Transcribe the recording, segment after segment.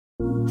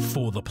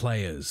For the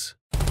players.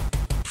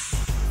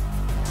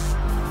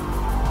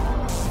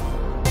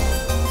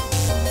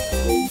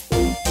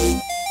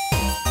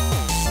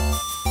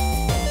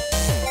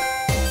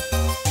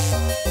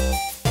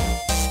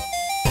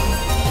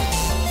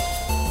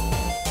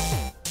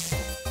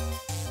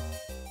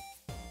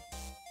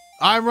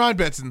 I'm Ryan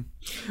Betson.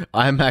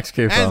 I'm Max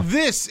Cooper. And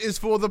this is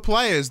For the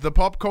Players, the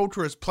pop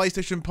culturist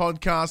PlayStation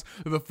podcast.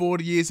 Over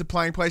 40 years of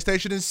playing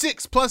PlayStation and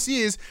 6+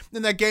 years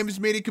in that games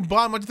media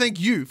combined. I want to thank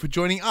you for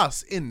joining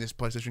us in this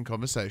PlayStation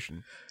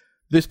conversation.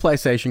 This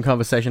PlayStation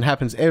conversation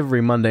happens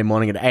every Monday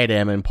morning at 8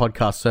 a.m. in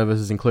podcast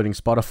services including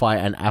Spotify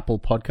and Apple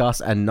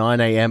Podcasts, and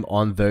 9 a.m.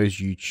 on those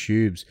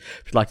YouTubes.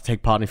 If you'd like to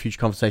take part in future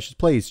conversations,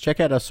 please check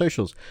out our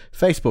socials: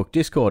 Facebook,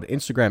 Discord,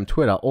 Instagram,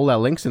 Twitter. All our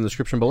links in the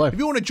description below. If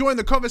you want to join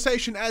the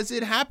conversation as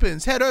it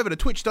happens, head over to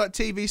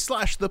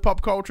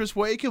twitch.tv/thepopculturist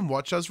where you can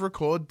watch us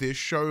record this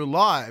show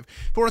live.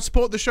 If you want to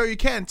support the show, you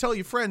can. Tell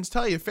your friends,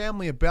 tell your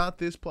family about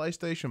this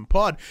PlayStation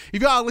pod.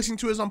 If you are listening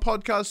to us on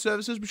podcast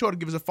services, be sure to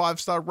give us a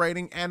 5-star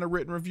rating and a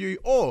written review.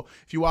 Or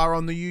if you are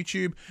on the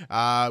YouTube,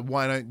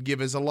 why don't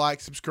give us a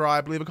like,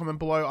 subscribe, leave a comment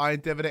below. I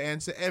endeavor to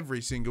answer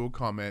every single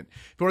comment.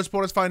 If you want to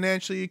support us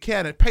financially, you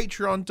can at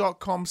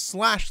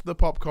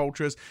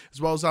patreon.com/thepopculturist,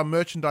 as well as our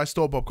merchandise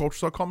store,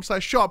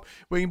 popculturist.com/shop,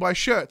 where you can buy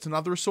shirts and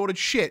other assorted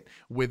shit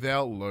with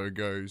our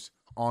logos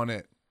on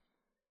it.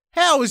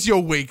 How has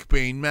your week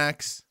been,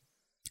 Max?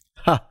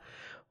 Ha!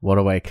 What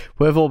a week.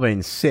 We've all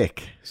been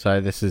sick, so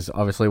this is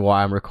obviously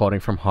why I'm recording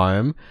from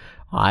home.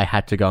 I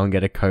had to go and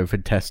get a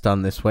COVID test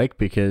done this week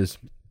because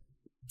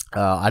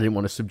I didn't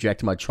want to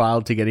subject my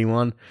child to getting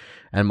one,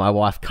 and my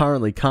wife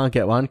currently can't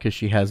get one because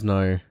she has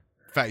no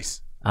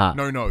face,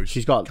 no nose.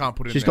 She's got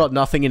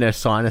nothing in her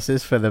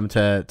sinuses for them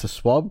to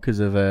swab because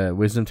of her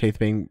wisdom teeth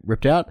being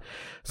ripped out.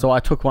 So I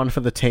took one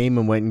for the team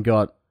and went and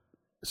got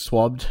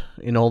swabbed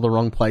in all the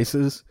wrong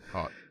places.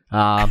 Hot.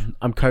 I'm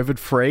COVID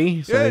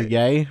free, so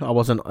yay. I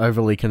wasn't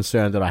overly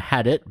concerned that I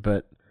had it,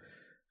 but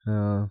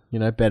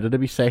better to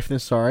be safe than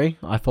sorry.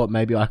 I thought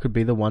maybe I could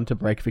be the one to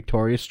break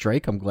Victoria's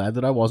streak. I'm glad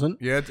that I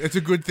wasn't. Yeah, it's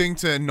a good thing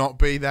to not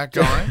be that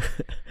guy.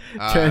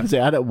 Turns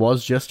out it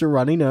was just a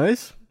runny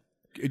nose.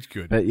 It's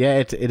good. But yeah,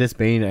 it has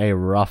been a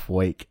rough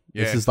week.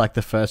 Yeah. This is like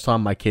the first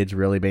time my kid's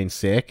really been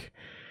sick.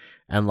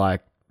 And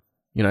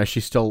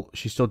she's still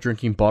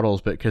drinking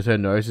bottles, but because her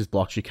nose is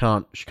blocked, she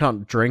can't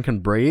drink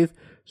and breathe.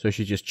 So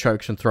she just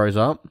chokes and throws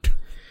up.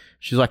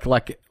 She's like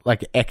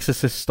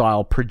Exorcist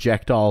style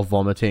projectile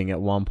vomiting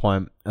at one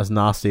point. It was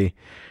nasty.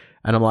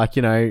 And I'm like,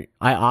 I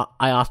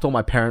asked all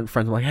my parent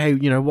friends, I'm like, hey,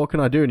 what can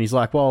I do? And he's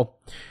like, well,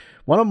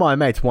 one of my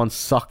mates once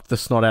sucked the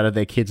snot out of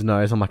their kid's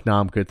nose. I'm like,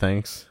 nah, I'm good,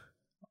 thanks.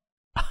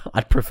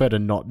 I'd prefer to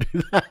not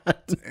do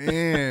that.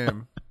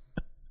 Damn.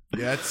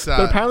 Yeah,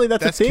 but apparently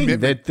that's a thing.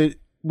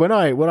 When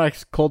I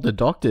called the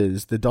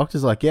doctors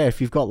like, yeah,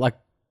 if you've got like,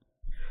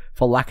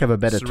 for lack of a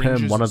better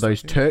term, one of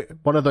those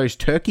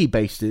turkey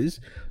basters,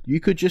 you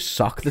could just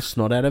suck the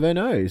snot out of her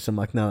nose. I'm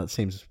like, no, it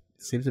seems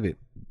a bit.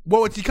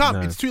 Well, you can't.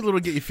 No. It's too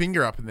little to get your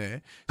finger up in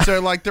there. So,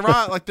 like, they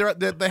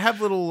have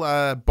little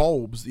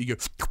bulbs that you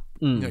go,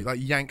 like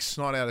yank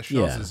snot out of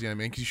schnozzes. You know what I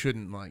mean? Because you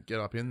shouldn't like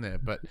get up in there.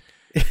 But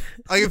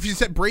like, if you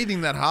set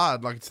breathing that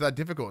hard, like it's that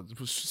difficult,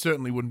 it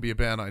certainly wouldn't be a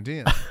bad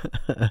idea.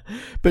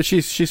 But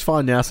she's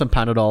fine now. Some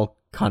Panadol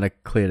kind of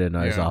cleared her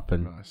nose up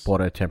and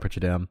brought her temperature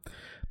down.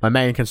 My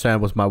main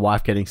concern was my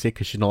wife getting sick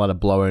because she's not allowed to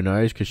blow her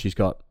nose because she's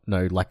got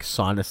no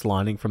sinus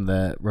lining from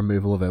the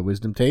removal of her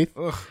wisdom teeth.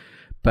 Ugh.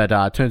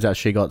 But turns out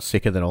she got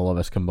sicker than all of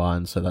us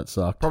combined, so that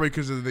sucked. Probably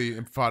because of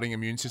the fighting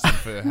immune system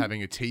for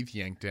having her teeth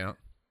yanked out.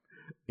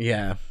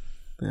 Yeah.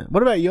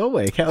 What about your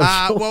week? How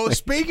was your week?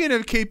 Speaking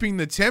of keeping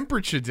the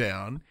temperature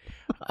down,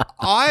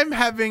 I'm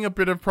having a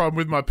bit of problem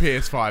with my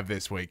PS5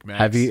 this week, Max.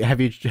 Have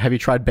you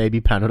tried baby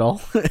Panadol?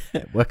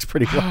 It works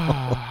pretty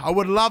well. I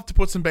would love to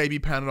put some baby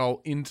Panadol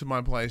into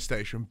my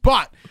PlayStation,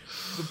 but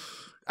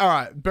all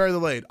right, bury the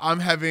lead. I'm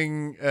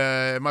having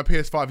my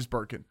PS5 is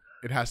broken.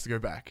 It has to go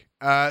back.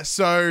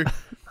 So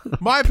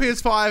my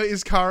PS5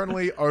 is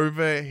currently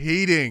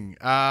overheating.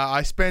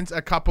 I spent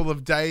a couple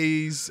of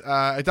days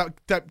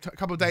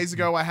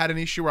ago. I had an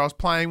issue where I was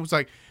playing. It was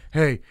like,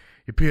 hey,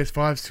 your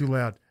PS5's too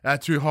loud.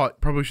 Too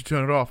hot. Probably should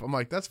turn it off. I'm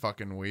like, that's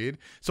fucking weird.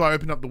 So I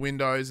opened up the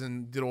windows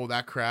and did all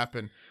that crap,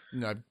 and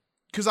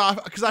because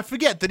I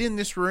forget that in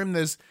this room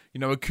there's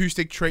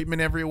acoustic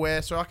treatment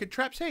everywhere, so it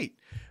traps heat.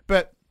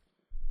 But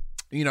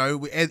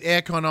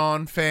aircon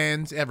on,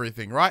 fans,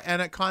 everything, right?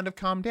 And it kind of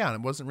calmed down.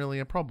 It wasn't really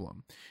a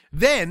problem.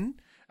 Then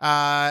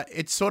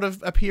it's sort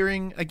of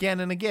appearing again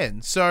and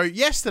again. So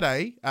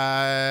yesterday,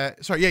 at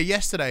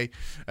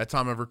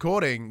time of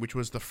recording, which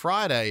was the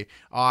Friday,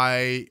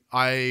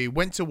 I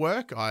went to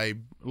work. I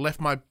left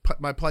my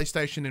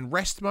PlayStation in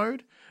rest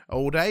mode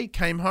all day,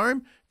 came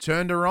home,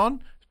 turned her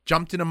on,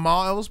 jumped into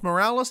Miles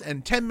Morales,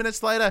 and 10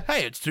 minutes later,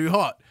 hey, it's too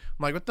hot.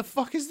 I'm like, what the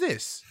fuck is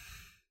this?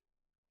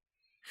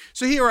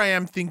 So here I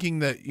am thinking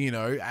that,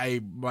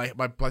 my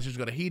PlayStation's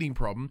got a heating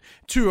problem.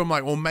 2, I'm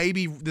like, well,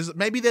 maybe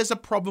there's a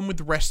problem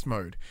with rest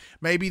mode.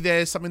 Maybe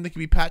there's something that can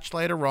be patched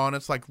later on.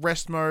 It's like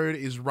rest mode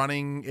is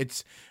running.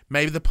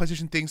 Maybe the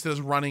PlayStation thinks that it's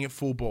running at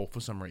full ball for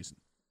some reason.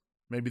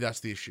 Maybe that's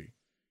the issue.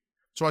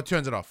 So I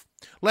turned it off.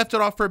 Left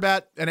it off for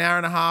about an hour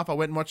and a half. I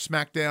went and watched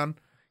SmackDown.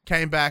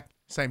 Came back,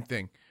 same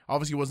thing.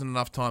 Obviously wasn't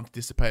enough time to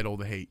dissipate all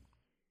the heat.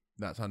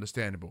 That's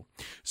understandable.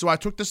 So I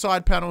took the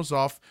side panels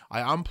off.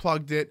 I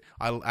unplugged it.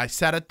 I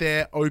sat it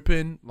there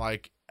open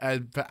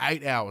for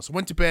 8 hours.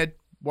 Went to bed,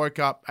 woke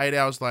up 8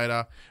 hours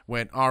later,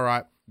 went, all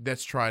right,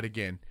 let's try it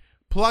again.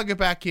 Plug it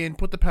back in,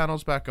 put the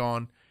panels back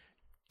on,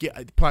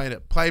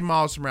 play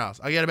Miles Morales.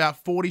 I get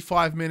about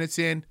 45 minutes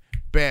in,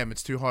 bam,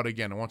 it's too hot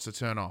again. It wants to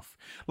turn off.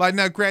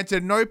 Now, granted,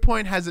 at no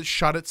point has it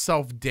shut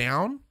itself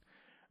down,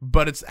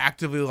 but it's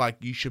actively like,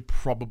 you should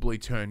probably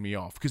turn me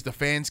off because the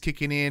fan's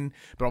kicking in,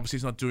 but obviously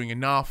it's not doing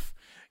enough.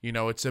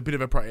 It's a bit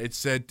of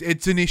it's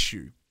an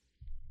issue.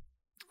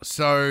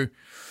 So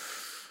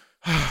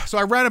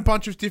I ran a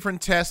bunch of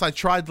different tests. I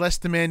tried less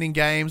demanding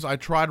games. I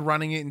tried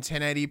running it in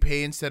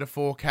 1080p instead of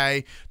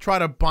 4K.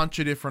 Tried a bunch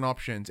of different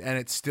options, and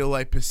it's still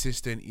a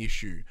persistent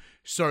issue.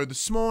 So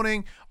this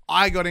morning,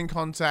 I got in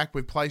contact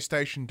with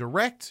PlayStation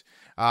Direct.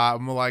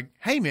 And we're like,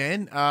 hey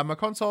man, my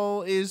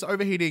console is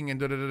overheating and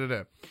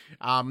da-da-da-da-da.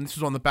 This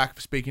was on the back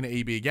of speaking to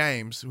EB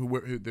Games,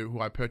 who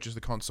I purchased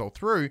the console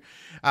through.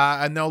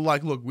 And they're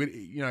like, look,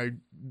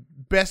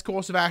 best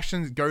course of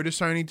action, go to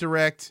Sony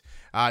Direct.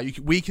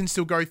 We can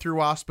still go through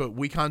us, but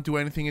we can't do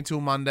anything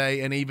until Monday.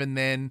 And even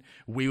then,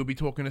 we will be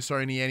talking to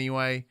Sony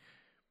anyway.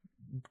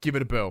 Give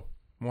it a bell.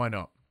 Why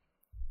not?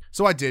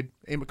 So I did.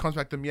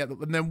 Contact them. Yeah.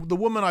 And then the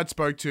woman I'd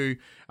spoke to,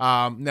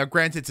 now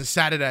granted, it's a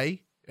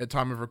Saturday at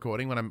time of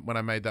recording when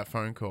I made that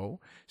phone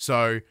call.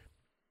 So,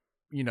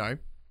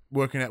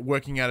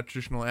 working out of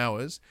traditional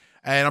hours.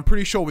 And I'm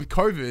pretty sure with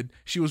COVID,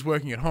 she was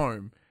working at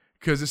home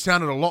because it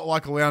sounded a lot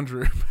like a lounge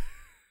room.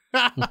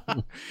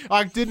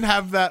 I didn't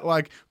have that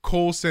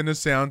call center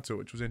sound to it,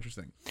 which was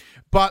interesting.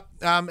 But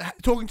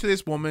talking to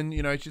this woman,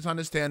 it's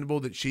understandable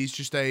that she's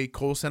just a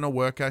call center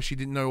worker. She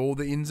didn't know all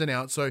the ins and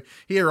outs. So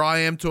here I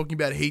am talking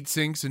about heat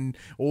sinks and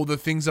all the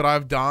things that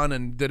I've done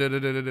and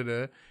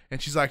da-da-da-da-da-da.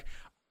 And she's like,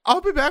 I'll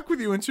be back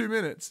with you in 2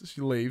 minutes. She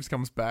leaves,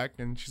 comes back,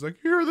 and she's like,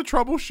 here are the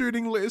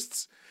troubleshooting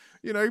lists.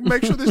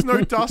 Make sure there's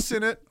no dust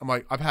in it. I'm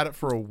like, I've had it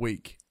for a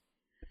week.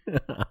 You're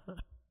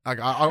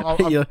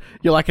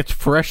like, it's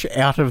fresh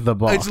out of the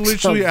box. It's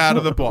literally out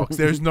of the box.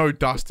 There's no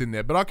dust in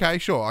there. But okay,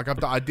 sure.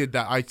 I did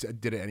that. I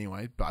did it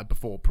anyway, but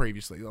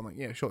previously. I'm like,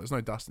 yeah, sure, there's no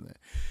dust in there.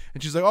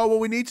 And she's like, oh, well,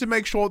 we need to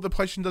make sure the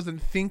PlayStation doesn't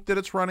think that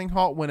it's running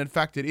hot when in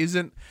fact it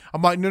isn't.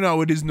 I'm like, no,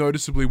 it is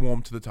noticeably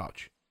warm to the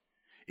touch.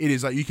 It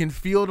is you can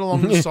feel it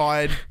along the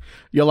side.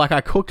 You're like,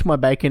 I cooked my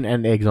bacon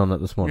and eggs on it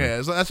this morning.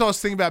 Yeah, that's what I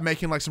was thinking about,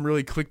 making some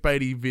really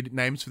clickbaity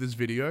names for this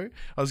video.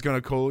 I was going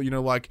to call,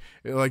 like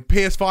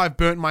PS5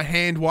 burnt my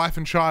hand, wife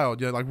and child.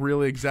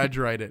 Really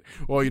exaggerate it.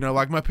 Or,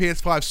 my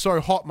PS5's so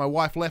hot, my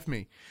wife left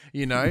me,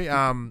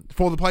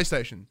 for the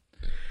PlayStation.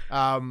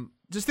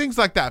 Just things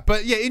like that.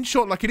 But yeah, in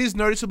short, it is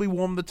noticeably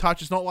warm to the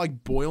touch. It's not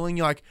boiling.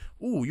 You're like,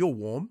 ooh, you're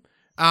warm.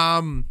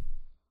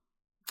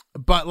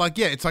 But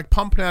it's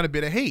pumping out a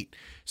bit of heat.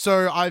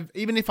 So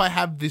even if I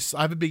have this,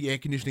 I have a big air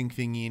conditioning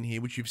thingy in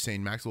here, which you've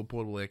seen, Maxwell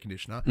portable air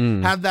conditioner.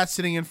 Have that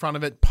sitting in front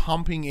of it,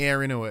 pumping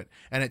air into it,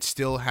 and it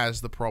still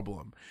has the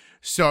problem.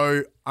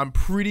 So I'm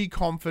pretty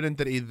confident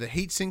that either the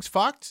heatsink's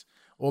fucked,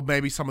 or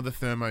maybe some of the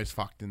thermo's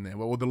fucked in there,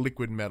 or the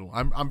liquid metal.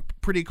 I'm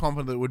pretty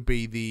confident that it would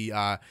be the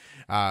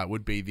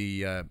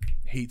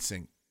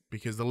heatsink,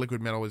 because the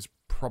liquid metal is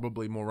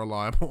probably more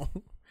reliable.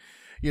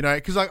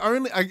 Because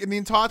in the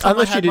entire time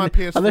I had my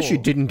PS4, unless you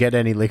didn't get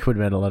any liquid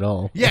metal at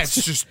all. Yeah,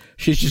 it's just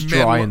she's just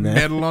dry in there,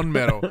 metal on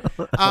metal.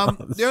 I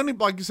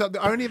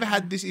only ever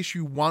had this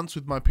issue once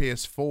with my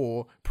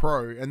PS4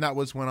 Pro, and that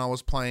was when I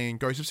was playing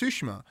Ghost of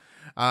Tsushima.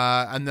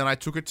 And then I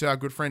took it to our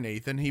good friend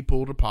Ethan. He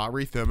pulled it apart,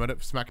 rethermed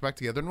it, smacked it back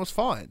together, and it was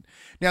fine.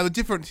 Now the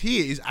difference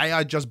here is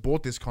I just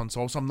bought this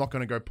console, so I'm not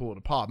going to go pull it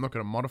apart. I'm not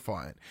going to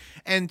modify it.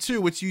 And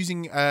 2, it's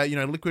using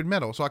liquid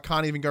metal, so I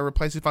can't even go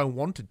replace it if I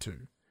wanted to.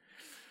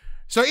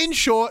 So in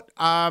short,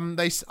 I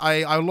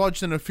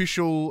lodged an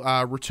official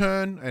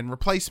return and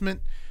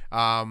replacement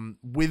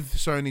with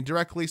Sony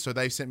directly. So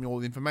they sent me all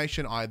the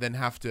information. I then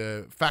have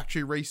to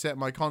factory reset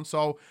my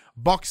console,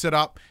 box it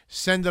up,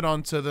 send it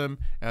on to them,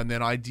 and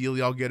then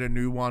ideally I'll get a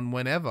new one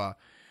whenever.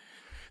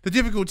 The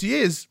difficulty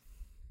is,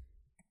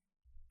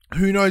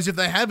 who knows if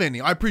they have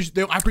any? I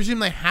presume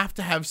they have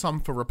to have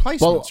some for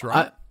replacements,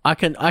 right? I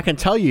can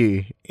tell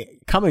you,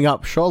 coming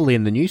up shortly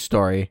in the news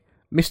story,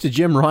 Mr.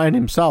 Jim Ryan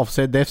himself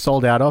said they've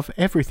sold out of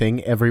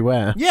everything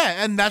everywhere.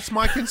 Yeah, and that's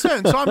my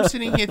concern. So I'm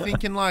sitting here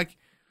thinking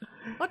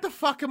what the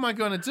fuck am I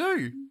going to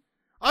do?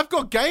 I've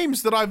got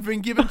games that I've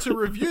been given to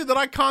review that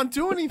I can't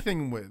do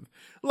anything with.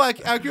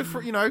 Our good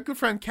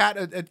friend Kat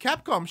at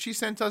Capcom, she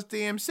sent us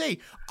DMC.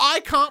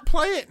 I can't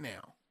play it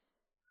now.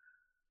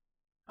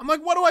 I'm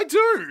like, what do I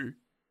do?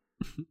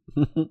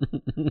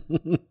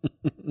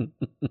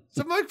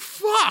 So I'm like,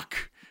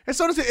 fuck. It's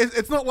honestly,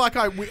 it's not like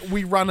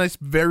we run a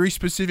very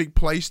specific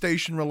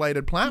PlayStation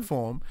related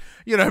platform.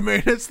 You know what I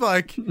mean? It's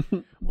like,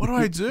 what do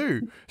I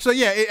do? So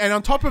yeah, and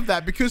on top of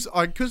that, because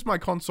my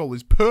console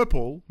is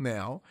purple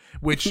now,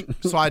 which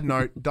side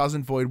note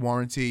doesn't void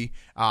warranty.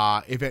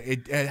 If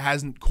it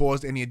hasn't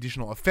caused any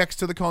additional effects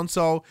to the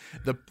console,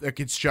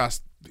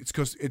 it's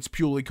because it's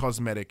purely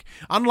cosmetic.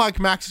 Unlike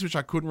Max's, which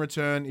I couldn't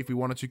return if we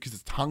wanted to because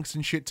it's hunks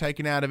and shit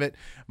taken out of it,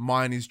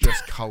 mine is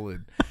just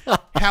coloured.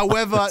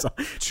 However,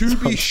 to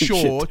be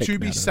sure, to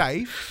be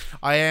safe,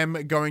 I am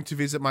going to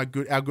visit our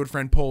good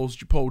friend Paul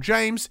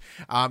James,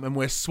 and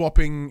we're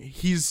swapping.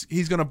 He's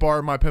going to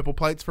borrow my purple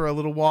plates for a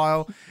little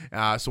while,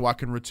 so I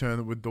can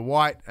return it with the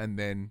white, and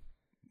then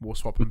we'll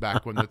swap them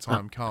back when the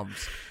time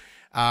comes.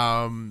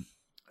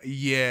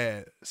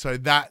 Yeah, so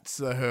that's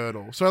the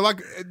hurdle. So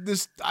like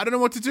this, I don't know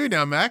what to do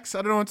now, Max.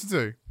 I don't know what to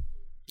do.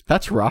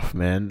 That's rough,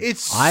 man.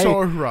 It's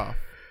so rough.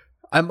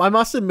 I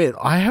must admit,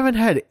 I haven't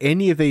had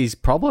any of these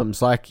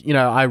problems. Like, you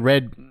know,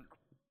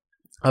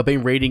 I've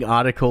been reading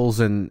articles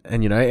and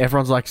you know,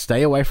 everyone's like,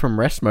 stay away from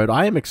rest mode.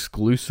 I am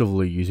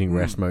exclusively using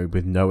rest mode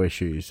with no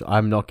issues.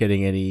 I'm not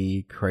getting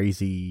any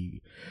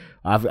crazy.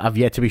 I've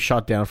yet to be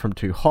shut down from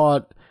too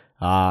hot.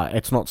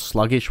 It's not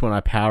sluggish when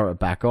I power it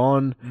back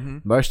on. Mm-hmm.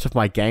 Most of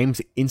my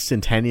games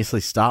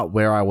instantaneously start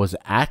where I was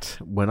at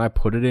when I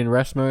put it in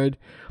rest mode.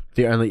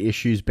 The only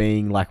issues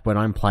being like when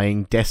I'm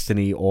playing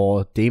Destiny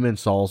or Demon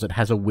Souls, it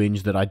has a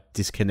whinge that I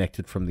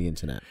disconnected from the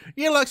internet.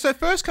 Yeah, like so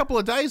first couple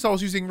of days I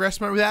was using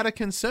rest mode without a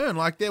concern.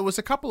 Like there was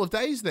a couple of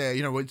days there,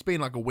 you know, it's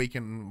been like a week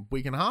and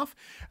a half,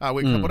 couple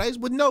of days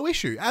with no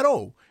issue at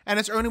all. And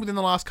it's only within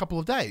the last couple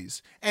of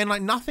days. And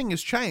like nothing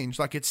has changed.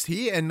 Like it's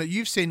here and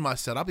you've seen my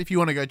setup. If you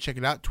want to go check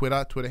it out,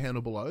 Twitter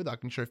handle below. I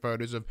can show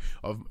photos of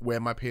where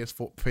my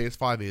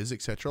PS5 is,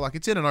 etc. Like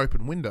it's in an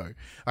open window,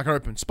 like an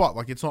open spot.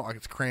 Like it's not like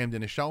it's crammed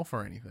in a shelf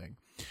or anything.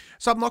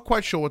 So I'm not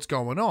quite sure what's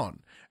going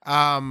on.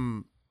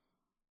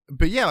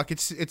 But yeah, like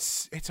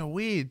it's a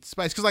weird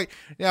space because like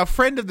a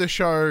friend of the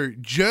show,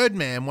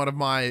 Jerdman, one of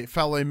my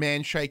fellow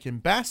Manshake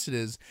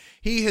ambassadors,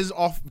 he has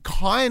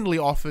kindly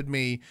offered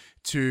me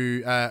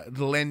to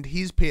lend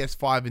his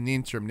PS5 in the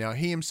interim. Now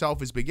he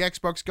himself is a big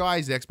Xbox guy.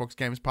 He's the Xbox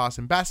Games Pass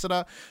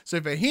ambassador.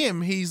 So for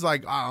him, he's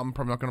like, I'm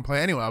probably not going to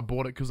play anyway. I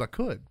bought it because I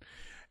could.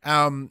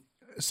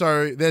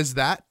 So there's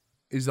that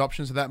is the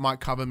option. So that might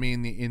cover me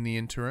in the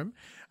interim.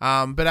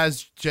 But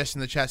as Jess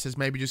in the chat says,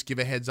 maybe just give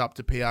a heads up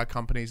to PR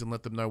companies and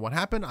let them know what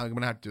happened. I'm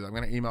going to have to do that. I'm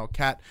going to email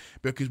Kat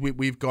because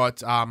we've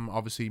got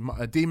obviously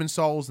Demon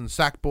Souls and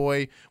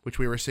Sackboy, which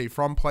we received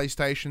from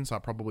PlayStation, so I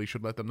probably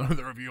should let them know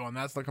the review on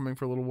that's not coming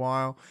for a little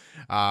while.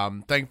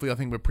 Thankfully, I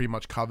think we're pretty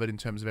much covered in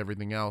terms of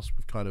everything else.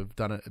 We've kind of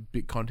done a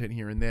bit content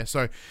here and there,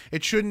 so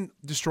it shouldn't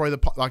destroy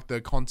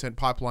the content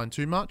pipeline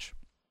too much.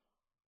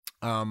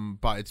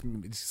 But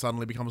it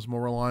suddenly becomes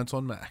more reliant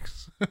on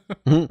Max.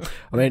 I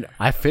mean,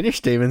 I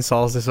finished Demon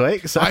Souls this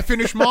week. So I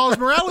finished Miles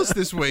Morales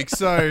this week,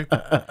 so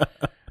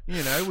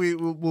you know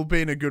we'll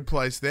be in a good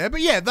place there.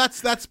 But yeah,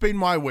 that's been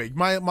my week.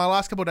 My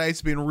last couple of days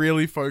have been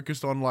really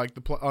focused on like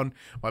on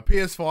my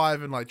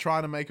PS5 and like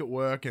trying to make it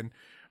work, and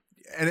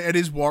it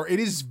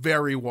is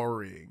very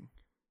worrying.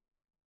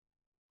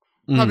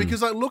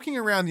 Because like looking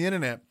around the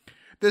internet,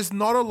 there's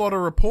not a lot of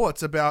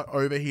reports about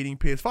overheating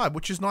PS5,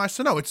 which is nice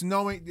to know.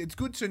 It's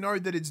good to know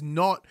that it's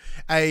not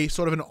a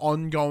sort of an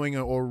ongoing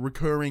or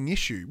recurring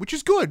issue, which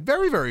is good,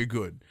 very, very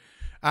good.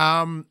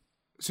 So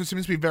it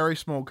seems to be very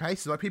small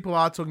cases. Like people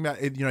are talking about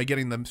it, you know,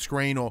 getting the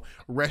screen or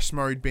rest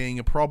mode being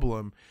a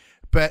problem,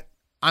 but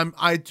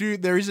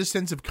there is a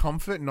sense of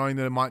comfort knowing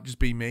that it might just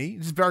be me.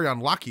 It's very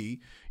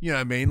unlucky, you know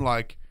what I mean?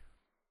 Like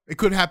it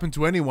could happen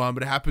to anyone,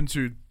 but it happened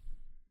to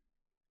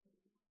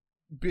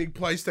big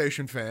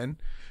PlayStation fan,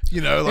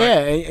 you know, like,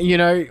 yeah, you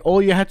know, all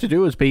you had to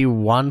do was be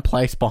one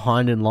place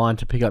behind in line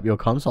to pick up your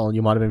console, and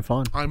you might have been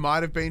fine. I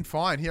might have been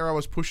fine. Here I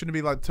was pushing to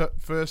be like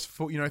first,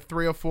 3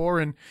 or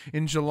 4 in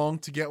Geelong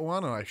to get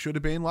one, and I should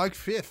have been like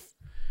 5th.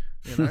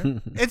 You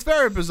know, it's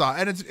very bizarre,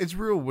 and it's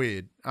real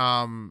weird.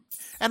 And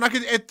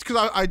because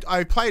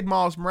I played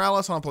Miles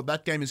Morales, and I thought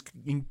that game is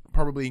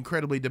probably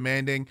incredibly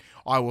demanding.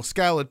 I will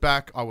scale it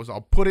back.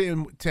 I'll put it in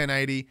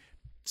 1080.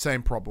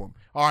 Same problem.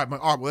 All right,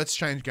 well, let's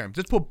change games.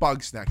 Let's put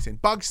Bugsnax in.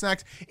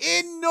 Bugsnax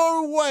in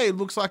no way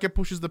looks like it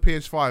pushes the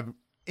PS5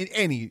 in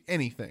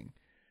anything.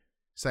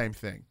 Same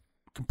thing.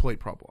 Complete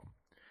problem.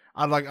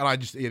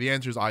 The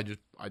answer is I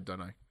don't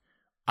know.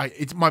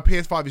 My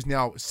PS5 is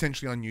now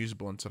essentially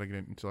unusable until I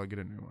get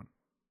a new one.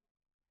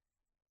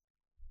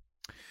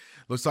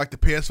 Looks like the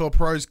PS4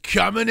 Pro's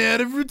coming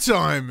out of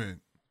retirement.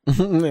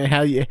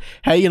 How you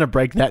gonna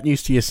break that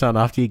news to your son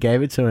after you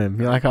gave it to him?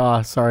 You're like,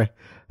 oh, sorry,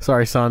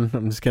 son.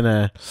 I'm just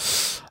gonna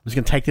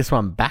take this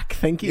one back.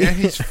 Thank you. Yeah,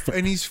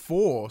 he's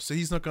 4, so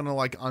he's not gonna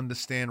like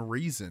understand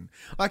reason.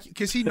 Like,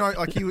 because he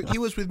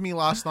was with me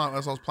last night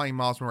as I was playing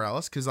Miles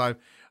Morales. Because I'll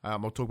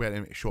talk about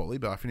it shortly,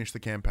 but I finished the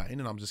campaign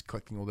and I'm just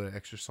collecting all the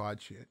extra side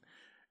shit,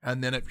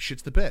 and then it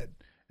shits the bed.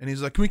 And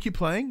he's like, "Can we keep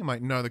playing?" I'm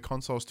like, "No, the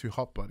console's too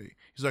hot, buddy."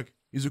 He's like,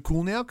 "Is it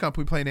cool now? Can't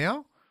we play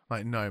now?" I'm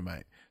like, "No,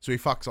 mate." So he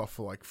fucks off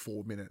for like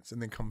 4 minutes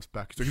and then comes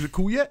back. He's like, "Is it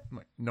cool yet?" I'm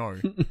like, "No."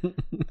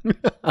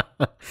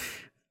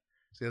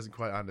 He doesn't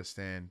quite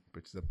understand,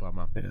 which is a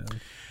bummer. Yeah.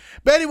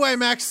 But anyway,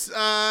 Max,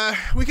 I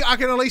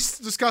can at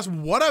least discuss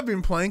what I've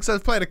been playing. So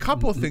I've played a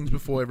couple of things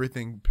before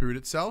everything pooed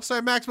itself.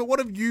 So Max, but what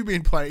have you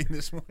been playing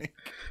this week?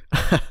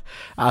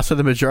 So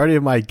the majority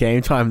of my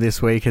game time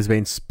this week has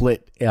been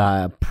split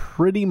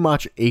pretty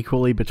much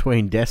equally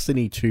between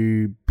Destiny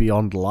 2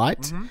 Beyond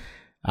Light,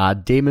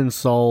 Demon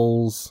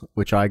Souls,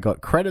 which I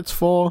got credits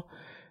for,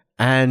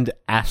 and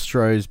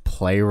Astro's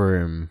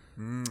Playroom.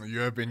 You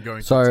have been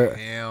going to town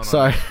on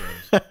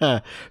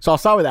Astros. So I'll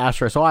start with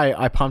Astro. So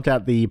I pumped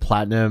out the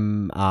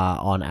platinum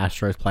on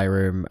Astro's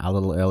Playroom a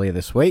little earlier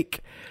this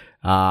week.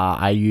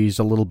 I used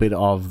a little bit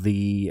of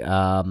the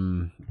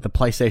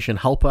PlayStation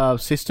Helper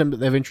system that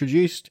they've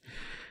introduced.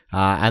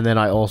 And then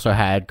I also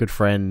had good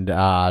friend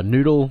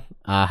Noodle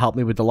help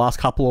me with the last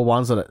couple of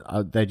ones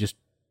that they just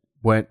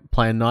weren't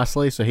playing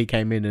nicely. So he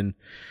came in and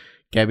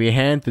gave me a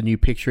hand. The new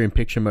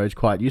picture-in-picture mode is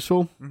quite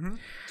useful. And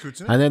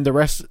then the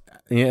rest...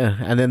 Yeah,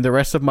 and then the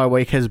rest of my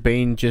week has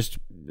been just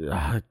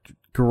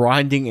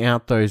grinding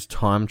out those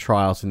time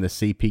trials in the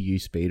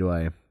CPU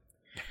Speedway.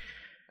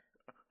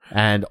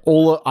 And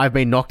I've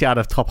been knocked out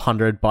of top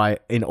 100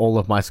 in all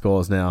of my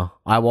scores now.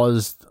 I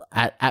was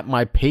at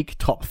my peak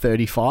top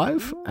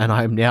 35, and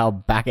I'm now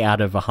back out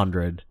of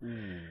 100.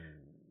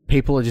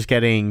 People are just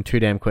getting too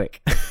damn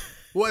quick.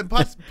 Well, and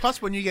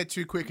plus when you get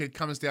too quick, it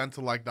comes down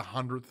to like the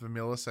 100th of a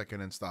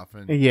millisecond and stuff.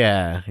 And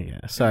yeah.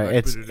 So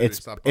like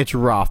it's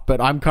rough, but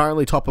I'm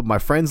currently top of my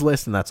friends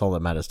list, and that's all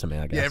that matters to me,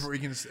 I guess. Yeah,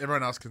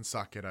 everyone else can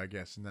suck it, I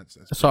guess, and that's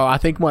so. I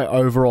think my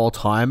overall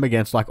time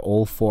against like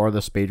all 4 of the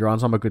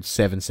speedruns, I'm a good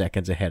 7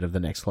 seconds ahead of the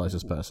next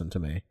closest person to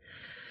me.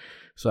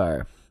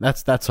 So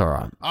that's all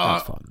right.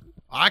 That's fun.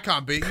 I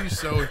can't beat you,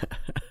 so.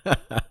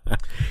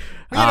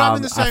 I'm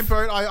in the same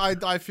boat.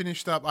 I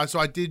finished up. So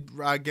I did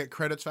get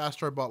credits for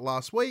Astrobot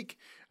last week.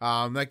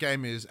 That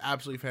game is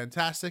absolutely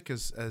fantastic,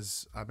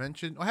 as I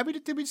mentioned.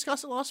 Did we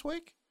discuss it last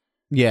week?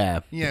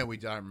 Yeah. Yeah, we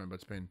don't remember.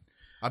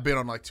 I've been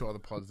on like 2 other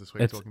pods this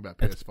week talking about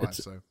PS5.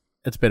 So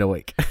it's been a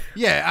week.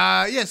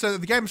 Yeah. So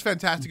the game is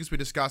fantastic, as we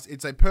discussed.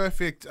 It's a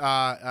perfect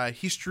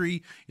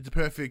history. It's a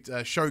perfect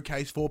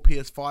showcase for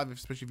PS5,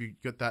 especially if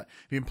you've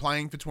been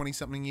playing for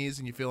 20-something years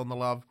and you're feeling the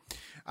love.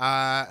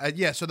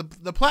 So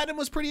the platinum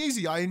was pretty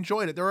easy. I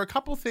enjoyed it. There were a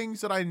couple of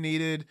things that I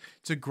needed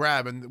to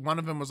grab, and one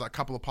of them was a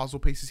couple of puzzle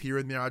pieces here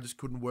and there I just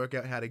couldn't work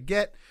out how to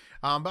get.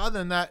 But other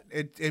than that,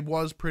 it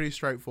was pretty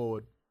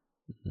straightforward.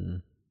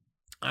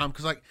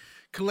 Because like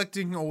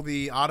collecting all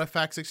the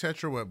artifacts,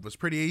 etc., was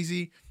pretty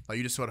easy. Like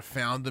you just sort of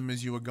found them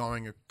as you were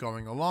going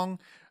along,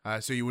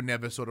 so you were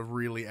never sort of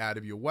really out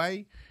of your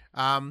way.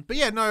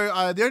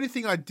 The only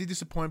thing I did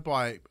disappoint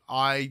by,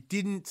 I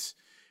didn't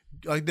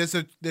like. There's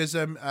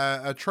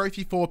a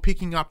trophy for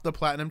picking up the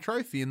platinum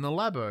trophy in the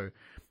labo,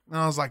 and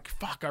I was like,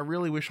 "Fuck! I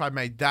really wish I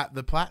made that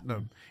the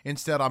platinum."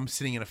 Instead, I'm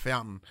sitting in a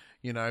fountain,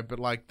 But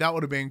like that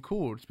would have been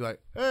cool. Just be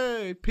like,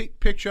 "Hey,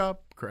 picture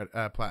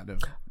platinum."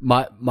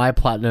 My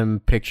platinum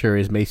picture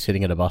is me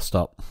sitting at a bus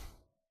stop.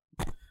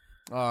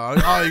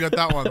 Oh, you got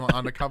that one,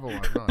 undercover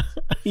one. Nice.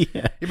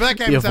 Yeah, but that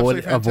game is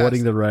absolutely fantastic.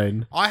 Avoiding the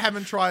rain. I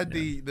haven't tried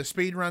the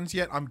speed runs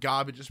yet. I'm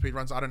garbage at speed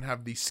runs. I don't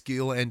have the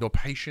skill and or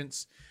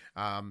patience,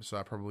 so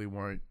I probably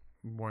won't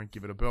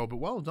give it a bell. But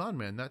well done,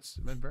 man. That's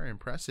been very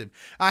impressive.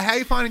 How are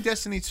you finding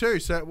Destiny 2?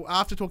 So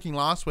after talking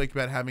last week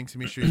about having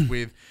some issues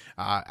with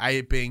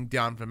it being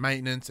down for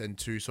maintenance and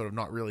 2 sort of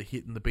not really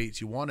hitting the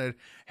beats you wanted,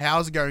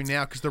 how's it going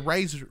now? Because the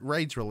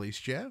raid's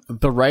released, yeah?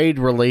 The raid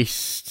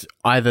released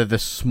either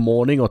this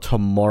morning or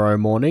tomorrow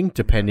morning,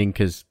 depending,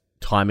 because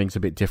timing's a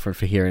bit different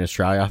for here in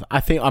Australia.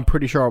 I'm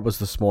pretty sure it was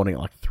this morning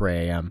at like 3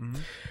 a.m.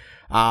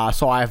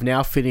 So I have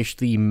now finished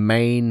the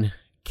main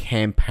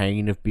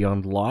campaign of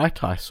Beyond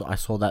Light. I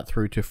saw that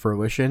through to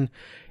fruition.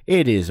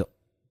 It is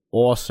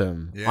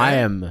awesome.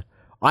 Yeah.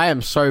 I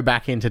am so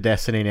back into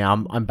Destiny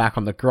now. I'm back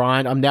on the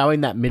grind. I'm now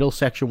in that middle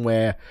section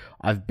where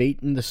I've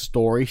beaten the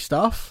story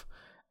stuff,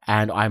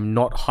 and I'm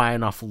not high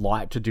enough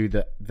light to do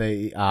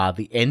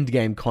the end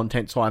game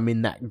content. So I'm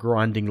in that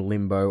grinding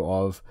limbo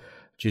of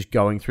just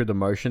going through the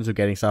motions of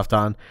getting stuff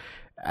done.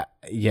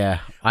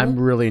 I'm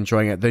really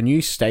enjoying it. The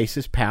new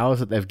stasis powers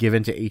that they've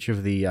given to each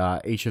of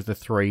the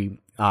 3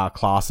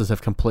 classes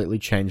have completely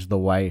changed the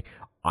way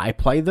I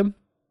play them.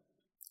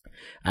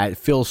 It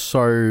feels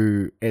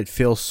so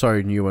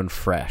new and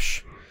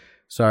fresh.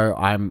 So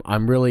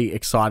I'm really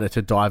excited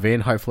to dive in.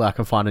 Hopefully, I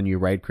can find a new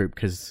raid group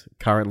because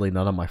currently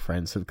none of my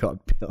friends have got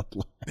Beyond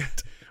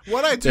Light.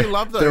 What I do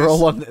love though,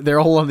 they're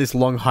all on this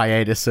long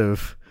hiatus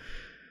of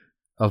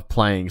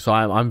playing. So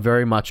I'm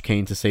very much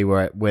keen to see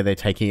where they're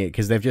taking it,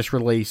 because they've just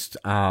released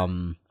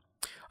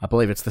I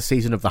believe it's the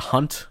Season of the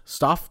Hunt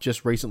stuff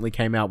just recently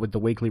came out with the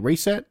weekly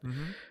reset.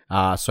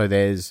 So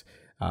there's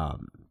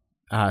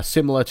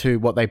similar to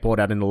what they brought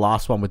out in the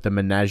last one with the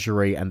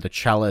Menagerie and the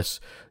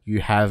Chalice,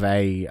 you have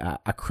a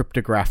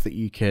cryptograph that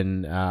you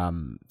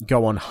can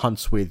go on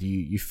hunts with.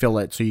 You fill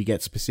it so you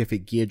get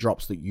specific gear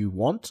drops that you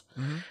want,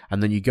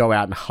 and then you go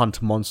out and hunt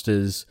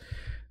monsters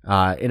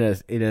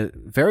in a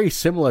very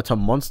similar to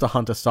Monster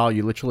Hunter style.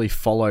 You literally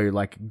follow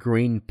like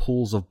green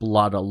pools of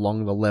blood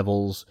along the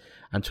levels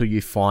until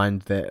you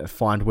find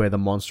where the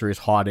monster is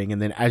hiding,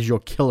 and then as you're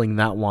killing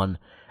that one,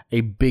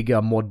 a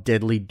bigger, more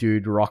deadly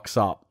dude rocks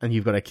up, and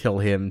you've got to kill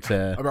him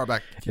to. I'll be right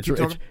back.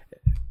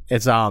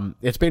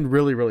 It's been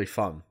really, really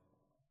fun.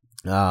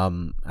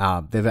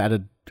 They've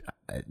added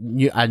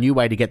a new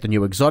way to get the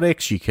new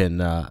exotics. You can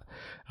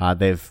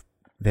they've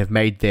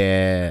made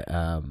their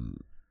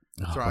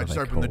sorry, I just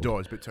opened the door.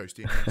 It's a bit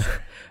toasty.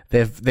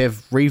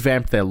 They've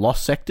revamped their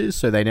lost sectors,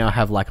 so they now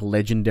have like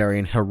legendary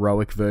and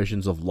heroic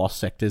versions of lost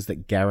sectors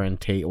that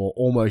guarantee or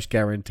almost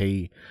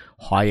guarantee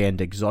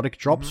high-end exotic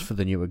drops for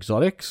the new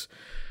exotics.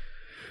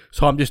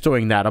 So I'm just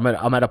doing that.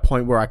 I'm at a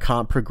point where I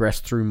can't progress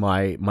through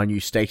my new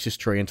stasis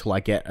tree until I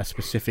get a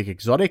specific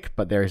exotic,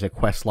 but there is a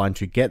quest line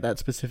to get that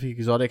specific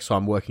exotic, so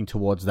I'm working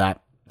towards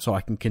that so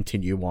I can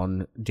continue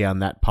on down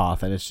that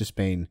path, and it's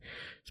been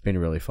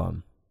really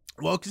fun.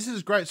 Well, because this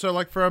is great. So,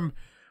 like from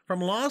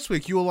last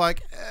week, you were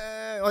like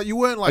you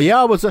weren't like.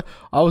 Yeah, I was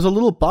a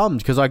little bummed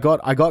because I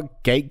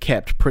got gate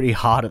kept pretty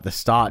hard at the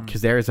start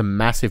because there is a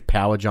massive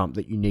power jump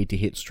that you need to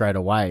hit straight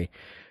away.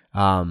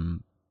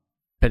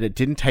 But it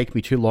didn't take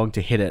me too long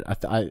to hit it.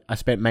 I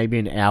spent maybe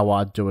an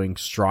hour doing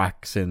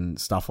strikes and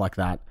stuff like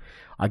that.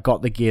 I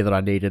got the gear that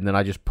I needed, and then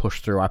I just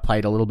pushed through. I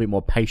played a little bit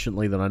more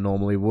patiently than I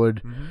normally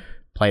would.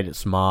 Played it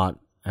smart,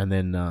 and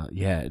then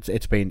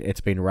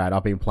it's been rad.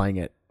 I've been playing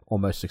it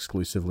almost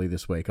exclusively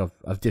this week.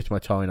 I've dipped my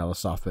toe in other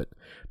stuff, but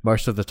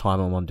most of the time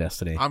I'm on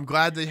Destiny. I'm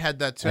glad they had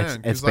that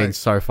turn. It's been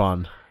so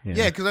fun.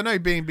 Yeah, because I know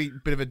being a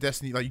bit of a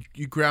Destiny, like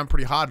you ground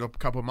pretty hard a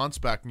couple of months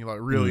back, and you're like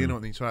really into it.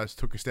 And you sort of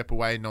took a step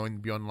away, knowing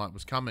Beyond Light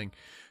was coming.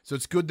 So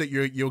it's good that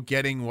you're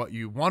getting what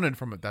you wanted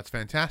from it. That's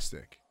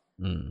fantastic.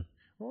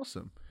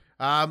 Awesome.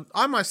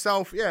 I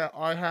myself,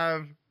 I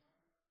have.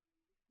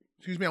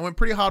 Excuse me, I went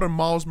pretty hard on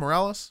Miles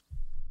Morales.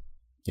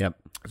 Yep.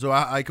 So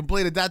I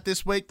completed that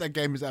this week. That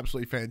game is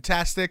absolutely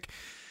fantastic.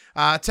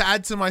 To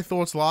add to my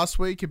thoughts last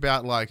week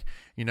about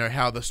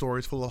how the story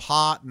is full of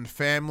heart and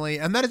family,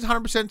 and that is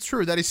 100%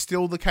 true. That is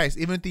still the case.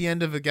 Even at the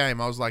end of the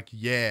game, I was like,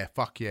 yeah,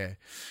 fuck yeah.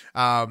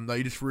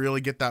 You just really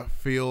get that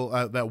feel,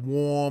 that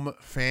warm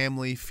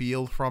family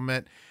feel from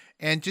it,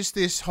 and just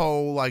this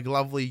whole like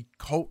lovely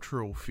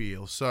cultural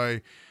feel. So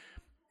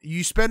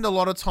you spend a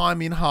lot of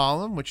time in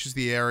Harlem, which is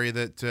the area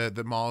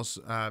that Miles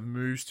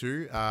moves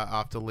to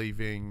after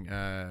leaving.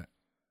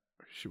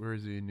 Where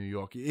is he in New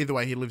York? Either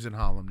way, he lives in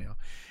Harlem now,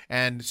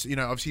 and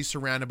obviously he's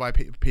surrounded by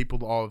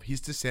people of his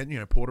descent,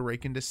 Puerto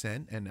Rican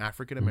descent and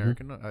African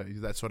American,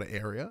 that sort of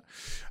area.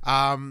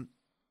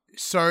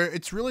 So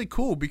it's really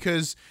cool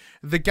because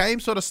the game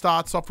sort of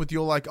starts off with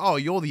you're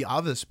the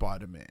other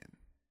Spider-Man.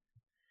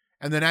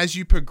 And then as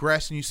you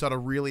progress and you start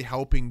really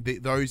helping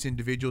those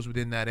individuals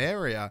within that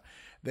area,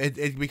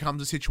 it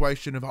becomes a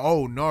situation of,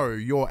 oh no,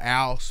 you're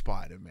our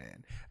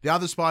Spider-Man. The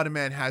other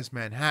Spider-Man has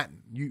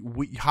Manhattan.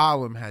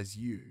 Harlem has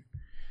you.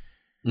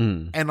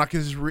 And like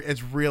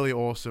it's really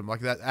awesome.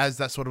 Like that, as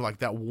that sort of like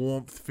that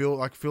warmth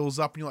fills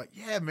up, and you're like,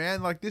 yeah,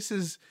 man, like this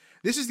is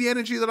the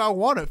energy that I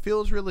want. It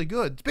feels really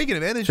good. Speaking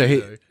of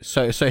energy,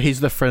 so he's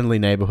the friendly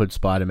neighborhood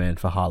Spider-Man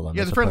for Harlem.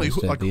 Yeah, the friendly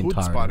hood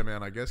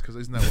Spider-Man, I guess, because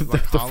isn't that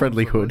what, the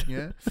friendly hood?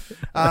 Yeah,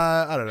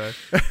 I don't know.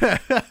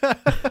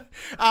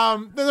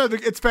 No,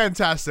 it's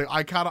fantastic.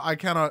 I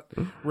cannot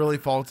really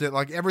fault it.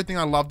 Like everything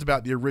I loved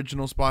about the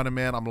original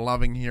Spider-Man, I'm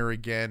loving here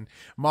again.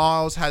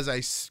 Miles has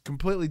a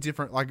completely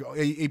different, like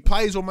he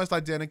plays almost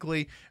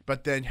identically,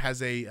 but then has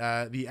the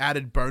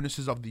added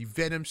bonuses of the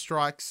Venom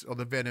strikes or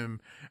the Venom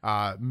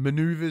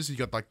maneuvers. You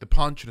got like the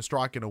punch and a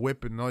strike and a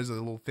whip, and those are the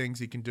little things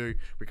he can do.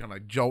 We kind of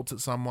like jolts at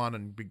someone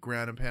and big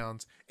ground and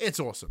pounds. It's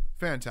awesome,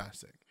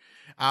 fantastic.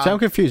 So I'm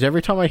confused.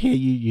 Every time I hear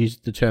you use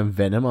the term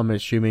Venom, I'm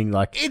assuming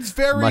like it's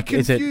very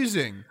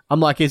confusing.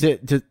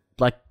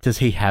 Does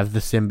he have the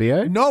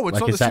symbiote? No, it's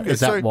like, not the symbiote. Is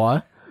that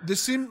why?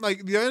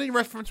 The only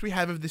reference we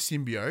have of the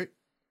symbiote,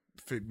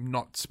 for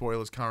not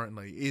spoilers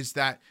currently, is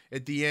that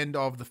at the end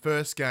of the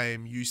first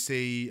game you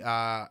see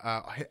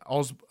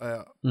Osborn.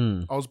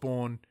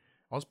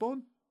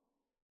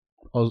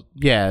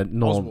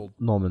 Norman.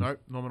 No,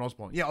 Norman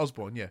Osborn. Yeah,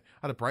 Osborn. Yeah,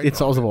 I had a brain.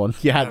 It's Osborn.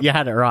 You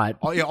had it right.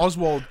 Oh yeah,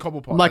 Oswald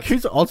Cobblepot. I'm like,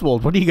 who's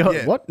Oswald? What do you got?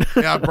 Yeah. What?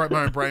 Yeah, I broke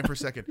my own brain for a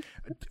second.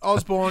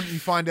 Osborn. You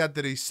find out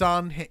that his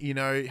son,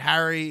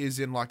 Harry, is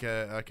in like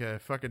a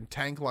fucking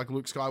tank like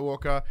Luke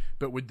Skywalker,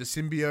 but with the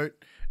symbiote.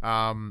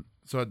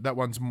 So that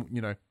one's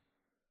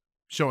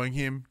showing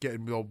him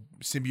getting all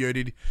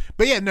symbioted.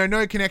 But yeah,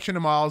 no connection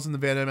to Miles and the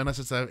Venom unless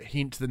it's a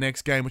hint to the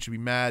next game, which would be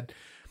mad.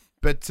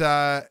 But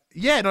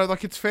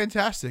it's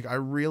fantastic. I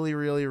really,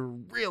 really,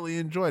 really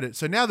enjoyed it.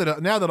 So now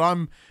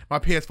that my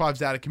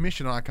PS5's out of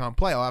commission and I can't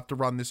play, I'll have to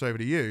run this over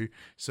to you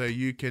so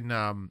you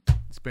can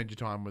spend your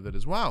time with it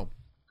as well.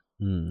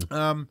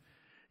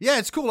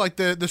 It's cool. Like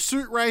the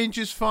suit range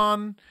is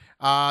fun.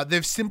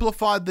 They've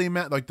simplified the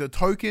amount, like the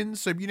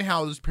tokens. So you know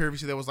how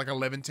previously there was like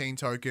 11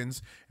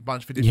 tokens, a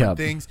bunch for different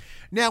things.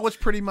 Now it's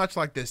pretty much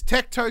like there's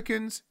tech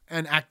tokens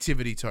and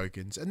activity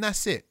tokens, and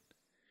that's it.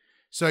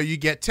 So you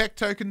get tech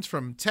tokens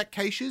from tech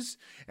caches,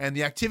 and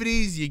the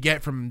activities you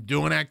get from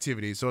doing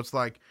activities. So it's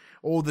like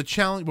all the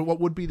challenge, what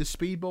would be the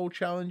speedball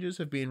challenges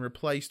have been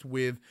replaced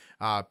with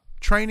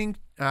training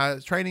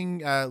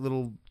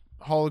little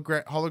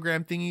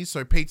hologram thingies.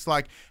 So Pete's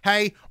like,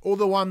 hey,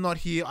 although I'm not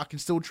here, I can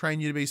still train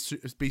you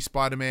to be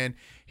Spider-Man.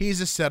 Here's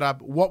a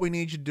setup. What we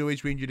need you to do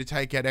is we need you to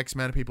take out X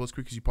amount of people as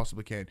quick as you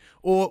possibly can,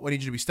 or we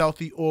need you to be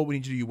stealthy, or we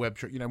need you to do your web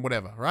trick,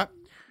 whatever, right?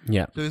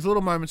 Yeah. So there's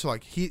little moments of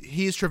like,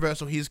 here's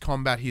traversal, here's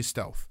combat, here's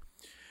stealth.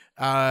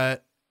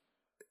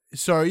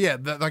 So yeah,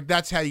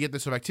 that's how you get the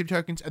sort of activity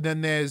tokens. And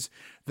then there's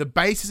the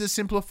bases are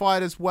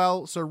simplified as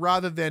well. So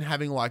rather than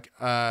having like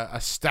a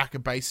stack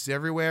of bases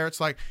everywhere, it's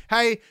like,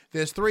 hey,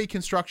 there's 3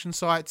 construction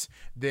sites.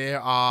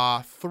 There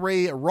are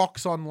 3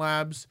 Roxxon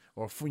labs,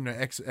 or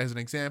as an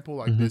example,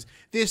 like there's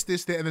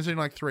this, there, and there's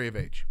only like 3 of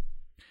each.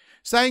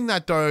 Saying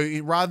that though,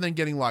 rather than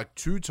getting like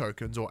 2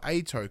 tokens or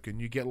a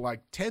token, you get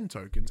like 10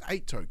 tokens,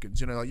 8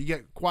 tokens. Like you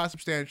get quite a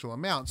substantial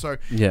amount. So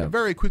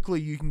very quickly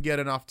you can get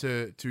enough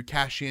to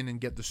cash in and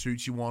get the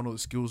suits you want, or the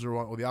skills you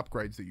want, or the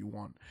upgrades that you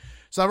want.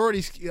 So I've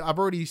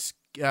already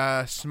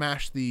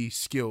smashed the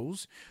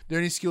skills. The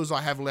only skills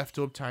I have left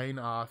to obtain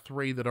are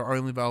 3 that are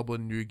only available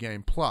in New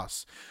Game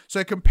Plus.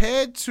 So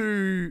compared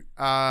to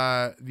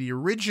the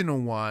original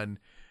one,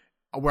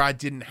 where I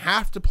didn't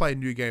have to play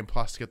New Game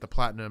Plus to get the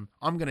platinum,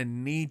 I'm going to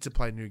need to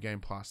play New Game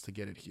Plus to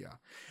get it here.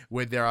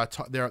 Where there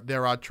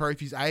are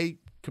trophies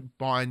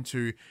combined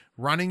to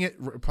running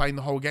it, playing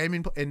the whole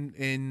game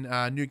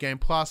in New Game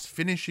Plus,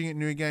 finishing it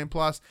New Game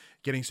Plus,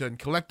 getting certain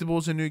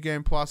collectibles in New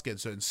Game Plus, getting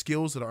certain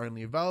skills that are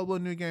only available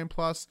in New Game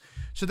Plus.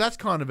 So that's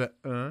kind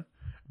of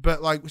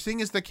but like,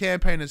 seeing as the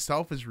campaign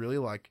itself is really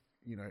like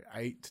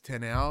 8 to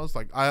 10 hours.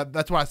 Like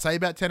that's what I say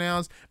about 10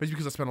 hours, but it's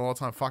because I spent a lot of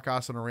time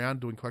fuck-assing around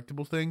doing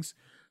collectible things.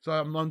 So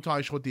I'm not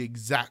entirely sure what the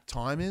exact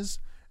time is,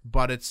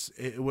 but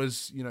it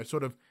was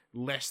sort of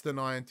less than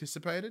I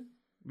anticipated,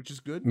 which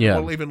is good. Yeah.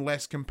 Or even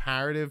less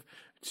comparative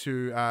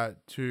to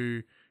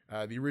the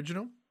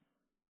original.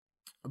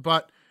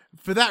 But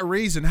for that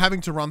reason,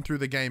 having to run through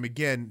the game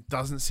again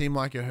doesn't seem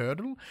like a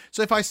hurdle.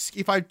 So if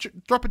I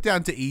drop it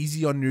down to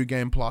easy on New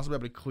Game Plus, I'll be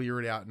able to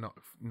clear it out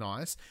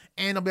nice,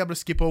 and I'll be able to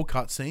skip all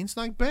cutscenes.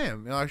 Like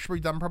bam, I should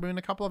be done probably in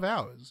a couple of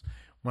hours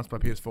once my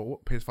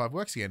PS5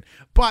 works again.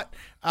 But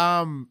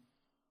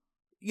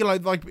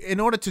like in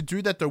order to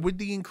do that though, with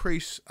the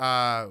increased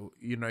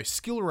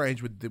skill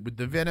range with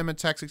the venom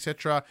attacks,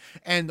 etc.,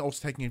 and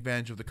also taking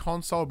advantage of the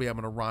console, be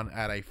able to run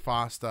at a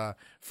faster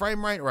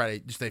frame rate, or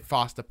at just a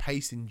faster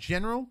pace in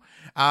general,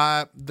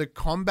 the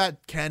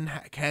combat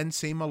can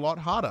seem a lot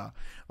harder.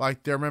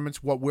 Like there are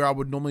moments where I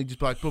would normally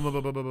just be like boom, boom,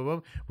 boom, boom, boom,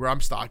 boom, where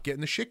I'm start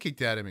getting the shit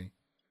kicked out of me.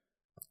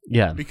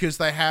 Yeah, because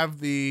they have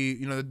the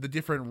the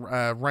different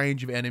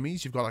range of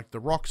enemies. You've got like the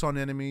Roxxon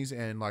enemies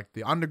and like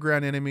the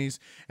underground enemies,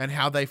 and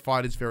how they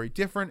fight is very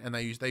different. And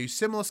they use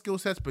similar skill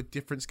sets, but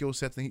different skill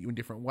sets. They hit you in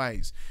different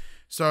ways.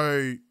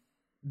 So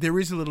there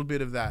is a little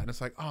bit of that, and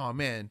it's like, oh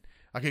man,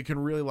 like it can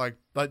really like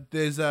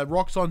there's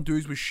Roxxon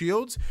dudes with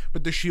shields,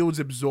 but the shields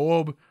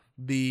absorb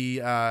the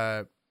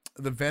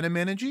venom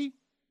energy.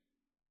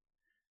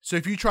 So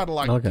if you try to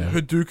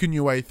Hadouken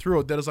your way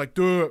through it, that is like,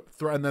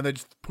 and then they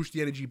just push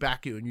the energy back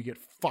at you and you get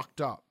fucked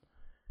up.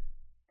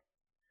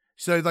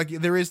 So like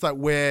there is like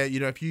where,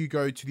 if you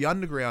go to the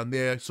underground,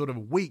 they're sort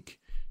of weak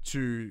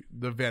to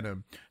the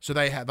venom. So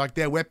they have like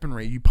their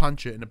weaponry, you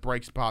punch it and it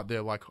breaks apart.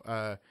 They're like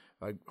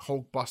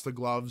Hulkbuster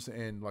gloves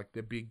and like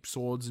their big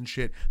swords and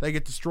shit. They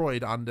get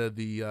destroyed under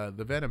the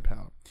venom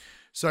power.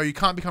 So you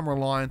can't become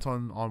reliant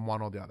on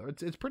one or the other.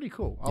 It's pretty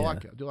cool. I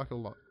like it. I do like it a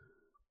lot.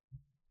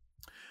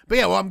 But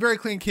yeah, well, I'm very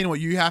keen on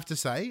what you have to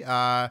say.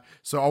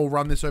 So I'll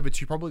run this over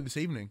to you probably this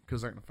evening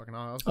because I don't fucking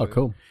know.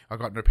 Cool. I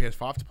got no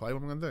PS5 to play.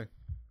 What am I gonna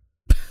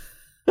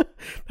do?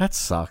 That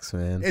sucks,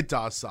 man. It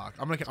does suck.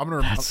 I'm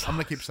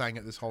gonna keep saying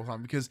it this whole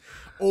time because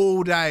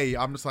all day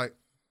I'm just like,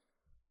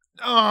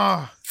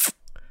 ah.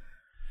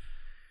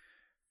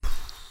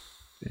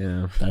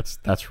 Yeah,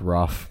 that's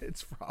rough.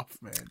 It's rough,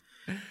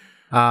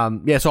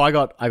 man. Yeah, so I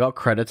got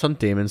credits on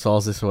Demon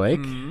Souls this week.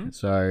 Mm-hmm.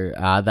 So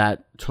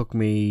that took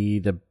me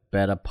the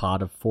better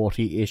part of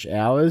 40-ish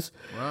hours.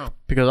 Wow.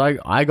 Because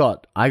I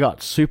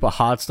got super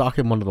hard stuck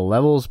in one of the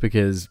levels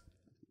because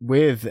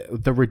with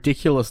the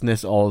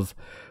ridiculousness of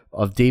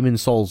Demon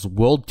Souls'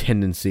 world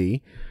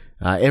tendency,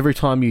 every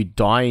time you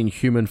die in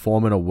human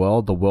form in a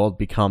world, the world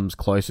becomes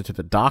closer to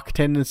the dark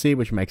tendency,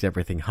 which makes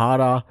everything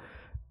harder.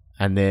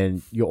 And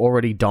then you're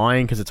already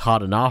dying because it's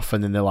hard enough,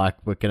 and then they're like,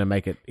 we're going to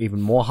make it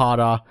even more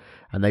harder,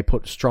 and they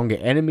put stronger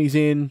enemies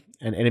in,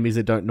 and enemies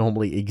that don't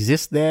normally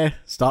exist there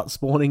start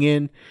spawning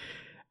in.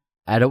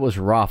 And it was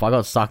rough. I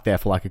got stuck there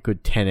for like a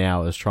good 10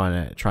 hours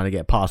trying to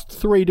get past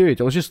 3 dudes.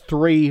 It was just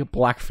 3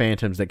 black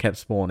phantoms that kept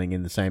spawning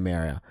in the same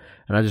area.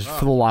 And I just,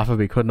 for the life of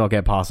me, could not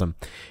get past them.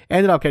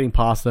 Ended up getting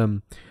past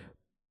them.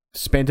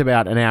 Spent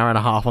about an hour and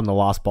a half on the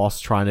last boss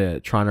trying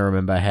to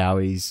remember how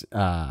his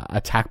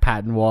attack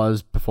pattern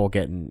was before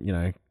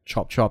getting,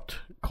 chopped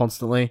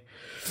constantly.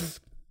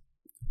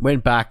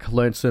 Went back,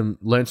 learned some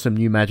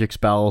new magic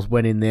spells,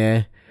 went in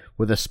there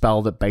with a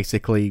spell that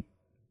basically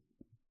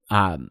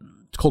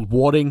it's called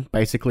warding.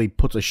 Basically,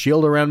 puts a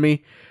shield around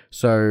me.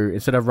 So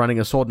instead of running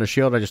a sword and a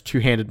shield, I just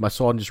two-handed my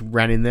sword and just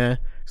ran in there.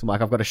 So I'm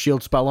like, I've got a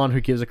shield spell on.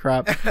 Who gives a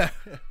crap?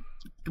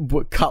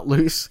 Cut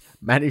loose.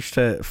 Managed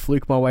to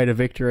fluke my way to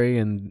victory,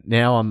 and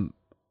now I'm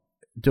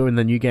doing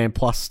the New Game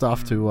Plus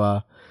stuff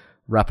to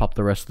wrap up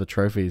the rest of the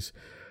trophies.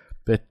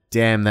 But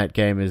damn, that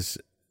game is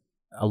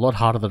a lot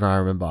harder than I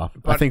remember.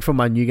 I think for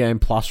my New Game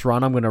Plus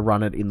run, I'm going to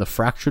run it in the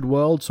Fractured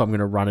World. So I'm going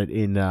to run it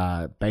in,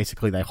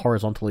 basically, they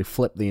horizontally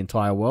flip the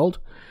entire world.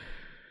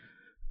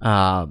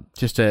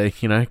 Just to,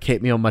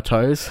 keep me on my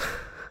toes.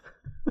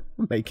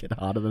 Make it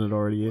harder than it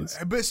already is.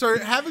 But so,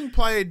 having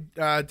played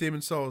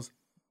Demon's Souls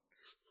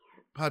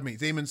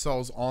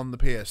on the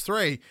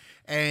PS3,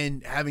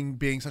 and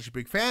being such a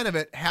big fan of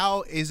it,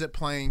 how is it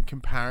playing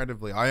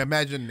comparatively? I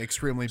imagine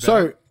extremely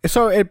better.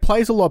 So it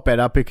plays a lot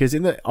better because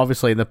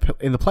obviously in the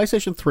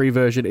PlayStation 3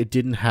 version, it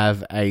didn't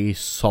have a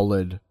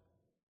solid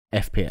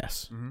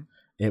FPS. Mm-hmm.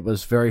 It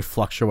was very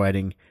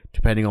fluctuating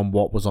depending on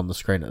what was on the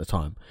screen at the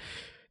time.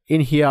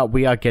 In here,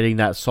 we are getting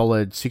that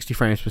solid 60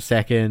 frames per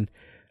second.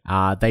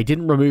 They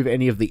didn't remove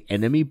any of the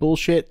enemy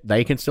bullshit.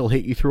 They can still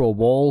hit you through a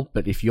wall,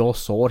 but if your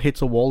sword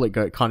hits a wall,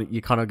 you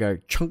kind of go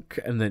chunk,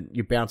 and then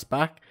you bounce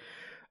back.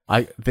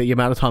 The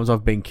amount of times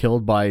I've been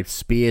killed by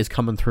spears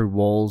coming through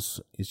walls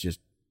is just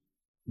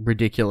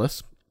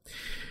ridiculous.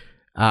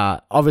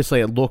 Obviously,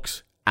 it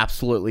looks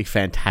absolutely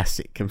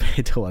fantastic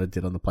compared to what it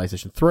did on the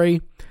PlayStation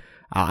 3.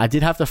 I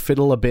did have to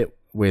fiddle a bit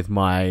with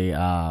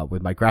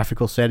my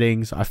graphical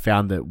settings. I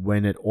found that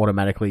when it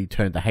automatically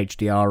turned the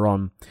HDR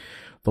on,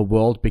 the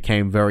world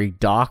became very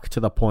dark to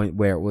the point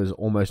where it was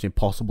almost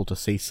impossible to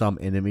see some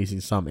enemies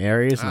in some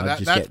areas. And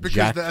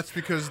that's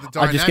because the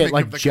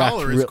dynamic of the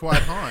color is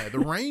quite high. The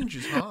range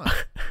is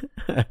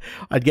high.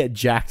 I'd get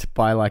jacked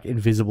by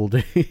invisible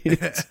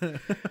dudes.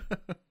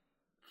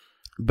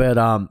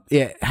 But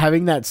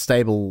having that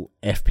stable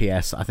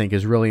FPS, I think,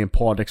 is really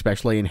important,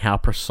 especially in how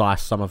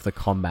precise some of the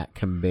combat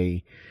can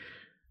be.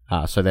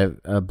 So they've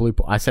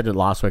I said it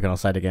last week and I'll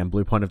say it again.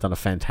 Bluepoint have done a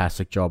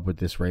fantastic job with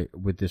this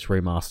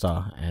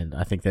remaster, and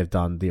I think they've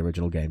done the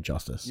original game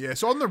justice. Yeah.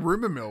 So on the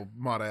rumor mill,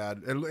 might I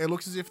add, it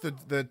looks as if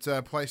that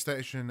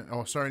PlayStation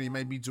or Sony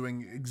may be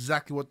doing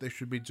exactly what they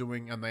should be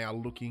doing, and they are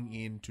looking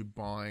into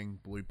buying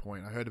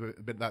Bluepoint. I heard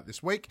a bit of that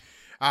this week.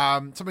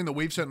 Something that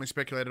we've certainly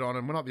speculated on,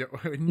 and we're not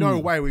in no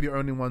way we're the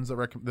only ones that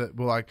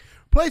were like,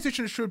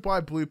 PlayStation should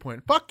buy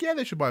Bluepoint. Fuck yeah,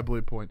 they should buy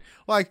Bluepoint.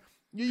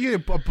 Yeah,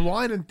 a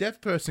blind and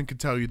deaf person could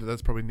tell you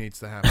that probably needs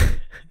to happen.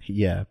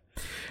 Yeah.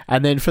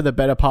 And then for the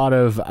better part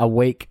of a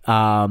week,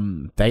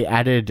 they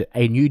added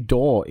a new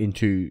door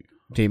into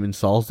Demon's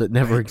Souls that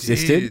never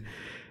existed.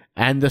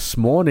 And this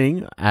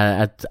morning,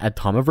 at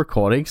time of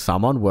recording,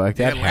 someone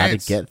worked out how to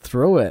get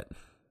through it.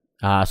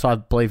 So I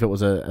believe it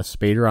was a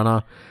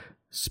speedrunner,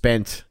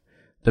 spent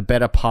the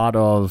better part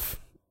of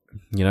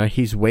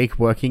his week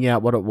working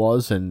out what it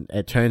was, and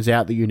it turns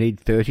out that you need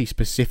 30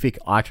 specific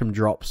item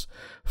drops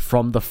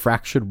from the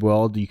Fractured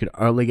World. You can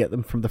only get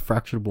them from the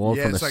Fractured World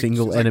from a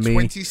single enemy.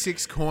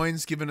 26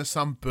 coins given to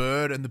some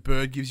bird, and the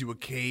bird gives you a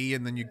key,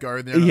 and then you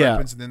go there and it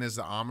opens, and then there's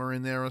the armor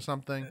in there or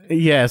something.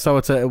 Yeah, so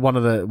it's one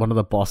of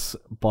the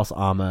boss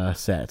armor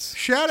sets.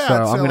 Shout out!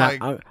 So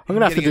I'm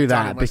gonna have to do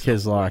that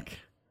because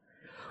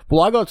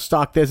well, I got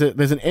stuck. There's an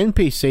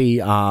NPC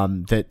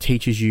that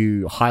teaches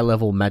you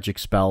high-level magic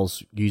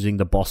spells using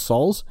the boss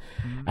souls.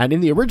 Mm-hmm. And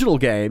in the original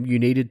game,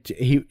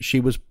 she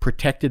was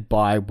protected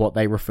by what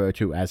they refer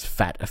to as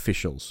fat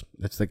officials.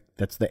 That's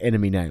the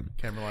enemy name.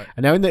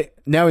 And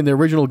now in the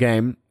original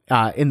game,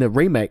 in the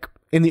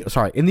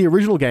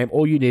original game,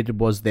 all you needed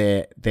was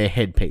their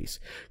headpiece.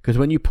 Because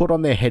when you put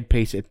on their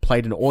headpiece, it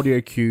played an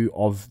audio cue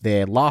of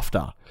their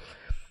laughter.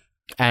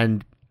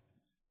 And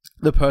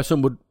the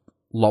person would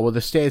lower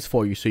the stairs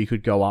for you so you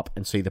could go up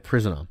and see the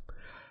prisoner.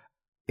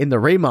 In the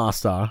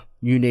remaster,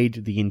 you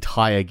need the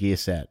entire gear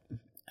set.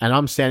 And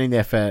I'm standing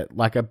there for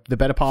the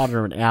better part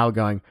of an hour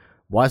going,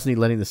 why isn't he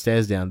letting the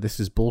stairs down? This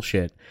is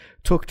bullshit.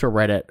 Took to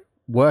Reddit,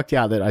 worked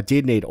out that I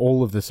did need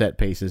all of the set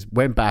pieces,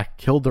 went back,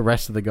 killed the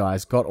rest of the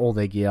guys, got all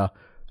their gear,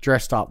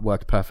 dressed up,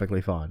 worked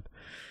perfectly fine.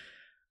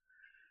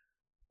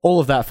 All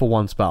of that for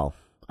one spell.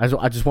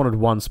 I just wanted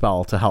one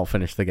spell to help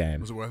finish the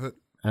game. Was it worth it?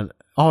 And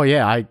oh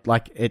yeah,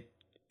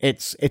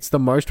 It's the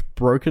most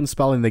broken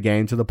spell in the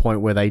game to the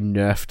point where they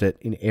nerfed it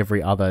in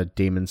every other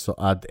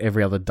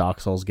every other Dark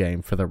Souls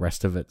game for the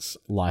rest of its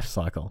life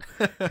cycle.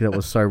 It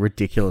was so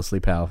ridiculously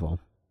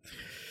powerful.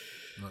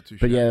 Not too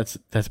sure. But yeah,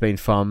 that's been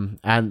fun.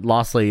 And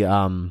lastly,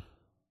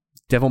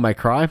 Devil May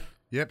Cry.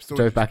 Yep,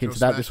 dove back into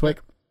that this week.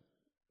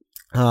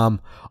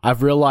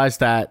 I've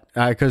realized that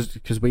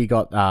because we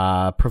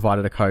got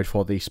provided a code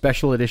for the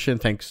special edition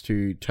thanks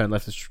to Turn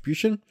Left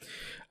Distribution.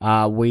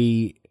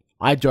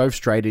 I dove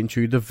straight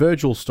into the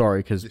Virgil story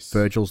because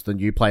Virgil's the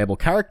new playable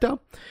character.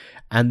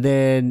 And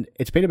then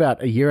it's been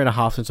about a year and a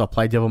half since I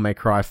played Devil May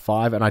Cry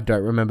 5, and I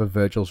don't remember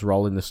Virgil's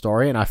role in the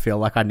story, and I feel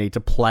like I need to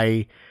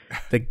play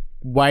the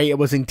way it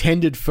was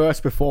intended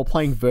first before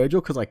playing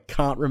Virgil because I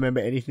can't remember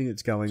anything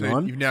that's going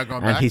on. You've now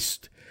gone back?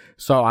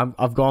 So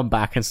I've gone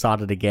back and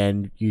started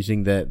again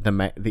using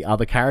the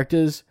other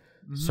characters.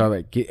 So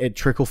it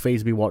trickle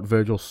feeds me what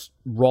Virgil's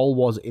role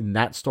was in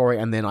that story,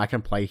 and then I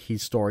can play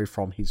his story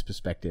from his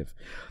perspective,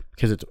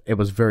 because it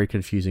was very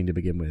confusing to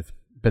begin with.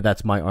 But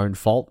that's my own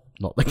fault,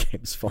 not the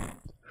game's fault.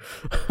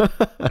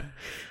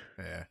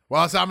 Yeah.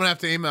 Well, so I'm gonna have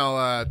to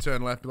email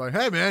Turn Left, be like,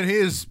 "Hey, man,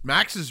 here's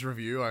Max's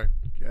review." I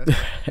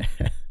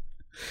guess.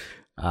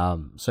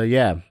 So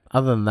yeah,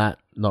 other than that,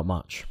 not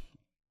much.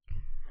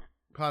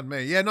 Pardon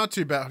me. Yeah, not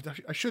too bad.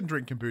 I shouldn't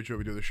drink kombucha when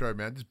we do the show,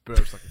 man. This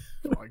burps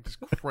like just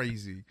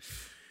crazy.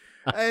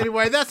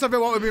 Anyway, that's about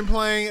what we've been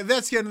playing.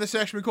 Let's get into the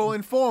section we call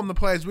Inform the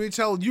Players. We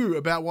tell you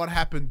about what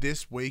happened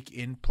this week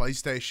in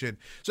PlayStation.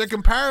 So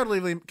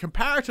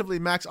comparatively,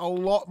 Max, a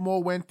lot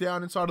more went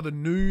down inside of the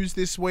news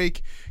this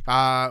week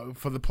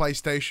for the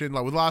PlayStation.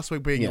 Like with last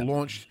week being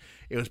launched,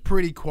 it was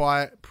pretty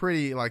quiet,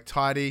 pretty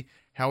tidy.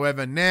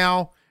 However,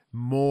 now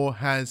more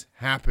has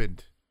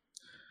happened.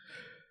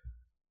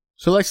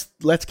 So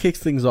let's kick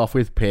things off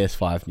with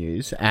PS5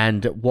 news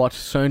and what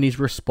Sony's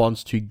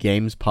response to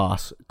Games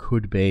Pass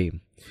could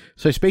be.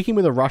 So speaking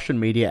with a Russian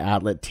media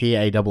outlet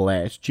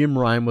TASS, Jim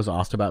Ryan was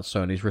asked about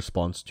Sony's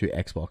response to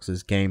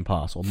Xbox's Game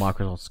Pass or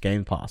Microsoft's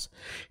Game Pass.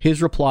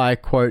 His reply,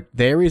 quote,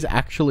 "There is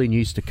actually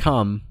news to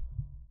come,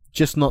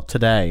 just not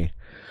today."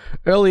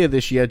 Earlier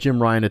this year,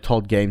 Jim Ryan had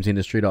told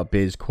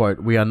GamesIndustry.biz,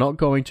 quote, "We are not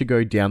going to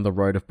go down the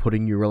road of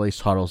putting new release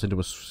titles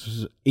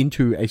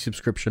into a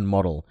subscription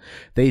model.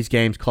 These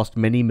games cost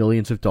many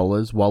millions of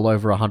dollars, well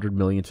over $100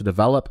 million to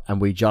develop, and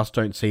we just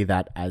don't see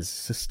that as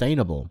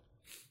sustainable."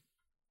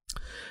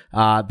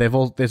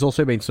 There's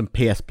also been some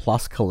PS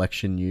Plus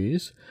collection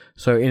news.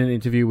 So in an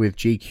interview with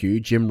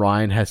GQ, Jim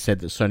Ryan has said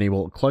that Sony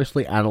will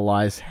closely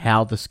analyze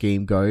how the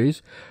scheme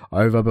goes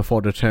over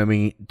before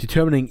determining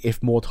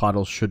if more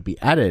titles should be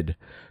added.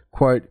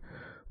 Quote,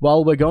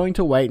 "Well, we're going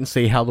to wait and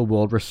see how the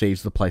world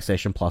receives the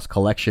PlayStation Plus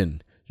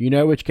collection. You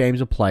know which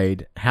games are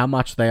played, how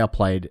much they are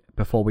played,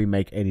 before we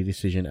make any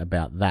decision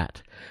about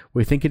that.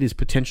 We think it is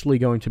potentially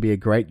going to be a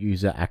great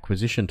user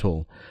acquisition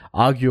tool.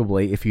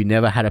 Arguably, if you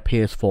never had a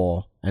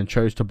PS4 and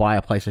chose to buy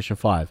a PlayStation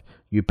 5,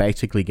 you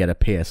basically get a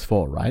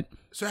PS4, right?"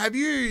 So have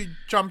you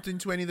jumped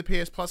into any of the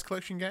PS Plus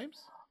collection games?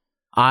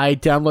 I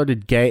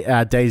downloaded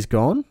Days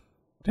Gone.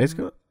 Days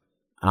Gone?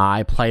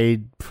 I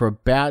played for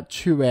about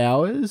 2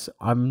 hours.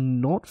 I'm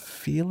not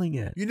feeling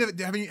it.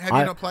 Have you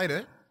not played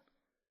it?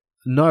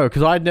 No,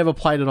 because I'd never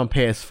played it on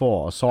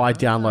PS4, so I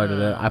downloaded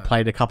it. I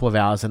played a couple of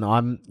hours, and I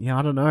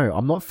don't know.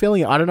 I'm not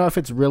feeling it. I don't know if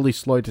it's really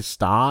slow to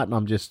start, and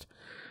I'm just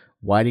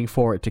waiting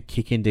for it to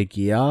kick into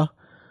gear.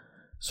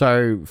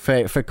 So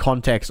for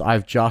context,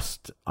 I'm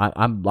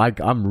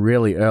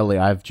really early.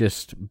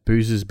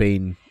 Boozer's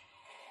been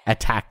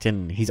attacked,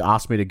 and he's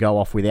asked me to go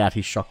off without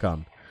his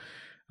shotgun.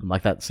 I'm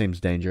like, that seems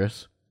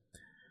dangerous.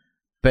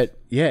 But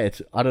yeah,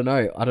 I don't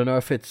know. I don't know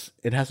if it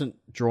hasn't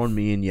drawn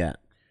me in yet.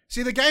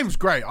 See, the game's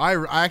great. I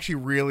actually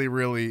really,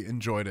 really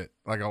enjoyed it,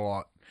 a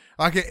lot.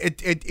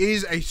 It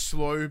is a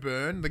slow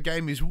burn. The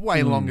game is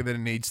way longer than it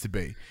needs to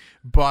be.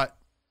 But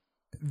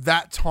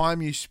that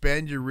time you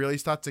spend, you really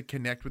start to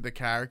connect with the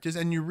characters,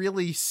 and you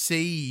really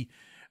see...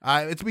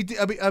 it's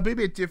a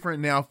bit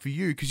different now for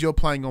you, because you're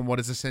playing on what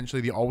is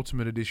essentially the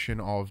Ultimate Edition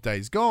of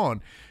Days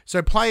Gone.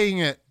 So playing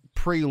it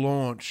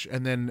pre-launch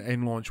and then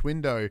in launch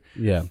window,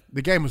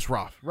 the game was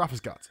rough as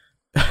guts.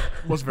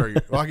 It was very...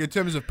 in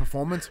terms of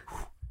performance...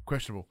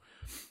 questionable,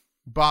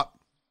 but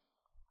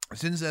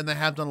since then they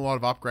have done a lot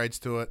of upgrades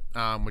to it,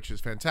 which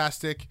is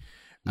fantastic.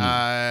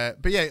 But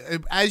yeah,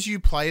 as you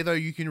play though,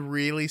 you can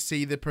really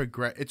see the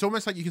It's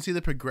almost like you can see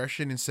the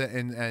progression in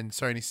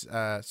Sony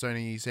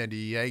San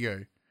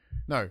Diego.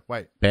 No,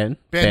 wait, Ben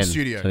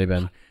Studio. Sony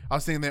Ben. I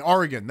was thinking they're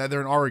Oregon.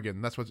 They're in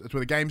Oregon. It's where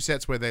the game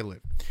set's where they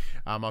live.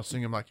 I was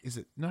thinking is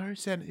it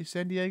is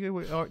San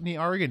Diego near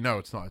Oregon? No,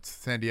 it's not. It's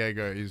San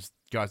Diego is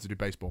guys that do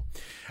baseball.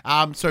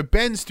 So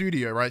Ben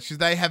Studio, right? Because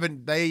they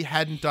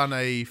hadn't done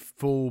a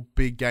full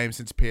big game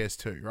since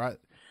PS2, right?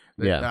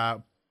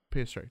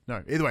 PS3.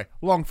 No, either way,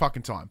 long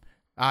fucking time.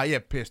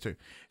 PS2.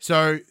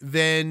 So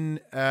then,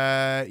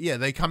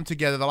 they come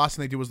together. The last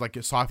thing they did was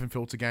a Siphon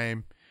Filter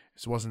game.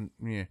 This wasn't,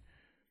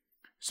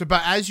 So,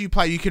 but as you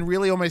play, you can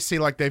really almost see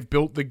they've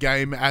built the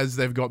game as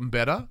they've gotten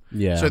better.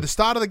 Yeah. So the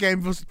start of the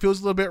game feels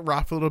a little bit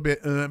rough, a little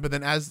bit, but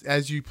then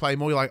as you play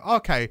more, you're like,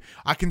 okay,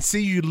 I can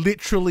see you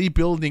literally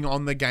building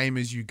on the game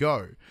as you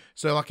go.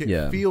 So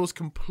it feels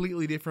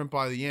completely different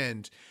by the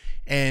end.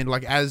 And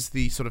as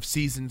the sort of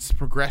seasons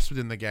progress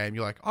within the game,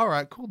 you're like, all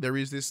right, cool. There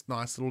is this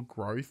nice little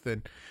growth,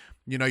 and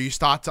you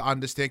start to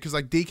understand,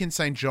 because Deacon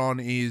St.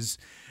 John is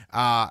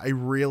a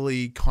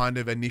really kind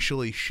of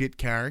initially shit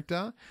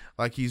character.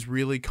 He's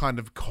really kind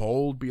of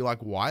cold. Be like,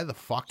 why the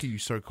fuck are you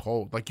so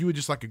cold? You were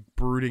just a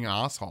brooding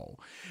asshole.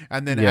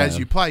 And then as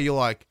you play, you're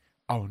like,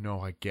 oh no,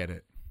 I get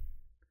it.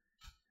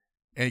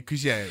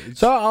 Because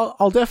so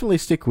I'll definitely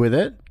stick with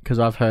it, because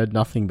I've heard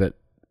nothing but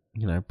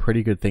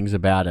pretty good things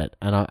about it,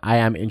 and I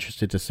am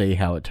interested to see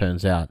how it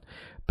turns out.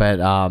 But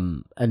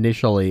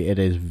initially, it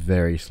is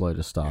very slow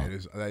to start. Yeah,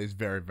 that is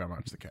very, very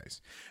much the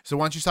case. So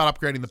once you start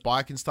upgrading the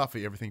bike and stuff,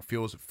 everything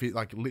feels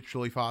like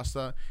literally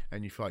faster,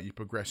 and you feel like you're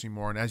progressing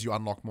more. And as you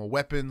unlock more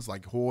weapons,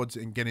 like hordes,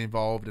 and get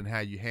involved in how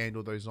you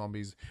handle those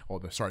zombies,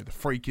 or the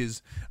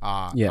freakers,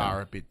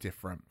 are a bit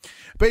different.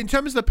 But in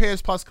terms of the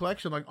PS Plus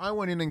collection, like I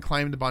went in and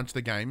claimed a bunch of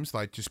the games,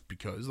 like just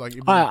because, like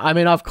I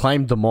mean, I've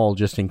claimed them all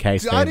just in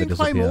case. I didn't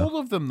claim all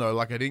of them though.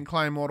 Like I didn't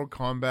claim Mortal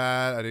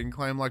Kombat. I didn't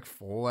claim like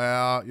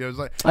Fallout. It was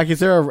like is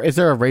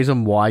there a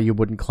reason why you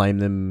wouldn't claim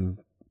them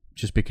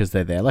just because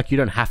they're there? Like you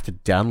don't have to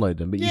download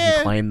them, but you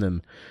can claim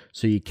them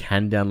so you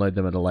can download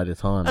them at a later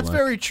time. That's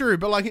very true.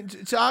 But like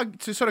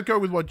to sort of go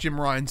with what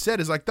Jim Ryan said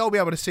is like they'll be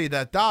able to see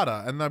that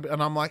data, and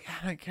I'm like,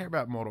 I don't care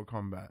about Mortal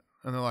Kombat.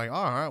 And they're like,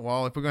 all right,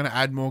 well, if we're going to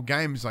add more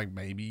games, like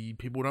maybe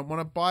people don't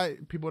want to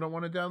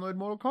download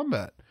Mortal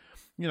Kombat,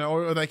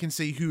 or they can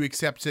see who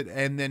accepts it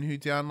and then who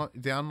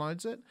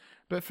downloads it.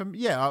 But for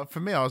me, I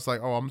was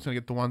like, oh, I'm just going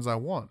to get the ones I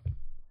want.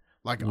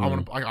 Like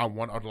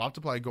I'd love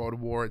to play God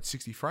of War at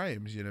 60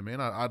 frames. You know what I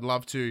mean? I'd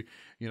love to,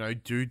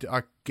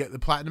 get the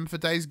platinum for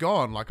Days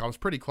Gone. Like I was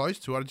pretty close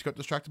to it. I just got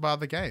distracted by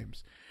other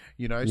games.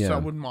 So I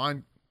wouldn't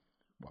mind.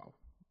 Well,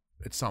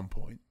 at some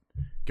point,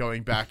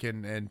 going back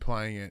and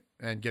playing it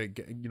and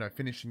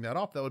finishing that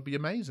off. That would be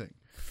amazing.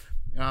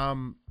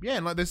 And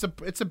like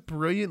it's a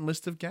brilliant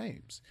list of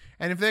games.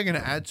 And if they're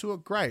going to add to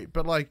it, great.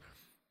 But like.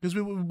 Because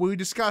we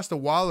discussed a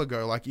while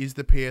ago, like, is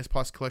the PS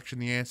Plus collection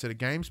the answer to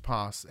Games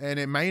Pass? And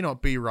it may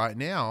not be right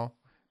now,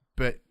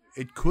 but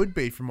it could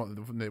be from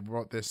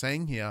what they're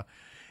saying here.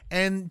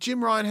 And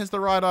Jim Ryan has the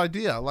right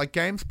idea. Like,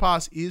 Games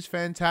Pass is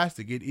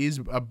fantastic. It is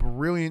a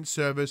brilliant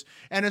service,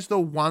 and it's the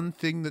one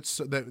thing that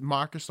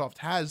Microsoft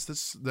has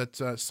that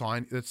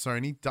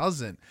Sony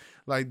doesn't.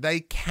 Like, they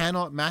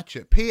cannot match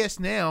it. PS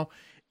Now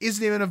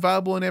isn't even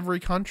available in every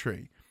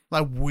country.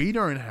 Like, we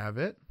don't have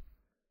it.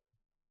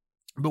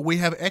 But we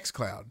have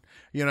xCloud,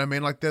 you know what I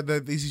mean? Like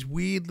there's these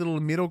weird little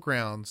middle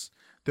grounds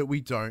that we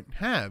don't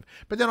have.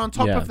 But then on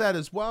top of that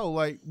as well,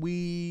 like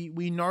we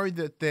know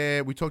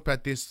that we talked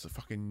about this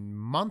fucking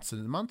months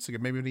and months ago,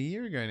 maybe a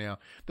year ago now,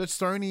 that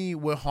Sony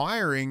were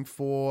hiring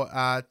for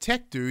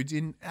tech dudes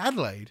in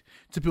Adelaide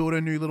to build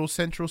a new little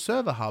central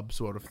server hub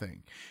sort of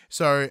thing.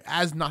 So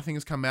as nothing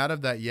has come out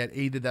of that yet,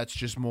 either that's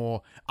just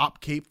more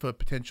upkeep for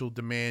potential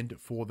demand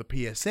for the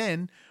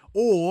PSN,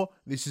 or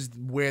this is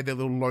where their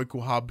little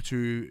local hub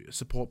to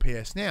support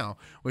PS Now,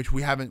 which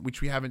we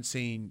haven't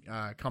seen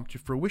come to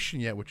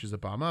fruition yet, which is a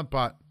bummer.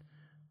 But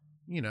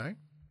who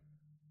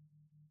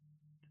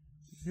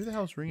the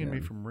hell's ringing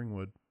me from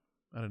Ringwood?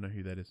 I don't know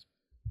who that is.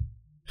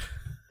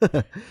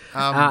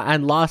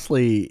 And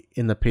lastly,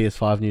 in the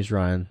PS5 news,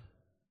 Ryan,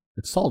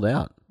 it's sold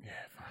out.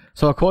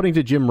 So according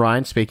to Jim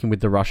Ryan, speaking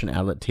with the Russian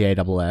outlet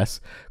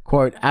TASS,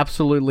 quote,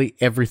 absolutely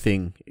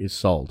everything is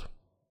sold.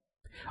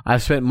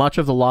 I've spent much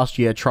of the last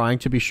year trying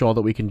to be sure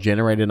that we can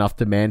generate enough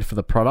demand for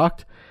the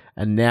product,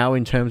 and now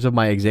in terms of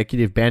my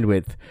executive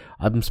bandwidth,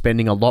 I'm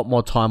spending a lot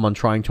more time on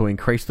trying to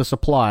increase the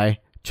supply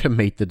to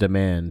meet the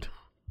demand.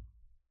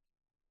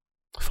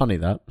 Funny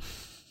that.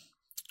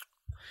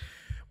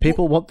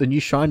 People want the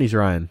new shinies,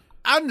 Ryan.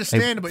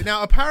 Understandably.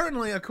 Now,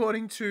 apparently,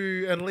 according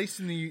to, at least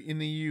in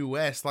the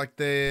US, like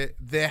there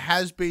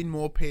has been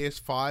more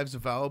PS5s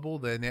available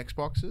than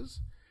Xboxes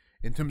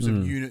in terms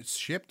of units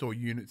shipped or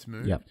units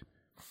moved. Yep.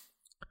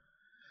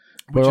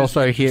 We're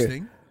also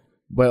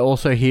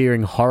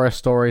hearing horror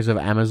stories of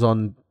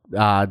Amazon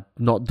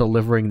not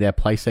delivering their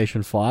PlayStation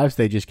 5s.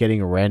 They're just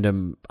getting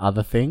random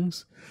other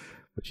things,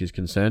 which is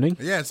concerning.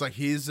 Yeah, it's like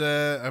here's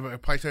a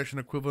PlayStation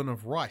equivalent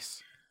of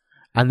rice.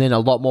 And then a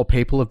lot more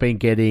people have been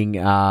getting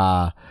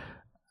the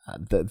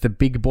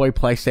big boy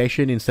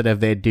PlayStation instead of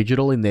their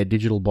digital in their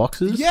digital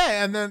boxes.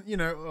 Yeah, and then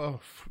or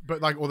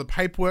the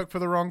paperwork for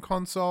the wrong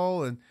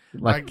console, and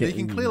you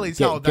can clearly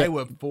tell they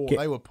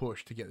were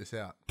pushed to get this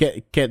out.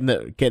 Getting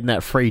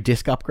that free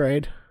disc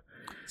upgrade.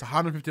 It's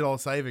 $150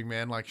 saving,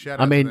 man. Like shout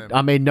out to them.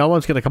 I mean, no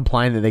one's going to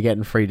complain that they're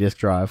getting free disc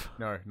drive.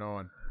 No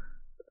one.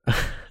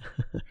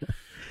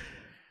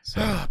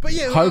 But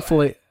yeah,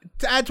 hopefully.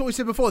 To add to what we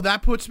said before,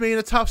 that puts me in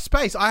a tough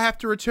space. I have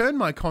to return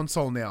my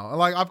console now.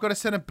 Like, I've got to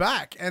send it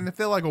back. And if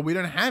they're like, well, we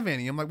don't have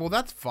any, I'm like, well,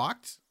 that's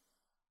fucked.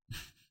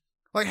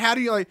 Like, how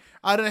do you,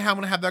 I don't know how I'm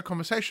going to have that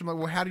conversation. Like,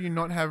 well, how do you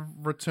not have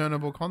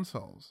returnable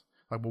consoles?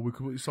 Like, well, we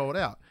completely sold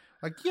out.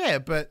 Like, yeah,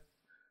 but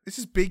this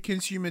is big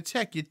consumer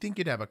tech. You'd think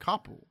you'd have a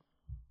couple.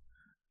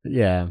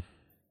 Yeah.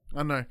 I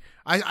don't know.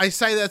 I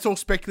say that's all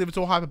speculative. It's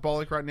all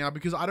hyperbolic right now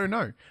because I don't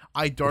know.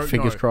 I don't know.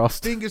 Fingers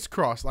crossed. Fingers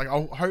crossed. Like,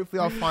 hopefully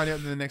I'll find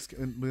out within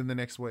the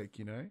next week,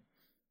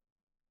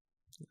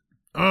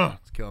 Ugh,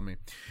 it's killing me.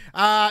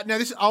 Now,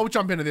 I'll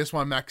jump into this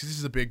one, Max, because this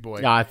is a big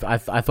boy. Yeah, I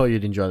thought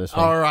you'd enjoy this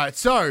one. All right,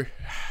 so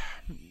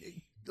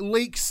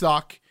leaks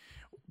suck.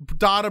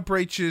 Data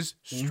breaches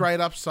straight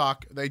up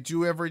suck. They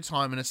do every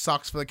time, and it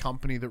sucks for the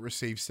company that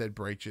receives said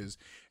breaches.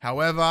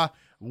 However,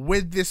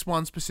 with this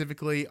one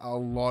specifically, a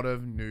lot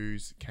of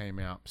news came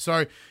out.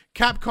 So,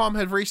 Capcom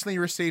had recently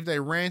received a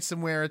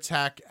ransomware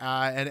attack,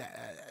 and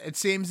it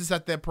seems as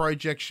that their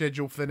project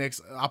schedule for the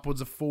next upwards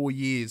of 4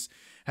 years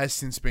has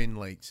since been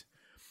leaked.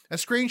 A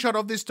screenshot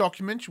of this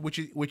document, which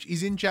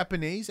is in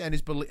Japanese and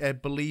is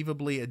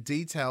believably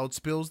detailed,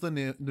 spills the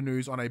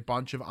news on a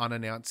bunch of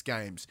unannounced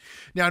games.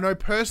 Now, no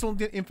personal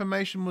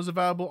information was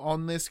available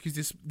on this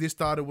because this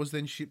data was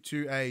then shipped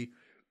to a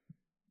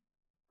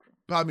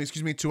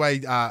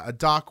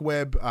dark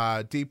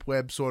web, deep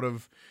web sort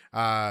of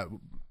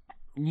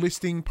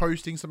listing,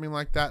 posting, something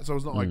like that. So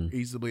it's not like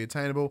easily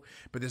attainable,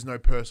 but there's no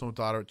personal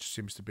data. It just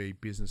seems to be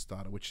business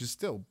data, which is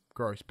still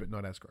gross, but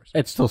not as gross.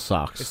 It still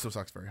sucks. It still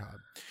sucks very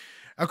hard.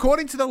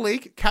 According to the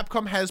leak,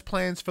 Capcom has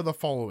plans for the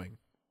following: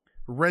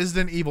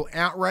 Resident Evil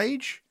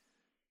Outrage,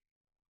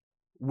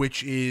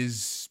 which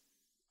is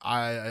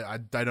I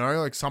don't know,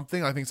 like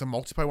something. I think it's a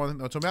multiplayer one that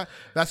they're talking about.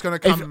 That's going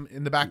to come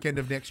in the back end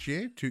of next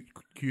year to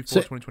Q4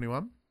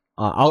 2021.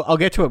 I'll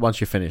get to it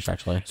once you're finished,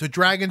 actually. So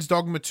Dragon's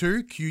Dogma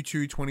 2,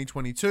 Q2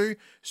 2022.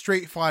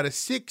 Street Fighter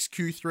 6,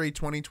 Q3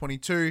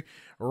 2022.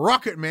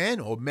 Rocket Man,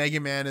 or Mega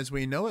Man as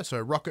we know it, so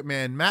Rocket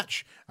Man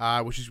Match,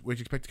 which is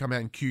expected to come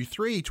out in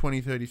Q3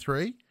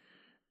 2033.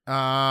 Hang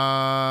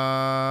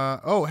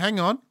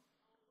on.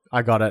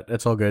 I got it.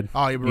 It's all good.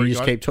 Oh, you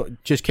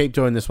just keep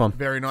doing this one.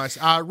 Very nice.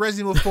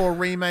 Resident Evil 4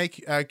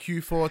 Remake,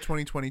 Q4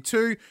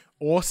 2022.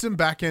 Awesome.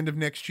 Back end of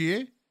next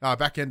year.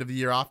 Back end of the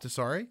year after,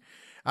 sorry.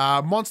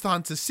 Monster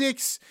Hunter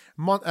 6,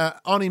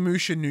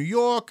 Onimusha New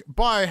York,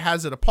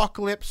 Biohazard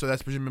Apocalypse, so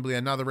that's presumably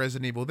another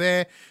Resident Evil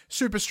there,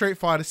 Super Street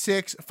Fighter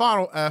 6,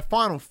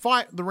 Final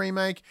Fight, the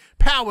remake,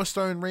 Power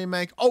Stone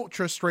remake,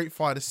 Ultra Street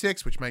Fighter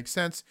 6, which makes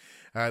sense.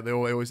 They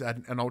always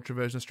add an Ultra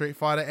version of Street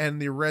Fighter,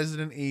 and the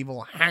Resident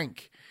Evil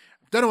Hank.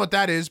 Don't know what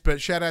that is, but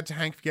shout out to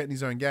Hank for getting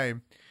his own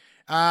game.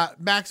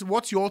 Max,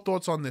 what's your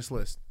thoughts on this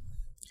list?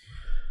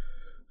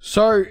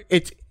 So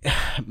it's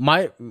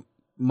my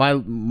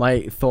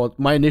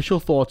initial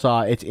thoughts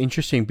are it's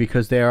interesting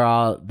because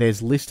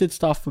there's listed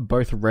stuff for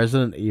both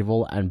Resident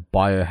Evil and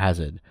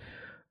Biohazard,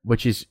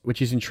 which is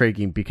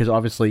intriguing because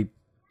obviously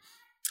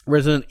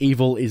Resident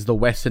Evil is the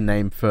Western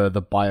name for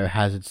the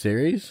Biohazard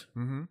series,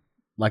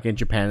 like in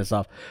Japan and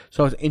stuff.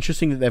 So it's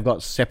interesting that they've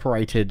got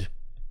separated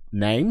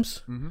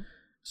names.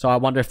 So I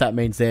wonder if that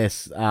means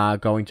there's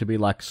going to be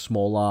like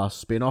smaller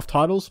spin-off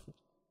titles.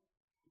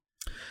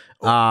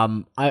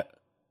 Dragon's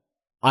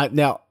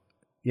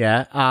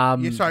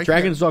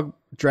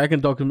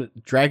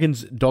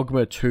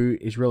Dogma 2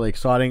 is really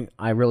exciting.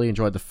 I really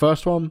enjoyed the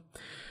first one.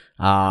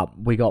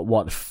 We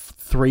got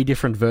 3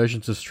 different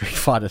versions of Street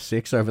Fighter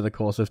 6 over the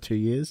course of 2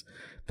 years.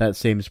 That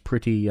seems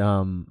pretty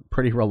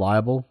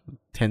reliable.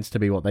 Tends to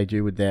be what they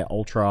do with their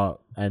Ultra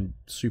and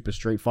Super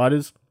Street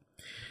Fighters.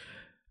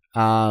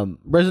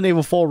 Resident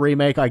Evil 4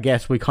 Remake, I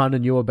guess we kind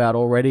of knew about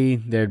already.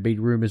 There'd be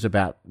rumors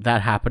about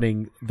that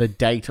happening. The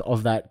date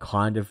of that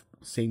kind of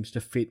seems to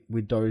fit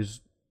with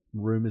those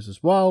rumors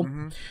as well.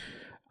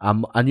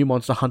 A new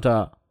Monster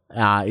Hunter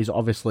is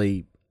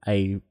obviously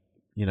a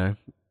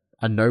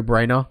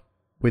no-brainer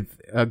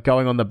with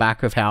going on the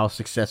back of how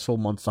successful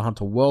Monster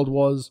Hunter World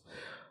was.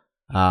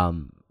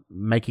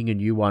 Making a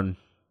new one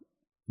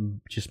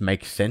just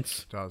makes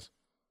sense. It does.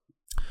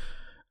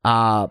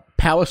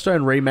 Power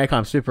Stone Remake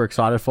I'm super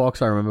excited for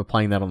because I remember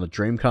playing that on the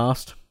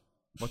Dreamcast.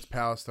 What's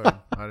Power Stone?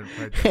 I didn't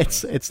play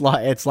that.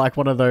 It's like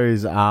one of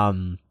those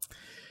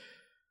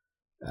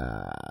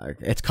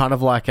it's kind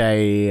of like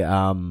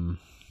an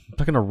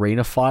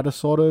arena fighter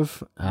sort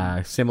of,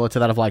 similar to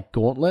that of like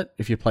Gauntlet,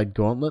 if you played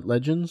Gauntlet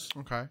Legends.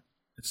 Okay.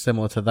 It's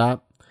similar to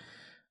that.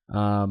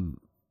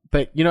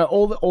 But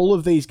all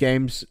of these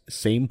games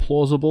seem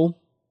plausible.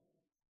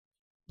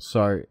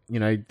 So,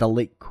 the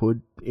leak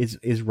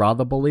is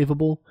rather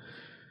believable.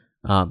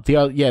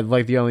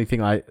 The only thing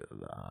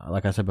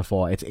like I said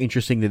before, it's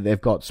interesting that they've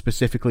got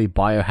specifically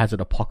Biohazard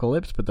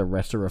Apocalypse, but the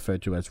rest are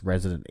referred to as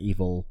Resident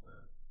Evil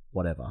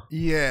whatever.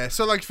 Yeah,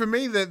 so like for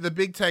me, the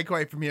big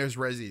takeaway from here is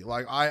Resi.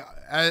 Like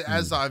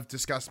as I've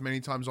discussed many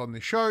times on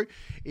this show,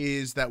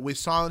 is that with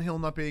Silent Hill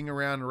not being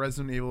around,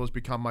 Resident Evil has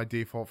become my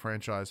default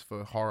franchise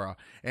for horror.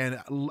 And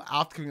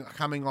after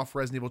coming off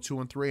Resident Evil 2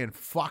 and 3 and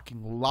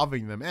fucking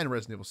loving them, and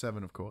Resident Evil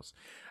 7, of course,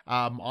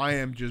 I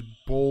am just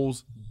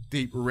balls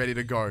deep ready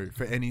to go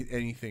for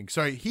anything.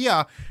 So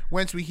here,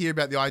 once we hear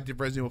about the idea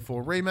of Resident Evil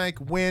 4 Remake,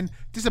 when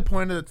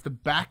disappointed it's the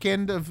back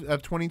end of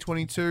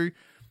 2022,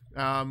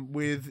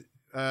 with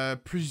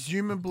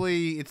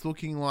presumably it's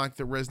looking like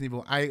the Resident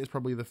Evil 8 is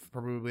probably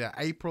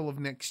April of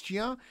next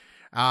year,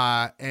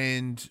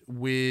 and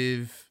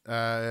with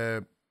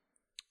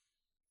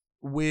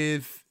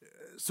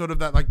sort of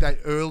that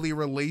early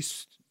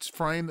release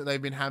frame that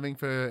they've been having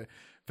for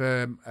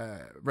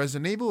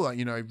Resident Evil. Like,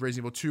 Resident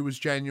Evil 2 was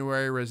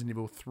January, Resident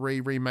Evil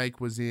 3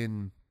 Remake was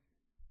in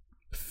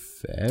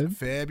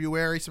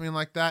February, something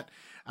like that,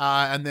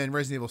 and then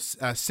Resident Evil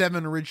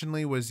 7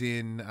 originally was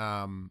in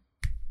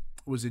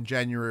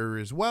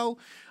January as well.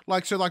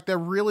 They're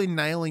really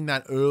nailing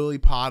that early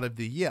part of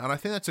the year. And I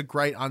think that's a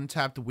great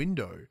untapped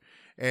window.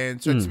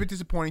 And so it's a bit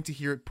disappointing to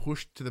hear it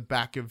pushed to the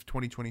back of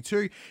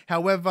 2022.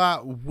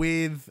 However,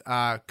 with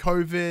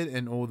COVID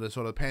and all the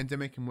sort of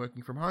pandemic and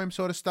working from home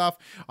sort of stuff,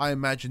 I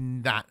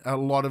imagine that a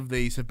lot of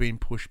these have been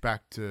pushed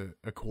back to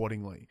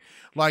accordingly.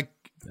 Like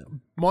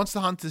Monster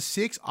Hunter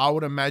 6, I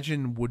would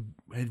imagine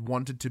had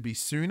wanted to be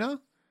sooner.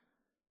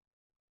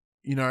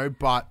 You know,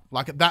 but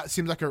like that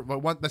seems like it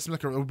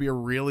would be a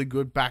really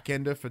good back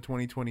ender for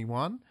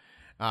 2021.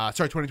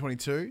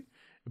 2022.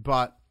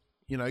 But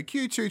you know,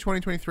 Q2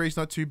 2023 is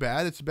not too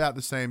bad. It's about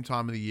the same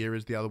time of the year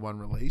as the other one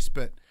released,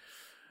 but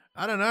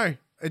I don't know.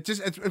 It's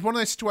one of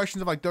those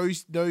situations of like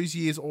those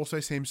years also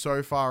seem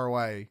so far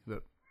away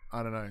that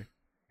I don't know.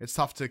 It's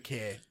tough to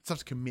care. It's tough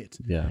to commit.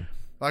 Yeah.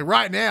 Like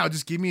right now,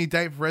 just give me a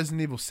date for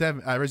Resident Evil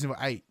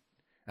 8,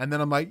 and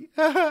then I'm like,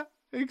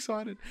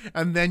 excited.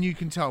 And then you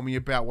can tell me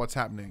about what's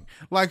happening.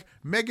 Like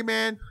Mega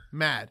Man,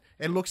 mad.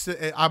 It looks.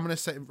 I'm gonna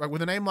say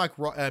with a name like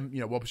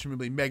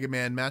presumably Mega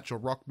Man Match or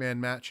Rockman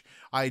Match.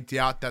 I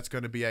doubt that's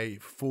going to be a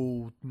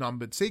full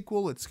numbered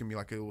sequel. It's gonna be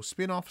like a little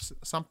spin-off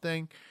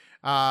something.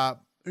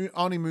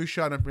 Onimusha,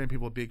 I don't know if many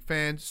people are big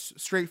fans.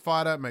 Street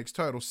Fighter makes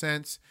total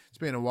sense. It's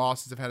been a while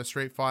since I've had a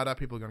Street Fighter.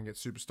 People are going to get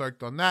super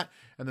stoked on that.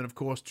 And then, of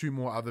course, 2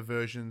 more other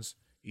versions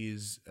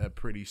is a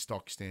pretty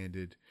stock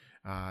standard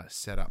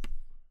setup.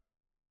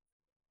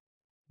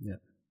 Yeah.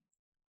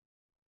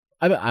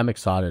 I'm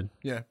excited.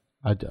 Yeah.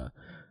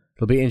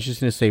 It'll be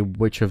interesting to see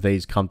which of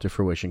these come to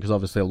fruition because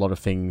obviously a lot of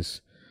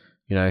things,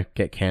 you know,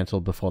 get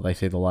cancelled before they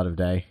see the light of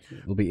day.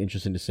 It'll be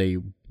interesting to see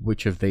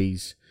which of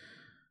these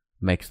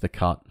makes the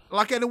cut.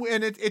 Like,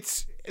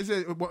 it's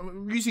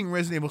using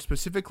Resident Evil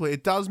specifically,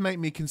 it does make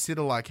me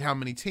consider like how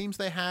many teams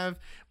they have,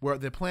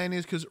 what their plan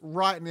is, because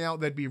right now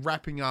they'd be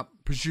wrapping up,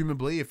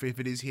 presumably, if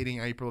it is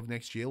hitting April of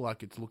next year,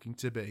 like it's looking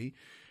to be,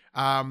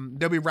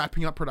 they'll be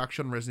wrapping up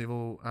production on Resident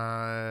Evil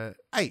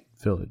 8.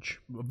 Village,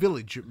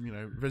 you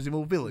know, Resident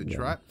Evil Village,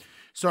 right?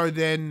 So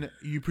then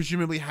you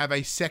presumably have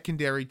a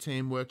secondary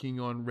team working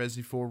on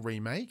Resident Evil 4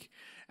 Remake.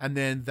 And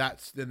then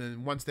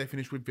then once they're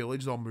finished with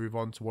Village, they'll move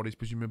on to what is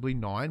presumably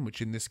 9, which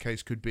in this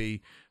case could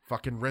be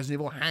fucking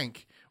Resident Evil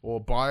Hank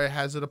or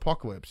Biohazard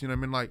Apocalypse. You know what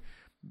I mean? Like,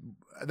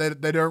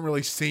 they don't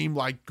really seem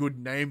like good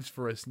names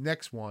for us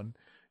next one,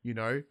 you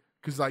know?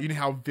 Because, like, you know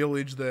how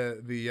Village,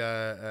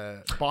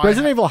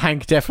 Resident Evil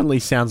Hank definitely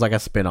sounds like a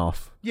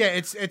spin-off. Yeah,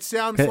 it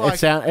sounds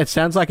like... It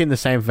sounds like in the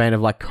same vein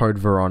of, like, Code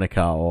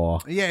Veronica or...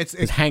 Yeah,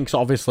 it's Hank's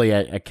obviously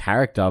a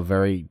character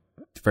very,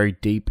 very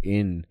deep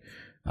in...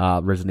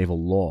 Resident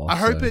Evil lore. I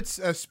hope it's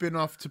a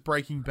spin-off to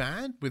Breaking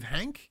Bad with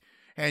Hank,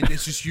 and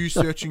it's just you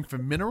searching for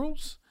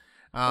minerals.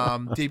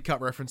 Deep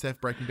cut reference there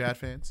for Breaking Bad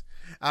fans.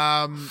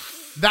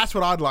 That's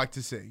what I'd like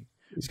to see.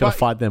 He's got to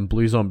fight them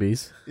blue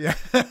zombies. Yeah.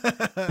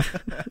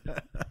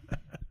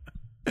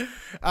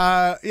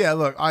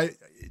 Look, I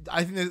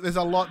think there's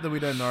a lot that we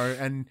don't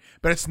know,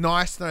 but it's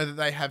nice to know that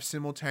they have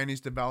simultaneous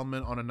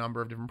development on a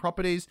number of different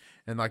properties,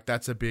 and like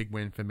that's a big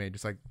win for me.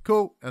 Just like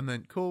cool, and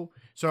then cool.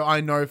 So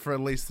I know for at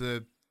least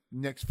the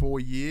next 4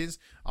 years,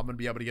 I'm going to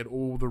be able to get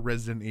all the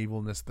Resident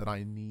Evilness that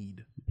I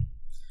need.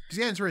 Because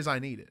the answer is I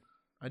need it.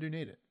 I do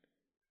need it.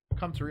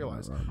 Come to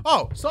realize.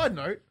 Oh, side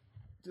note.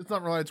 It's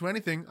not related to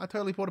anything. I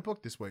totally bought a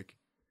book this week.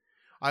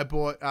 I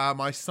bought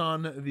my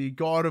son the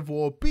God of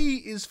War B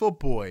is for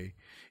Boy.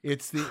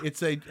 It's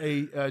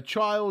a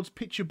child's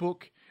picture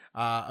book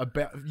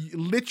about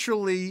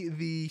literally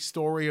the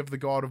story of the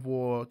God of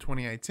War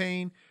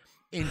 2018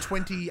 in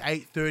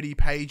 28-30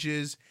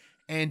 pages.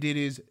 And it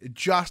is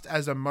just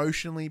as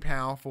emotionally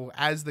powerful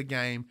as the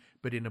game,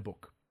 but in a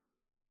book.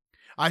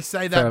 I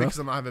say that because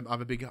I have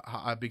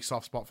a big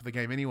soft spot for the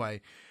game anyway.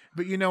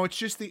 But you know, it's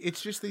just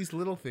these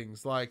little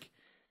things like,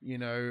 you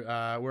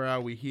know, where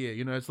are we here?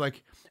 You know, it's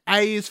like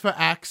A is for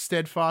axe,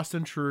 steadfast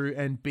and true,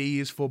 and B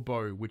is for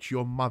bow, which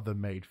your mother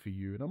made for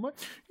you. And I'm like,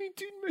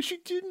 she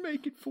did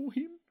make it for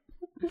him.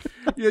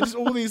 You know, just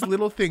all these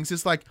little things.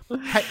 It's like,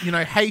 you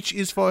know, H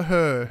is for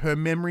her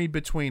memory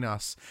between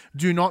us.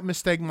 Do not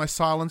mistake my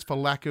silence for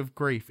lack of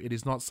grief. It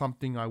is not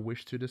something I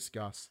wish to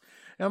discuss.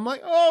 And I'm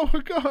like, oh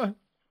my God.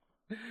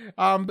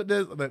 But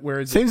there's, where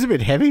is Seems a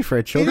bit heavy for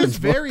a children's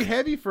book. It is very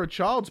heavy for a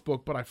child's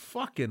book, but I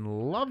fucking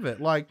love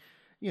it. Like,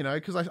 you know,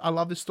 because I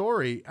love the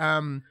story.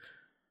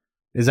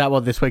 Is that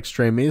what this week's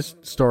stream is?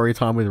 Story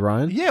time with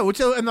Ryan? Yeah,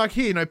 and like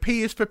here, you know,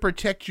 P is for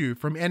protect you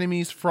from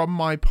enemies from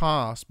my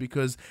past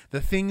because the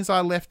things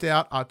I left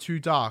out are too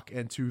dark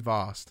and too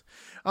vast.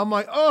 I'm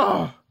like,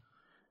 oh,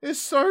 it's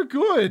so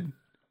good.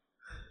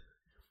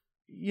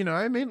 You know,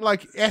 I mean,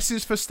 like S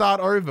is for start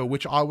over,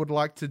 which I would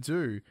like to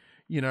do.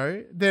 You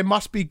know, there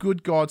must be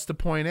good gods to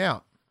point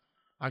out.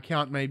 I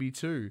count maybe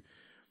 2.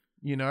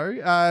 You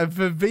know,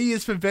 V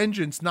is for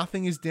vengeance.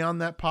 Nothing is down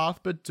that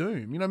path but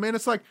doom. You know what I mean?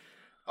 It's like,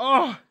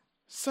 oh,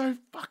 so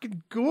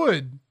fucking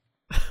good.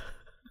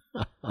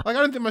 Like, I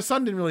don't think my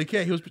son didn't really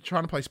care. He was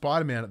trying to play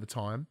Spider-Man at the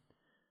time.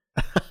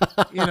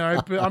 You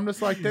know, but I'm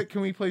just like,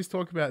 can we please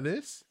talk about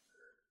this?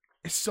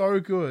 It's so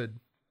good.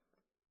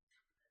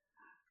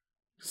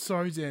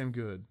 So damn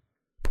good.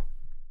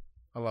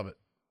 I love it.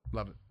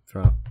 Love it.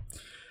 Right.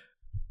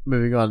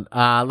 Moving on.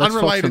 Let's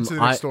unrelated to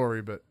the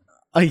story, but...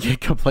 Oh, yeah,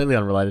 completely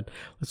unrelated.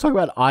 Let's talk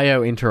about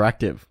IO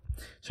Interactive.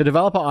 So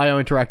developer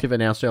IO Interactive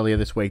announced earlier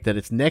this week that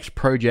its next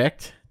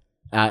project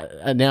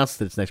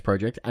announced its next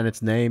project, and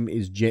its name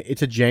is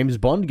it's a James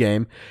Bond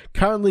game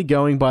currently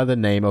going by the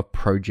name of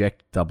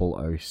Project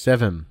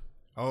 007.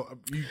 Oh,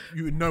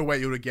 you in no way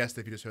you would have guessed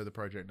if you just heard the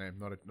project name.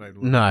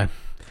 No.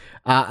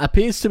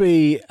 Appears to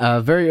be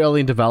very early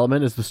in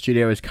development, as the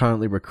studio is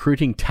currently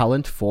recruiting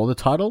talent for the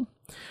title.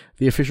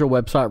 The official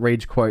website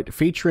reads, quote,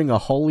 featuring a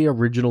wholly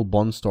original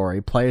Bond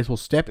story, players will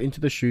step into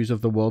the shoes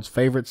of the world's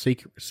favorite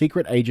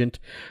secret agent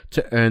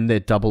to earn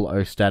their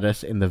 00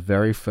 status in the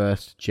very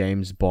first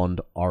James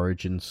Bond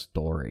origin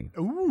story.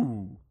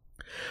 Ooh.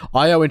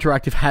 IO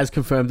Interactive has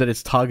confirmed that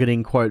it's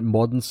targeting, quote,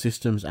 modern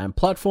systems and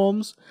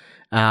platforms.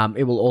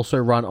 It will also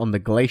run on the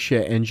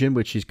Glacier engine,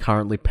 which is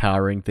currently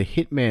powering the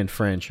Hitman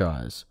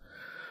franchise.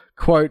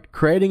 Quote,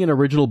 creating an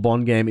original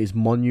Bond game is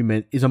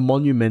a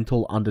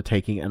monumental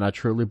undertaking, and I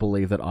truly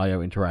believe that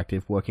IO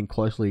Interactive, working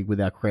closely with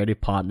our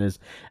creative partners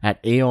at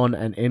Eon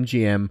and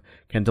MGM,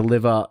 can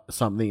deliver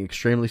something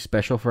extremely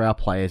special for our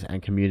players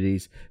and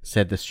communities,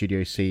 said the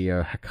studio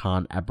CEO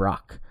Hakan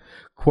Abrak.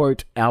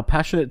 Quote, our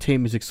passionate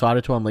team is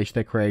excited to unleash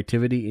their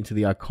creativity into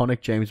the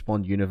iconic James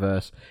Bond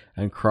universe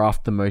and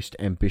craft the most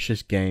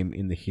ambitious game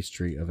in the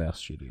history of our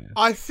studio.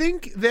 I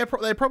think they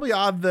probably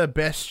are the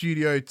best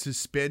studio to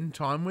spend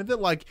time with it.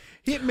 Like,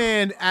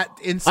 Hitman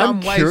in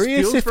some ways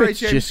feels very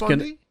James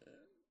Bondy.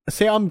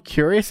 See, I'm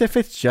curious if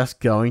it's just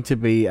going to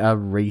be a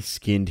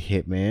reskinned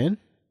Hitman.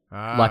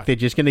 Like, they're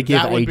just going to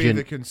give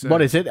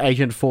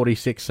Agent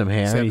 46 some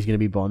hair, and he's going to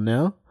be Bond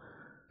now?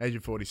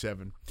 Agent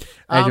 47.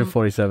 Agent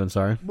 47,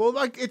 sorry. Well,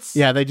 like, it's...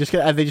 Yeah, are they just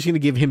going to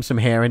give him some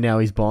hair and now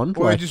he's Bond?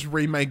 Or they just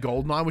remake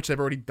GoldenEye, which they've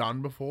already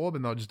done before,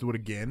 but they'll just do it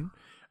again.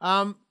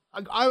 I'm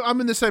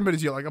in the same boat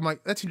as you. Like, I'm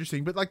like, that's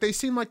interesting, but, like, they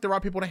seem like the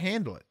right people to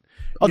handle it.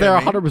 Oh, they're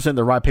 100%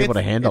 the right people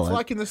to handle it. It's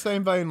like in the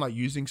same vein, like,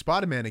 using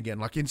Spider-Man again.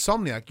 Like,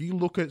 Insomniac, you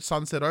look at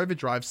Sunset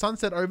Overdrive.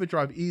 Sunset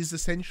Overdrive is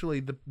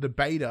essentially the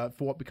beta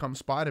for what becomes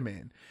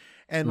Spider-Man.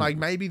 And, like,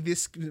 maybe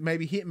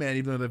Hitman,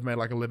 even though they've made,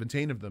 like,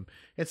 11 of them,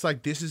 it's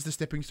like, this is the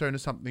stepping stone to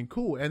something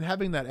cool. And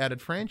having that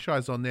added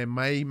franchise on there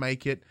may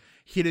make it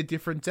hit a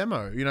different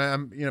demo. You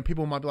know,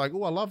 people might be like,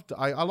 oh, I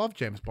love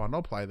James Bond,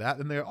 I'll play that.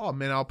 And they're, oh,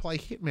 man, I'll play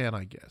Hitman,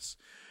 I guess.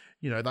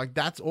 You know, like,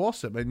 that's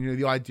awesome. And, you know,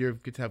 the idea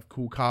of get to have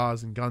cool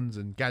cars and guns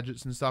and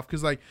gadgets and stuff.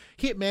 Because, like,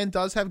 Hitman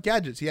does have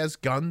gadgets. He has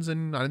guns,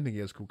 and I don't think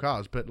he has cool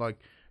cars. But, like,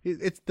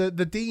 it's the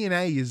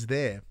DNA is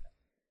there.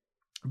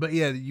 But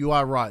yeah, you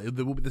are right.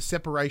 The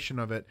separation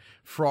of it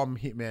from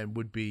Hitman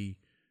would be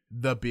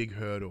the big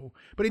hurdle.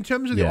 But in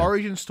terms of the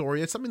origin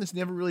story, it's something that's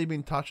never really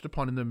been touched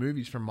upon in the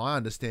movies, from my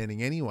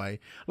understanding anyway.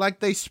 Like,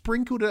 they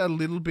sprinkled it a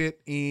little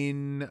bit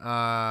in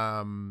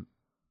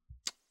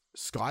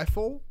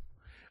Skyfall,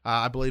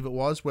 I believe it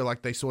was, where,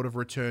 like, they sort of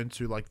returned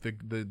to, like,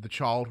 the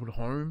childhood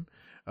home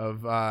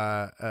of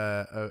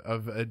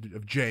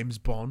James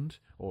Bond,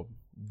 or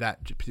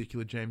that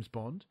particular James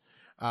Bond.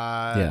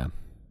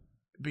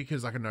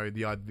 Because, like, I know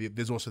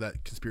there's also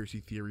that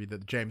conspiracy theory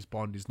that James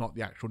Bond is not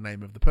the actual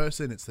name of the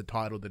person; it's the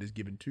title that is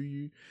given to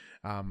you,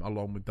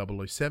 along with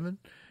 007.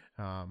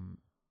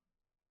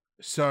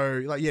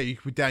 So, like, yeah,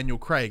 with Daniel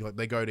Craig, like,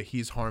 they go to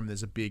his home.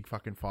 There's a big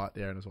fucking fight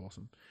there, and it's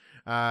awesome.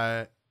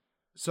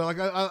 So, like,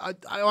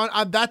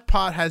 I that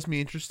part has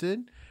me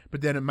interested,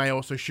 but then it may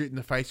also shoot in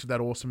the face of that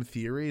awesome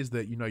theory is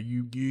that, you know,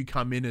 you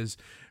come in as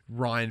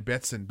Ryan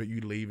Betson, but you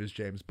leave as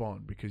James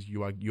Bond because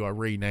you are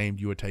renamed,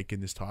 you are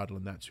taking this title,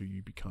 and that's who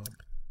you become.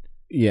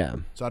 Yeah.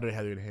 So I don't know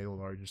how they're going to handle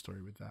the origin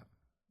story with that.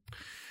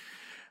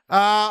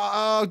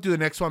 I'll do the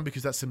next one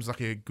because that seems like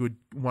a good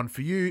one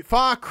for you.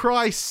 Far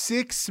Cry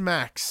 6,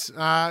 Max.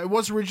 It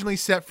was originally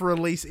set for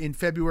release in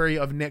February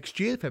of next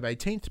year, Feb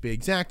 18th to be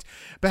exact,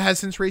 but has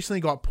since recently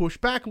got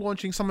pushed back,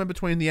 launching somewhere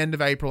between the end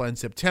of April and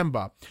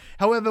September.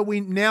 However,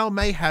 we now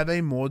may have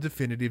a more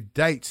definitive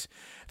date.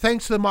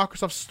 Thanks to the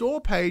Microsoft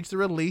Store page, the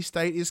release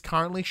date is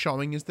currently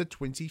showing as the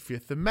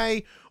 25th of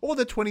May or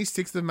the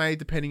 26th of May,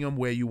 depending on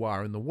where you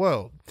are in the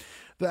world.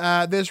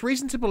 There's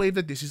reason to believe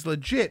that this is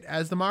legit,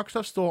 as the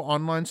Microsoft Store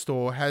online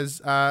store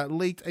has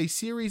leaked a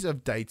series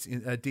of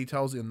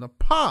details in the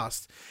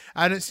past,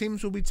 and it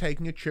seems we'll be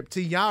taking a trip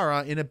to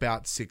Yara in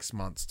about 6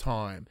 months'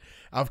 time.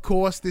 Of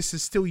course, this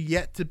is still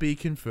yet to be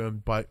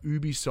confirmed by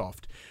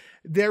Ubisoft.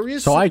 There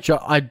is I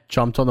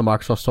jumped on the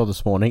Microsoft Store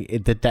this morning.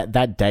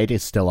 That date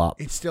is still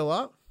up. It's still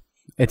up?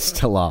 It's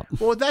still up.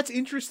 Well, that's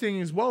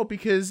interesting as well,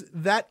 because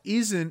that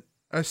isn't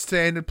a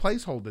standard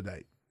placeholder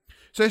date.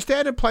 So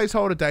standard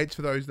placeholder dates,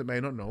 for those that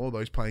may not know, or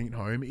those playing at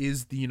home,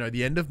 is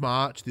the end of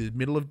March, the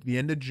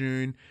end of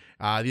June,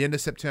 the end of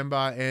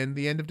September, and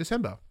the end of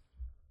December.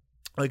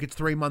 Like, it's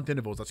 3-month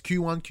intervals. That's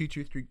Q1,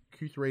 Q2,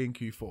 Q3, and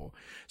Q4.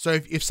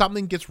 So if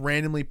something gets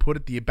randomly put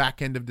at the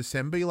back end of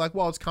December, you're like,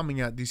 well, it's coming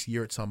out this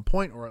year at some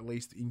point, or at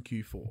least in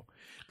Q4.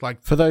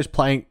 Like, for those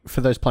playing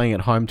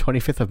at home,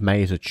 25th of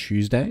May is a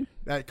Tuesday.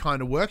 That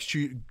kind of works.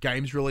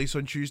 Games release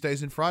on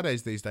Tuesdays and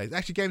Fridays these days.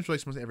 Actually, games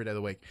release almost every day of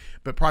the week,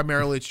 but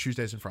primarily it's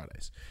Tuesdays and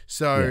Fridays.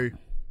 So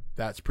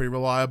that's pretty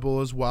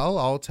reliable as well.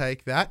 I'll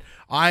take that.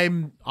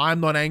 I'm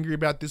not angry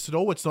about this at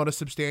all. It's not a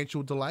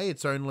substantial delay.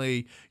 It's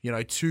only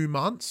 2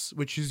 months,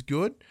 which is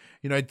good.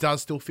 it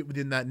does still fit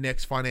within that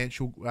next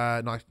financial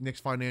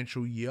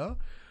year.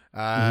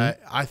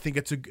 I think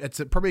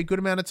it's probably a good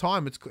amount of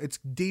time. It's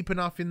deep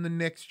enough in the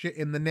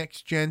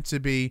next gen to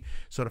be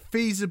sort of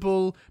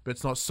feasible, but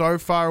it's not so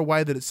far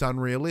away that it's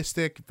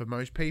unrealistic for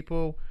most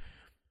people.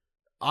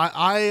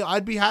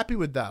 I'd be happy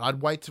with that.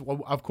 I'd wait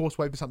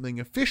for something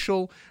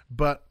official,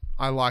 but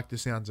I like the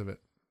sounds of it.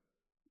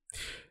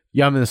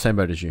 Yeah, I'm in the same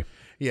boat as you.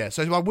 Yeah,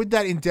 so with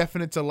that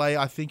indefinite delay,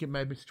 I think it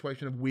may be a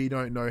situation of we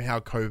don't know how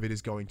COVID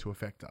is going to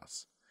affect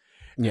us.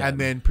 Yeah. And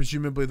then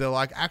presumably they're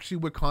like, actually,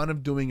 we're kind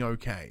of doing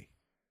okay.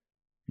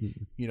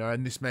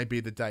 And this may be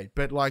the date.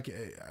 But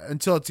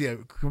until it's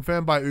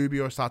confirmed by Ubi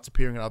or starts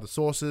appearing in other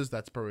sources,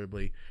 that's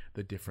probably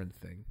the different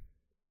thing.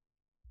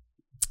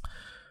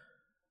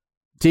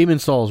 Demon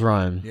Souls,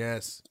 Ryan.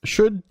 Yes.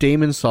 Should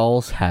Demon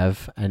Souls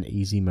have an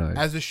easy mode?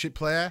 As a shit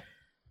player,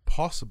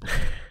 possibly.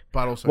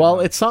 But also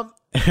it's something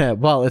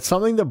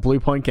that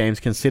Bluepoint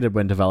Games considered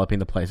when developing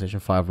the PlayStation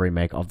 5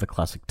 remake of the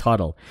classic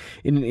title.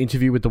 In an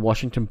interview with the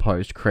Washington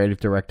Post, creative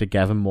director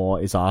Gavin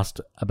Moore is asked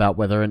about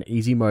whether an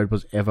easy mode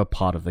was ever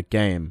part of the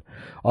game.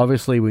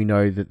 Obviously, we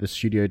know that the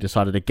studio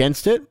decided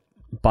against it,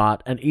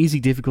 but an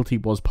easy difficulty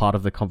was part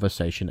of the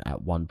conversation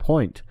at one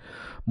point.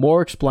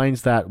 Moore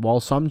explains that while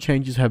some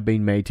changes have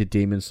been made to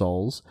Demon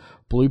Souls,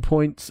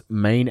 Bluepoint's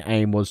main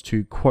aim was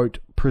to, quote,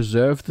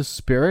 preserve the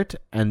spirit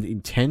and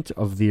intent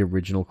of the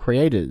original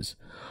creators.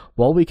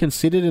 While we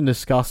considered and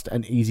discussed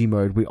an easy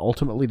mode, we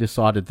ultimately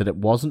decided that it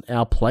wasn't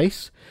our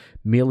place,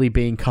 merely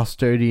being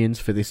custodians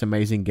for this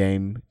amazing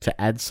game,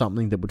 to add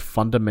something that would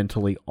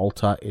fundamentally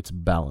alter its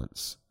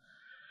balance.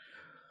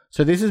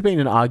 So this has been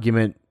an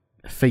argument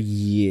for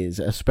years,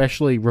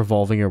 especially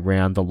revolving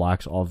around the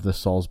likes of the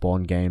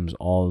Soulsborne games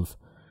of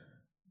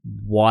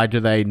why do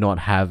they not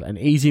have an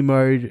easy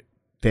mode?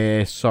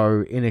 They're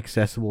so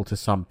inaccessible to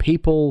some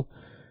people.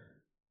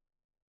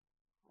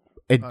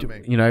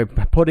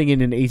 Putting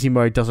in an easy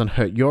mode doesn't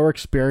hurt your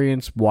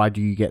experience. Why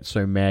do you get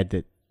so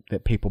mad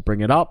that people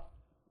bring it up?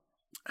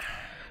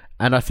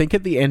 And I think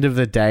at the end of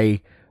the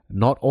day,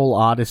 not all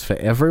art is for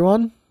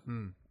everyone.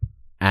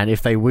 And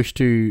if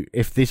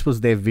this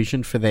was their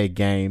vision for their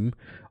game,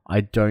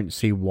 I don't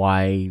see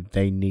why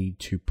they need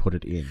to put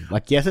it in.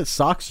 Yes, it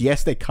sucks.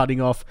 Yes, they're cutting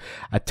off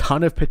a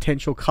ton of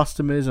potential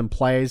customers and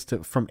players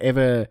from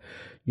ever,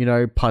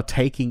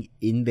 partaking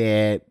in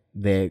their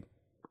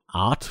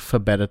art, for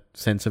better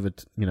sense of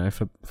it,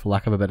 for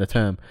lack of a better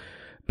term.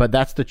 But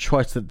that's the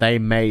choice that they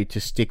made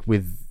to stick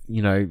with,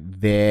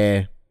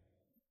 their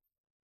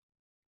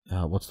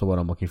what's the word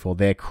I'm looking for?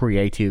 Their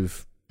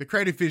creative. The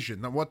creative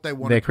vision, what they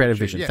want. Their creative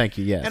vision. Yeah. Thank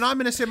you. Yes. And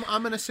I'm in a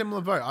similar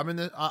vote.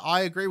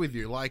 I agree with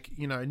you.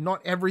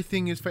 Not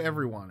everything is for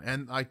everyone,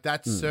 and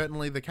that's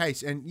certainly the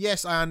case. And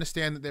yes, I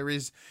understand that there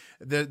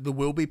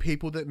will be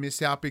people that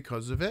miss out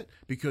because of it,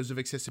 because of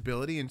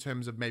accessibility, in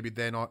terms of maybe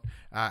they're not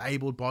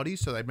able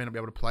bodies, so they may not be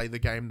able to play the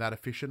game that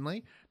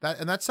efficiently.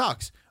 That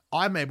sucks.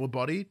 I'm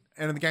able-bodied,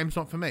 and the game's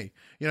not for me.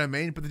 You know what I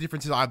mean? But the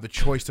difference is I have the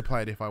choice to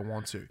play it if I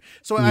want to.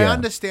 So I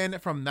understand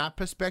it from that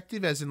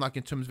perspective, as in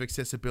in terms of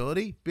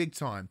accessibility, big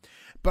time.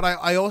 But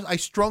I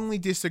strongly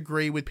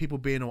disagree with people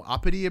being all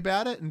uppity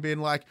about it and being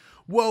like,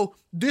 well,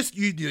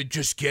 you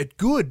just get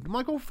good. I'm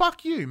like, well,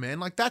 fuck you,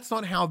 man. That's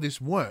not how this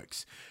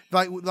works.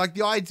 Like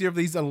the idea of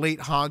these elite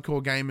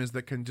hardcore gamers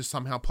that can just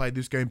somehow play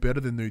this game better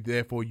than you,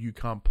 therefore you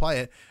can't play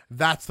it.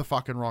 That's the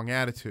fucking wrong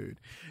attitude.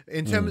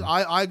 In terms,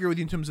 I agree with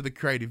you in terms of the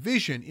creative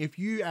vision. If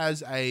you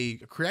as a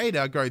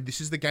creator go,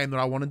 this is the game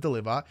that I want to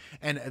deliver,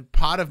 and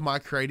part of my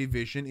creative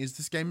vision is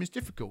this game is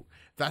difficult.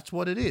 That's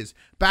what it is.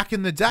 Back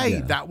in the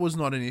day, that was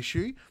not an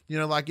issue. In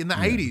the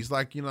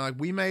 80s,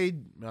 we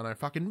made,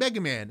 fucking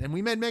Mega Man, and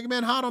we made Mega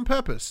Man hard on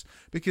purpose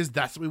because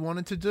that's what we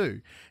wanted to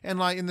do.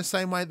 And in the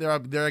same way, there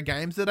are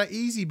games that are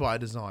easy by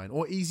design,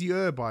 or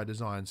easier by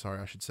design,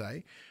 I should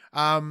say.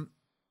 And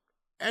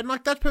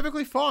that's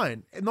perfectly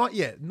fine.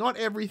 Not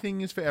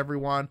everything is for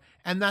everyone,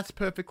 and that's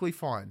perfectly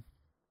fine.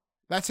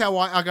 That's how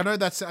I know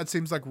that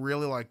seems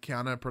really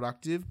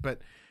counterproductive, but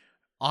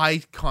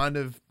I kind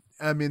of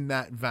am in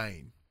that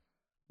vein.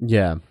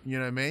 Yeah. You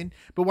know what I mean?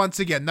 But once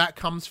again, that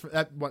comes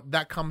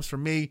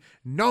from me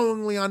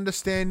knowingly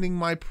understanding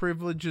my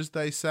privilege, as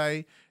they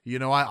say.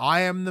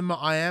 I am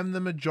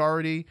the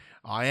majority.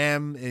 I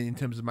am, in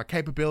terms of my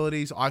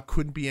capabilities, I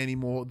couldn't be any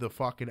more the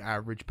fucking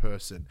average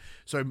person.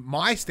 So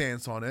my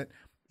stance on it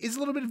is a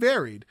little bit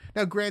varied.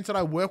 Now, granted,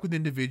 I work with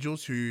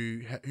individuals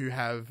who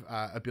have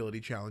ability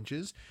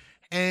challenges,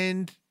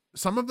 and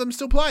some of them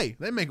still play.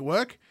 They make it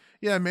work.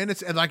 Yeah, man.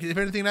 It's if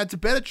anything, that's a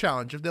better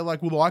challenge. If they're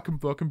like, well, I can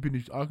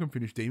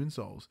finish Demon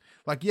Souls.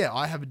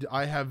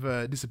 I have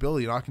a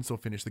disability and I can still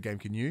finish the game.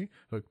 Can you?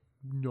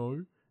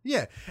 No.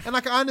 Yeah, and I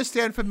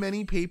understand for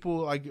many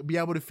people, be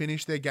able to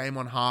finish their game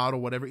on hard or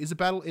whatever is a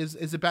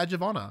badge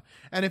of honor.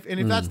 And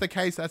if that's the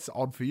case, that's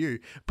odd for you.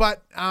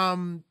 But good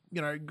on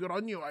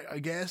you, I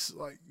guess.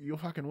 You're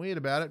fucking weird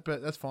about it,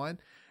 but that's fine.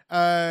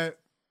 That's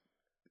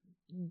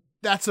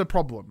a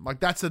problem.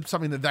 That's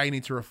something that they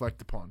need to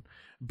reflect upon.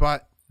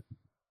 But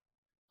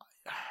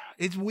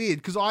it's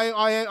weird because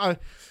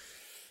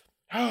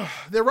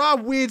there are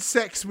weird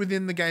sects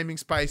within the gaming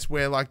space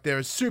where like there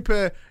is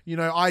super,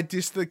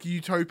 idealistic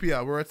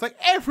utopia where it's like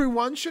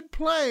everyone should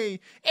play.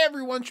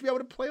 Everyone should be able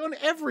to play on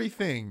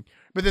everything.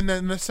 But then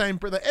in the same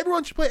breath, like,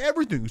 everyone should play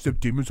everything except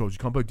Demon's Souls. You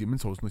can't play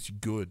Demon's Souls unless you're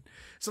good.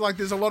 So like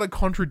there's a lot of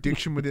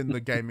contradiction within the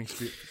gaming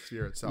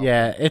sphere itself.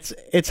 Yeah,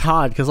 it's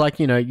hard because like,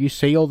 you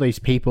see all these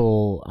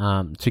people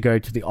to go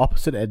to the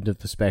opposite end of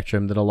the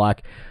spectrum that are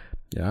like,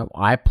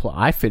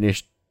 I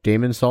finished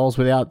Demon's Souls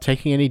without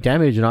taking any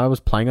damage, and I was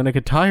playing on a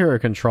Guitar Hero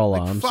controller.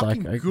 Like, I'm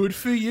fucking like, good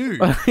for you.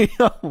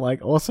 I'm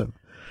like, awesome.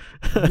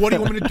 What do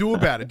you want me to do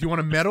about it? Do you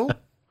want a medal?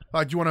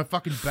 Like, do you want a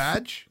fucking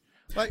badge?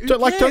 Like,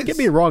 don't get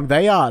me wrong,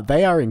 they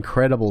are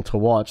incredible to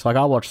watch. Like,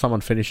 I watched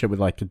someone finish it with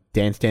like the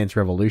Dance Dance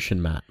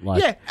Revolution mat.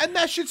 Like, yeah, and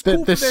that shit's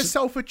cool for their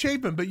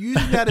self-achievement, but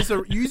using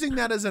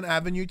that as an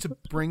avenue to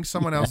bring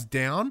someone else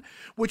down,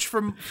 which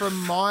from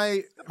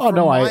my I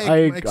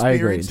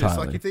agree entirely.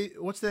 Like,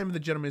 what's the name of the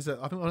gentleman? Is it,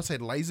 I think I want to say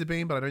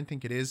Laserbeam, but I don't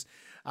think it is.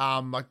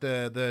 Like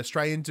the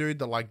Australian dude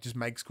that like just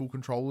makes cool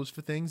controllers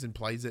for things and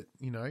plays it,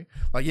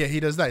 like, yeah, he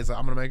does that. He's like,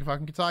 I'm gonna make a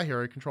fucking Guitar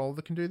Hero controller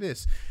that can do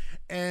this,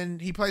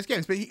 and he plays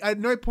games. But at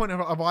no point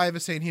have I ever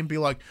seen him be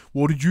like,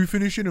 well, did you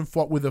finish it and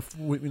fought with a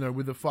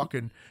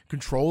fucking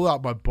controller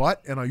out my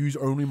butt, and I use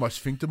only my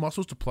sphincter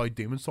muscles to play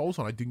Demon's Souls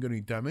and I didn't get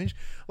any damage?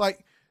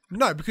 Like,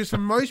 no, because for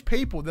most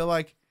people they're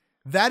like,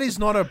 that is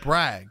not a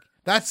brag.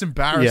 That's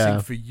embarrassing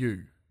for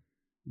you.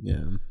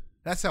 Yeah,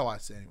 that's how I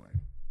see it anyway.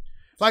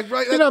 Like,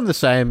 right, I'm the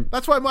same.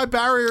 That's why my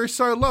barrier is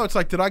so low. It's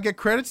like, did I get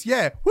credits?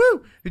 Yeah.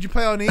 Woo! Did you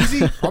play on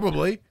easy?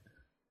 Probably.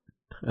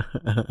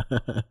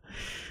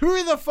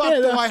 Who the fuck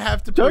do I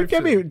have to prove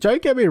to?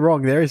 Don't get me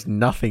wrong. There is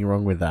nothing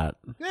wrong with that.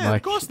 Yeah,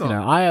 like, of course not.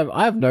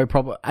 I have no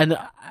problem. And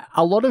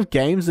a lot of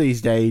games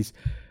these days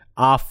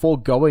are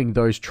foregoing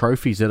those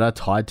trophies that are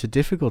tied to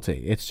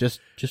difficulty. It's just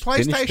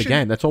finish the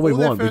game. That's all we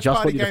want. We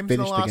just want you to finish the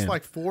game. The last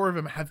like 4 of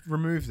them have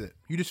removed it.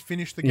 You just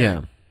finish the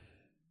game.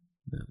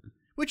 Yeah.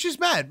 Which is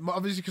mad,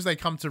 obviously, because they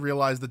come to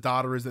realize the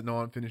data is that no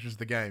one finishes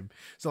the game.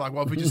 So, like,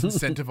 well, if we just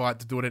incentivize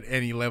to do it at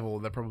any level,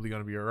 they're probably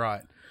going to be all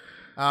right.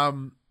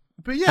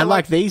 But yeah, and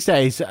like these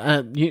days,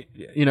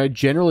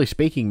 generally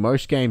speaking,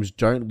 most games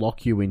don't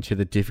lock you into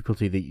the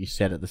difficulty that you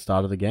set at the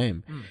start of the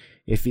game.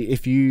 If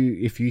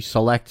you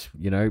select,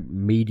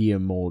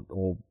 medium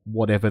or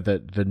whatever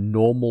the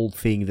normal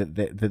thing that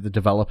the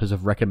developers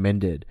have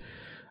recommended.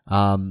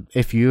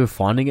 If you're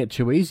finding it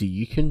too easy,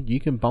 you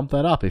can bump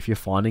that up. If you're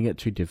finding it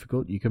too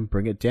difficult, you can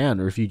bring it down.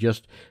 Or if you're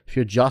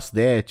just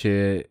there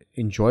to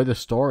enjoy the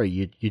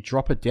story, you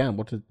drop it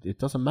down. It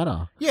doesn't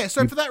matter. Yeah.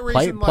 So for that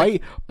reason,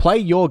 play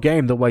your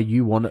game the way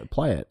you want to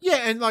play it.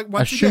 Yeah, and like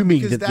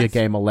assuming that your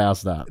game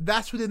allows that.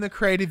 That's within the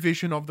creative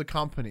vision of the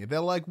company. They're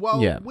like, well,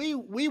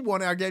 we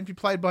want our game to be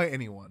played by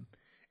anyone,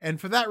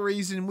 and for that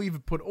reason,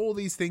 we've put all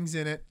these things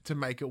in it to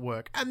make it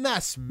work, and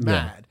that's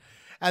mad. Yeah.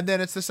 And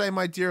then it's the same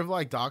idea of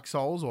like Dark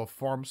Souls or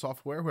From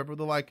Software, whoever.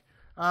 They're like,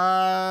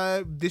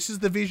 this is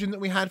the vision that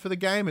we had for the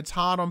game. It's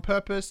hard on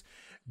purpose.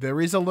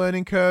 There is a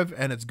learning curve,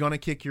 and it's gonna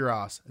kick your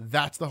ass.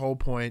 That's the whole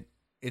point.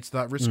 It's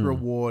that risk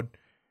reward.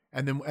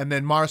 And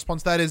then my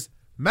response to that is,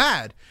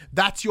 mad.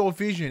 That's your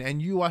vision,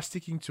 and you are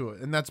sticking to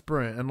it, and that's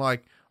brilliant. And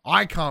like,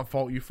 I can't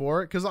fault you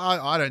for it because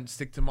I don't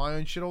stick to my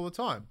own shit all the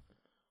time.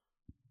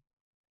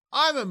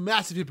 I'm a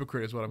massive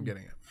hypocrite, is what I'm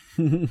getting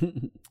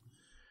at.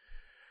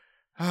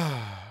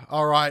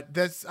 All right,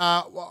 that's.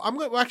 I'm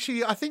going to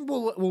actually. I think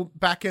we'll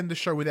back end the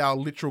show with our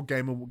literal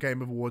Game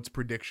Awards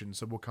prediction.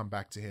 So we'll come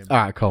back to him. All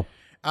right, cool.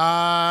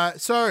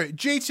 So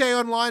GTA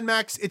Online,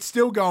 Max, it's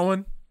still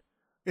going.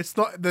 It's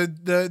not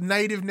the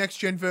native next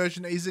gen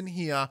version isn't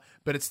here,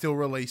 but it's still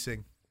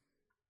releasing.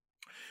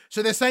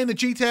 So they're saying the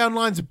GTA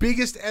Online's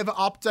biggest ever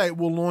update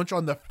will launch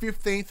on the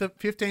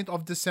 15th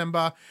of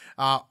December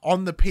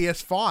on the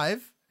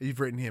PS5. You've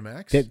written here,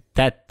 Max.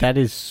 That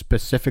is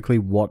specifically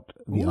what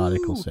the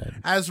article said.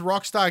 As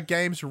Rockstar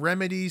Games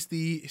remedies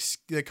the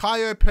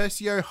Cayo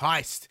Percio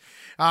heist.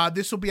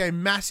 This will be a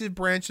massive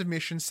branch of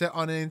mission set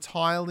on an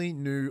entirely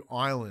new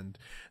island.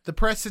 The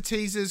press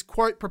teasers,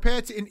 quote,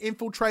 prepare to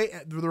infiltrate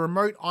the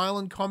remote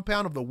island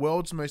compound of the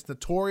world's most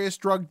notorious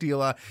drug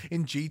dealer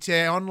in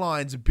GTA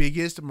Online's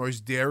biggest,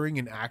 most daring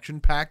and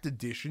action-packed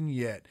edition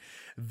yet.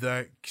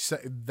 The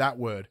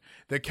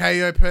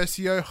Cayo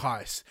Percio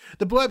heist.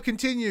 The blurb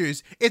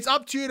continues, it's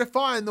up to you to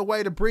find the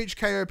way to breach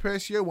Cayo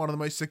Percio, one of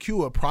the most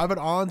secure private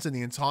islands in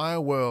the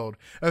entire world.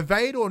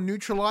 Evade or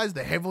neutralize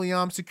the heavily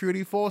armed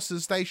security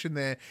forces stationed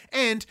there,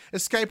 and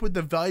escape with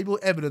the valuable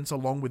evidence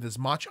along with as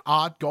much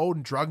art, gold,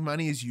 and drug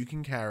money as you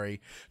can carry.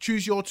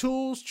 Choose your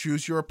tools,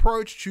 choose your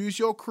approach, choose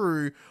your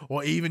crew,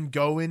 or even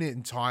go in it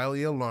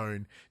entirely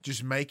alone.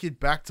 Just make it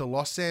back to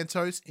Los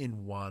Santos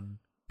in one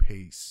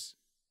piece.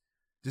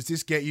 Does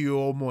this get you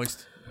all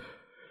moist?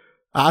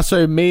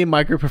 So me and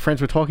my group of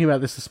friends were talking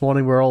about this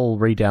morning. We're all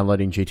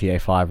re-downloading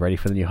GTA 5, ready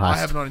for the new heist. I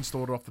have not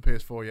installed it off the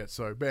PS4 yet,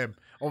 so bam.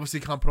 Obviously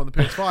can't put it on the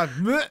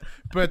PS5,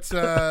 but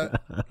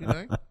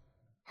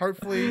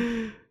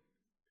hopefully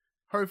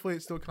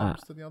it still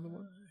comes to the other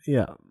one.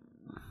 Yeah.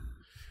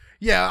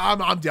 Yeah,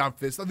 I'm down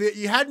for this.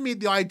 You had me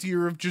the idea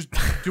of just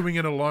doing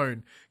it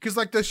alone. Because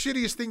like the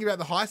shittiest thing about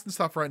the heist and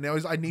stuff right now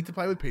is I need to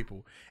play with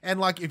people. And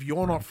like if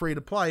you're not free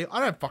to play, I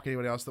don't fuck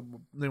anyone else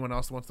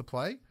that wants to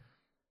play.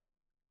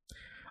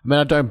 I mean,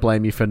 I don't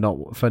blame you for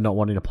not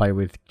wanting to play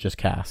with just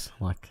Cass.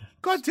 Like,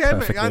 God damn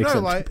it! I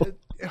know, acceptable.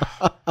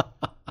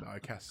 no,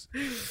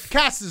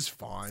 Cass is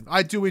fine.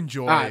 I do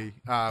enjoy.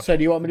 So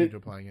do you want me to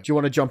playing it? Do you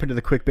want to jump into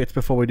the quick bits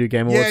before we do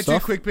Game Awards Yeah,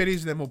 stuff? do quick bitties,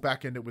 and then we'll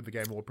back end it with the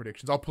Game Award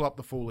predictions. I'll pull up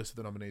the full list of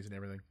the nominees and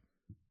everything.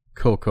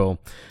 Cool.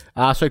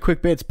 So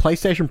quick bits.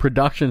 PlayStation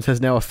Productions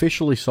has now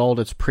officially sold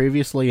its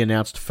previously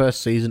announced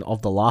first season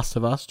of The Last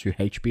of Us to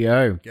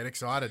HBO. Get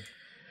excited!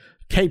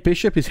 Kate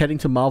Bishop is heading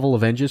to Marvel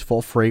Avengers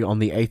for free on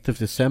the 8th of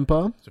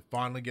December. So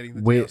finally getting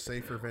the With-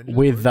 DLC for Avengers.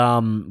 With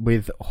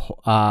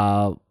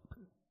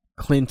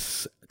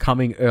Clint's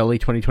coming early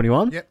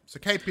 2021. Yep. So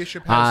Kate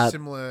Bishop has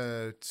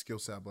similar skill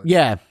set. I believe.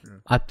 Yeah,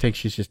 I think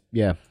she's just,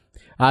 yeah.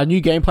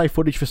 New gameplay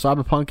footage for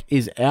Cyberpunk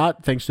is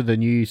out thanks to the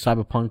new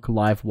Cyberpunk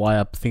Live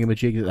Wire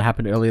thingamajig that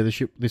happened earlier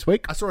this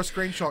week. I saw a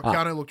screenshot.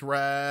 Keanu looked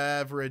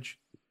average.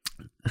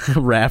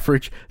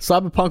 Average.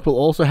 Cyberpunk will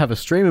also have a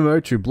streamer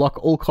mode to block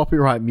all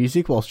copyright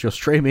music whilst you're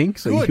streaming,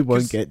 so Good, you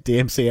won't 'cause get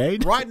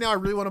DMCA'd. Right now, I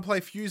really want to play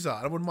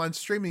Fuser. I wouldn't mind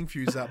streaming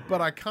Fuser,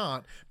 but I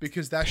can't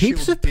because that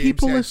Heaps shit of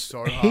people DMCA are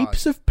so hard.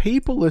 heaps of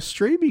people are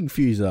streaming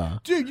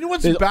Fuser. Dude, you know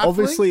what's There's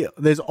baffling?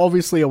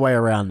 obviously a way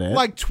around it.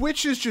 Like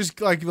Twitch is just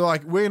like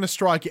we're gonna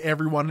strike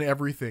everyone and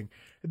everything.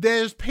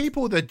 There's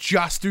people that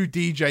just do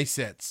DJ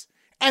sets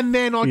and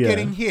they're not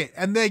getting hit,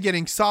 and they're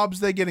getting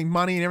subs, they're getting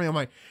money and everything. I'm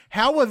like,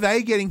 how are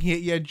they getting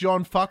hit? Yeah,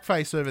 John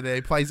Fuckface over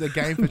there plays a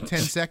game for 10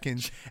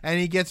 seconds and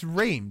he gets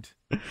reamed.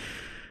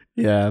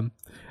 Yeah.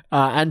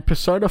 And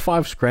Persona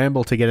 5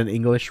 Scramble to get an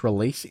English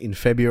release in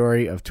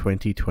February of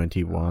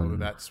 2021. Oh,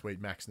 that's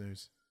sweet Max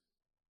news.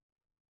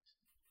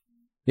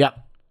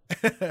 Yep.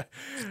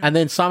 And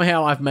then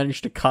somehow I've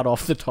managed to cut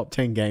off the top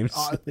 10 games.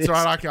 It's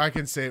all right, I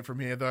can see it from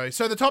here though.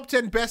 So the top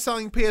 10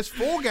 best-selling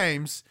PS4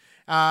 games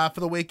for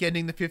the week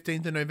ending the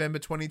 15th of November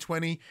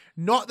 2020.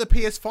 Not the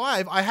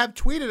PS5. I have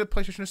tweeted at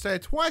PlayStation Australia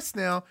twice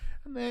now,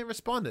 and they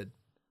responded.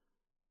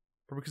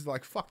 Probably because they're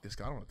like, fuck this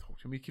guy, I don't want to talk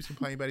to him. He keeps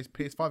complaining about his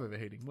PS5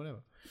 overheating,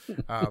 whatever.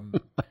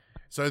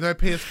 So no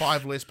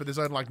PS5 list, but there's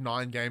only like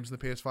 9 games in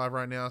the PS5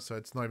 right now, so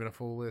it's not even a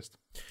full list.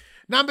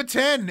 Number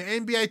 10,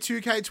 NBA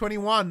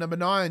 2K21. Number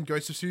 9,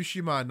 Ghost of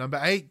Tsushima. Number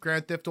 8,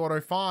 Grand Theft Auto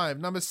 5.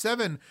 Number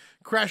 7,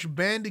 Crash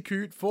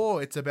Bandicoot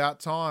 4, It's About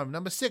Time.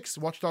 Number 6,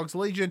 Watch Dogs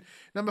Legion.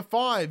 Number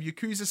 5,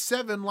 Yakuza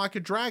 7, Like a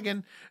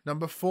Dragon.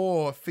 Number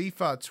 4,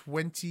 FIFA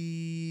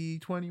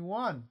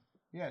 2021.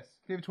 Yes,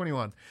 FIFA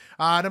 21.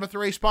 Number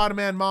 3,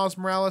 Spider-Man Miles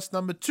Morales.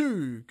 Number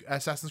 2,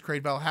 Assassin's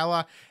Creed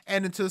Valhalla.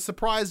 And to the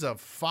surprise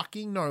of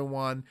fucking no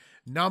one,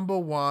 number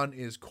 1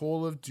 is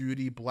Call of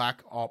Duty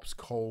Black Ops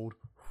Cold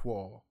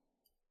War.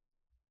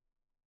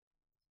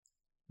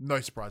 No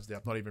surprise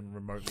there. Not even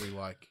remotely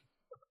like.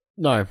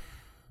 No.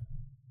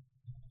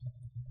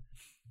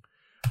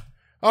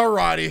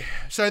 Alrighty.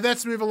 So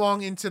let's move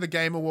along into the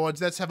Game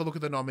Awards. Let's have a look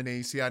at the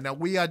nominees here. Now,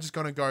 we are just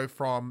going to go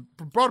from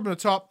bottom to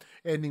top,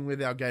 ending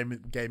with our game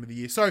of the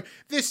year. So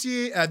this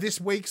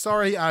week,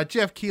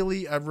 Jeff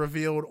Keighley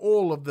revealed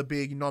all of the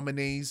big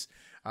nominees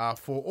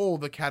for all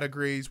the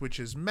categories, which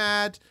is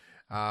mad.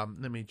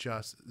 Let me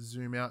just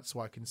zoom out so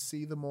I can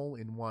see them all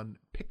in one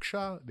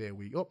picture. There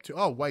we go.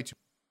 Way too.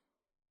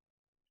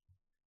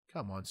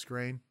 Come on,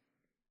 screen.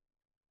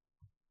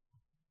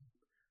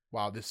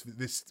 Wow, this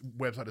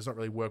website does not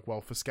really work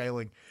well for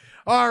scaling.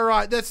 All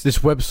right, This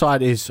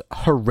website is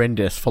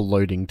horrendous for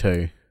loading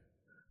too.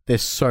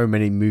 There's so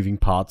many moving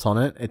parts on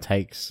it. It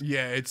takes.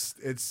 Yeah,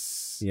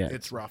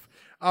 it's rough.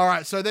 All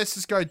right, so let's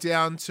just go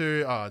down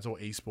to it's all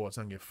esports.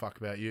 I don't give a fuck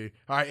about you.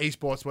 All right,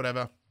 esports,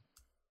 whatever.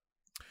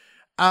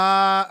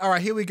 All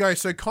right, here we go.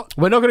 So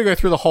we're not going to go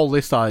through the whole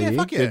list, are you?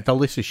 Fuck yeah. The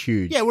list is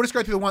huge. Yeah, we'll just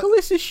go through the one. The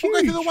list is huge.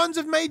 We'll go through the ones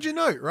of major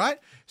note, right?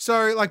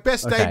 So, like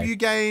best debut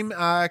game,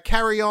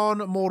 Carry On,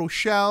 Mortal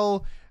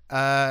Shell.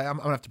 I'm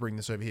gonna have to bring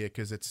this over here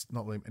because it's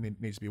not.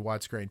 It needs to be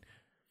widescreen.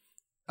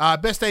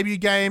 Best debut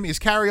game is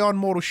Carry On,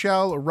 Mortal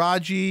Shell,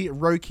 Raji,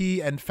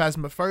 Roki, and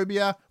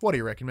Phasmophobia. What do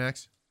you reckon,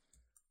 Max?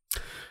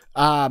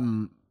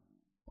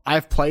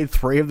 I've played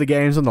 3 of the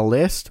games on the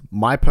list.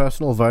 My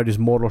personal vote is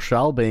Mortal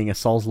Shell, being a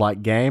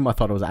Souls-like game. I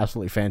thought it was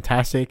absolutely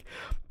fantastic.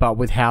 But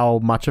with how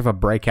much of a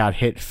breakout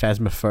hit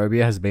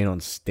Phasmophobia has been on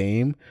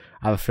Steam,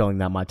 I have a feeling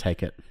that might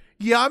take it.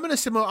 Yeah,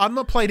 I'm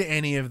not played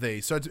any of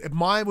these, so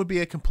mine would be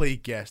a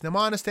complete guess. Now,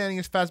 my understanding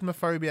is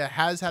Phasmophobia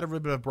has had a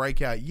little bit of a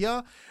breakout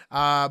year,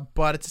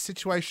 but it's a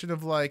situation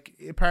of like,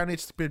 apparently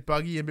it's a bit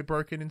buggy and a bit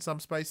broken in some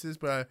spaces,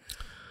 but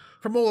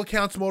from all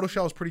accounts, Mortal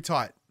Shell is pretty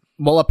tight.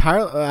 Well,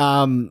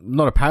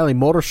 apparently,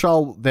 Mortal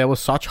Shell, there was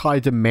such high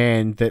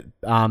demand that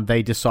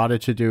they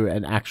decided to do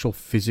an actual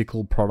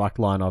physical product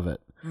line of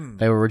it.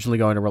 They were originally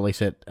going to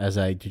release it as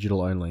a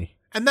digital only.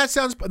 And that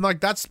sounds like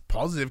that's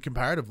positive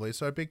comparatively,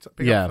 so big up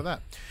for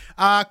that.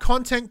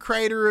 Content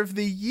Creator of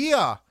the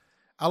Year,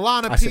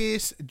 Alana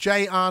Pierce,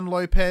 Jay Arn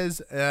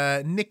Lopez,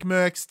 Nick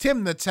Merckx,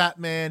 Tim the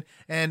Tatman,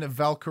 and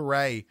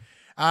Valkyrie.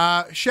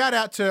 Shout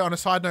out to, on a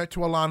side note,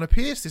 to Alana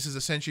Pierce. This is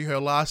essentially her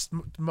last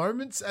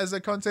moments as a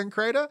content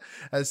creator.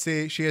 As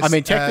she has, I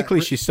mean,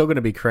 technically, she's still going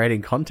to be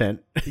creating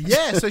content.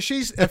 Yeah, so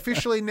she's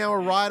officially now a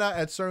writer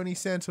at Sony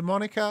Santa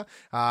Monica,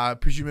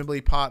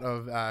 presumably part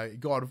of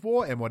God of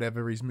War and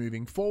whatever is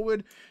moving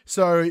forward.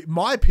 So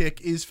my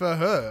pick is for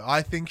her.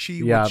 I think she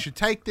should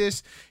take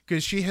this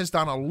because she has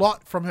done a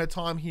lot from her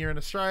time here in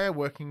Australia,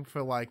 working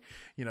for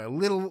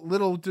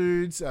little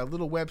dudes,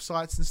 little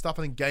websites and stuff.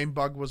 I think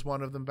GameBug was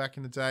one of them back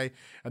in the day.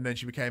 And then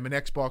she became an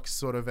Xbox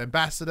sort of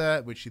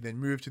ambassador, which she then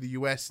moved to the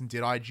US and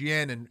did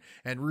IGN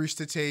and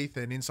Rooster Teeth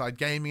and Inside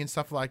Gaming and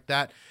stuff like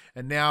that.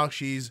 And now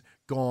she's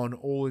gone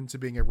all into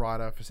being a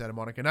writer for Santa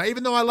Monica. Now,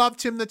 even though I love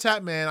Tim the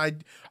Tap Man,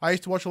 I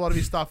used to watch a lot of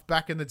his stuff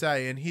back in the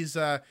day, and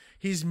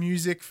his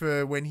music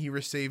for when he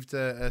received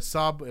a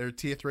sub or a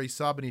tier 3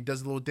 sub and he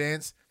does a little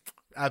dance,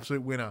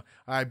 absolute winner.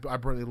 I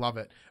really love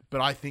it. But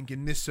I think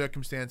in this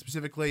circumstance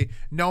specifically,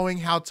 knowing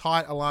how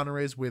tight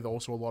Alana is with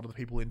also a lot of the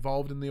people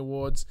involved in the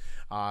awards,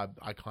 I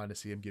kind of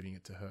see him giving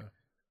it to her.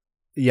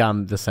 Yeah,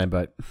 I'm the same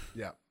boat.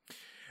 Yeah.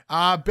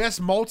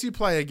 Best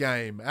multiplayer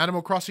game: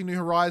 Animal Crossing New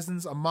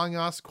Horizons, Among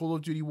Us, Call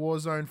of Duty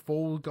Warzone,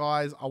 Fall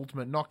Guys,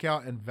 Ultimate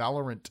Knockout, and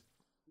Valorant.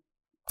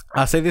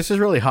 See, this is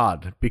really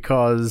hard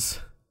because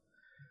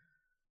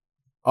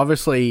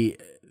obviously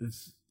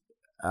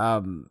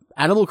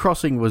Animal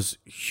Crossing was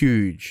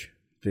huge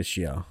this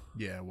year.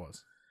 Yeah, it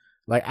was.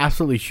 Like,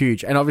 absolutely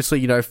huge. And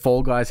obviously,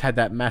 Fall Guys had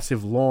that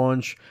massive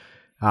launch.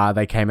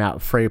 They came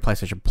out free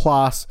PlayStation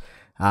Plus.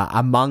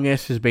 Among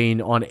Us has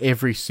been on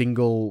every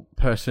single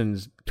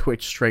person's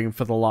Twitch stream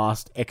for the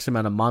last X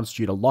amount of months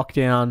due to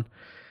lockdown.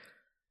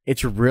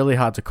 It's really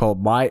hard to call.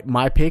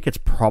 My pick, it's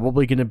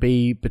probably going to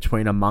be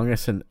between Among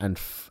Us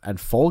and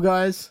Fall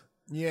Guys.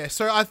 Yeah,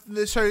 because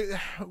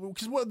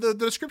what the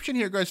description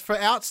here goes for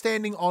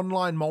outstanding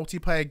online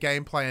multiplayer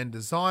gameplay and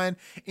design,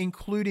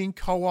 including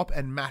co-op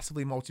and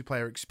massively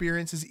multiplayer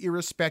experiences,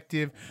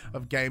 irrespective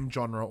of game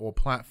genre or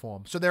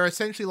platform. So they're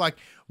essentially like,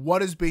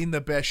 what has been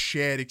the best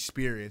shared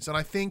experience? And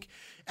I think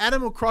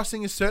Animal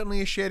Crossing is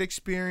certainly a shared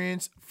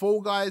experience.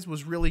 Fall Guys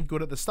was really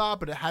good at the start,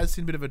 but it has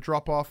seen a bit of a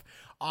drop off.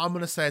 I'm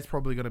going to say it's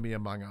probably going to be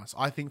Among Us.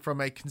 I think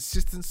from a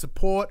consistent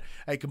support,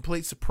 a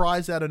complete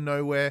surprise out of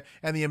nowhere,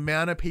 and the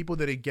amount of people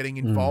that are getting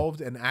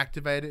involved and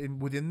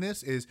activated within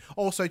this is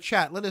also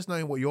chat. Let us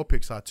know what your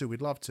picks are too.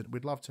 We'd love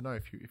to know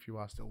if you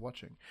are still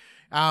watching.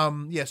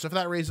 So for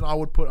that reason, I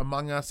would put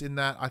Among Us in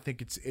that. I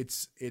think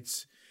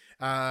its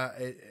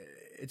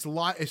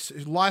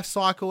life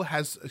cycle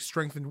has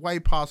strengthened way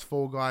past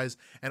Fall Guys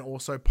and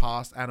also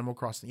past Animal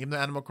Crossing. Even though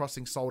Animal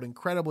Crossing sold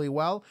incredibly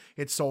well,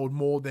 it sold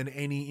more than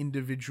any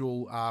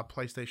individual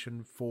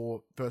PlayStation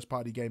 4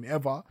 first-party game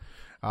ever.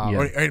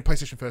 Or any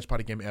PlayStation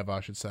first-party game ever,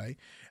 I should say.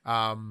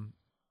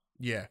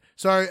 Yeah.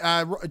 So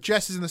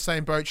Jess is in the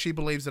same boat. She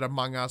believes that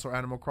Among Us or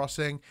Animal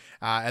Crossing,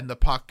 and the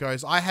puck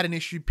goes. I had an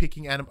issue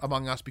picking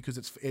Among Us because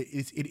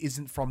it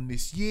isn't from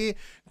this year.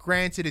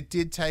 Granted, it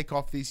did take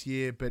off this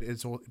year, but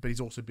he's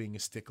also being a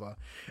stickler.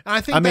 And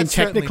I think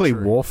technically, the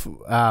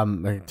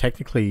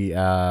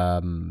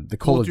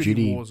Call of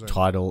Duty Warzone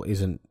title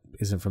isn't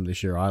from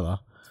this year either.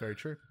 It's very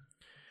true.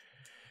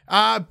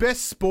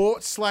 Best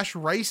sports /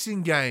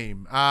 racing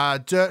game: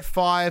 Dirt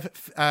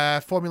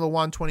 5, Formula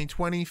 1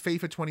 2020,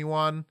 FIFA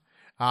 21.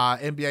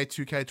 NBA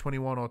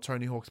 2K21 or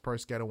Tony Hawk's Pro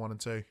Skater 1 and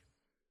 2?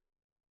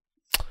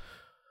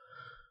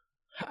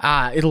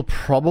 It'll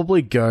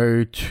probably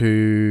go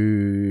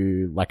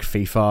to like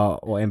FIFA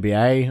or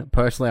NBA.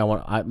 Personally,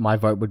 my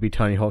vote would be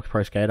Tony Hawk's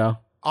Pro Skater.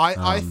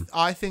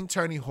 I think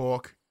Tony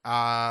Hawk.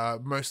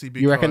 Mostly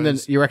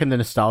because you reckon the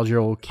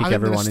nostalgia will kick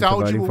everyone into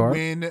voting for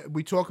it?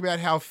 We talk about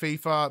how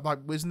FIFA, like,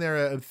 wasn't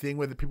there a thing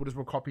where the people just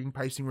were copying and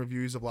pasting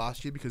reviews of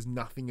last year because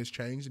nothing has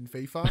changed in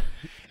FIFA,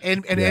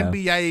 and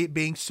NBA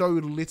being so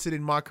littered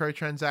in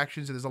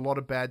microtransactions, and there's a lot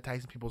of bad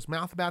taste in people's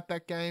mouth about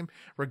that game,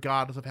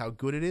 regardless of how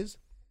good it is.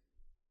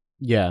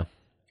 Yeah.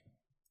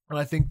 And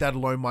I think that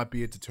alone might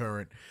be a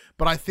deterrent.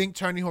 But I think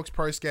Tony Hawk's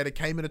Pro Skater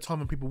came at a time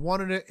when people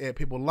wanted it,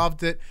 people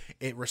loved it,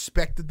 it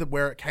respected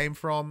where it came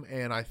from,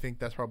 and I think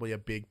that's probably a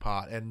big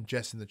part. And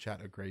Jess in the chat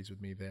agrees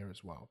with me there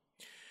as well.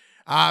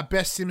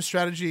 Best sim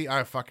strategy, I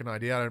have fucking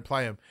idea, I don't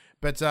play them.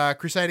 But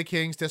Crusader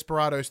Kings,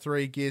 Desperados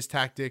 3, Gears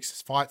Tactics,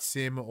 Fight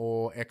Sim,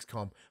 or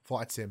XCOM.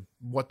 Flight Sim.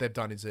 What they've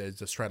done is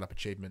a straight up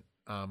achievement.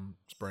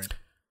 It's brilliant.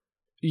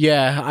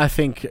 Yeah, I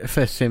think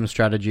for sim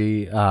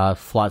strategy,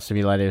 Flight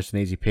Simulator is an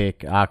easy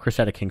pick.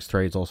 Crusader Kings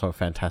 3 is also a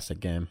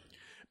fantastic game.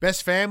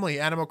 Best family: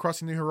 Animal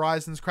Crossing New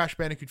Horizons, Crash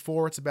Bandicoot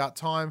 4, It's About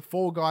Time,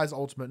 Fall Guys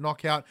Ultimate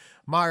Knockout,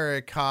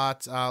 Mario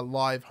Kart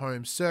Live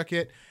Home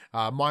Circuit,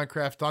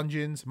 Minecraft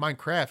Dungeons,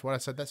 Minecraft, what I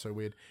said, that's so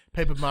weird,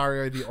 Paper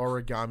Mario The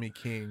Origami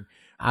King,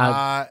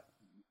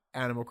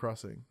 Animal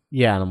Crossing.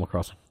 Yeah, Animal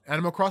Crossing.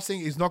 Animal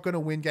Crossing is not going to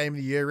win Game of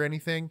the Year or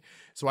anything,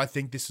 so I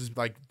think this is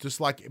just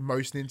like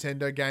most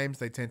Nintendo games,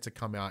 they tend to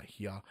come out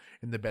here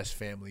in the best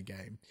family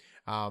game.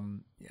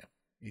 Yeah,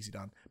 easy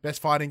done.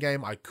 Best fighting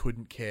game, I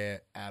couldn't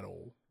care at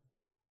all.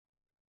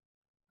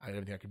 I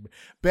don't think I could.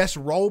 Best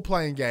role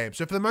playing game.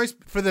 So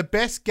for the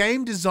best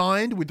game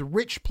designed with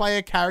rich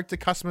player character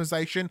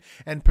customization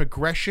and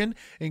progression,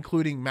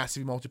 including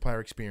massive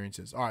multiplayer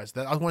experiences. All right,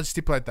 so I want to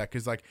stipulate that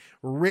because like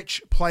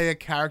rich player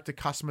character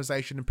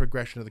customization and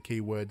progression are the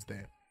key words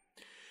there.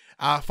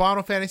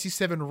 Final Fantasy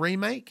VII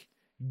Remake,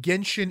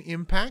 Genshin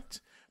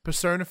Impact,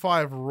 Persona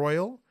 5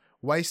 Royal,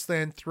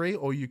 Wasteland 3,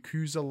 or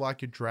Yakuza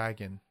Like a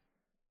Dragon.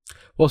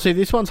 Well, see,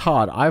 this one's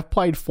hard. I've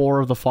played 4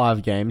 of the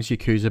 5 games,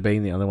 Yakuza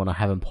being the only one I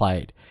haven't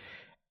played.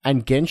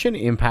 And Genshin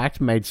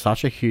Impact made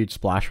such a huge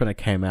splash when it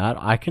came out.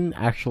 I can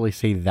actually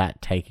see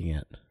that taking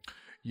it.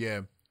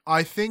 Yeah.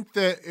 I think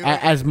that...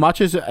 As much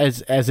as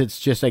it's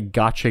just a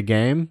gacha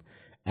game,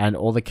 and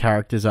all the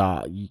characters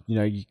are,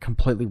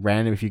 completely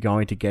random if you're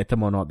going to get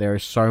them or not, there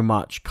is so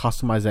much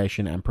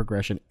customization and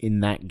progression in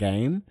that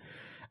game.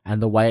 And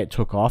the way it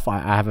took off, I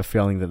have a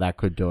feeling that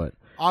could do it.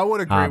 I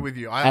would agree with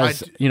you.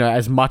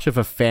 As much of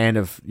a fan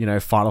of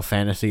Final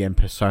Fantasy and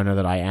Persona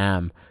that I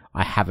am,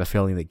 I have a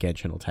feeling that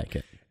Genshin will take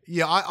it.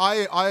 Yeah,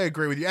 I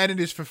agree with you, and it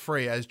is for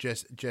free as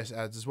Jess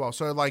adds as well.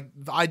 So like,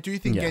 I do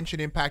think Genshin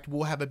Impact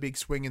will have a big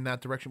swing in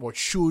that direction, or it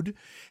should.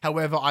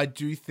 However, I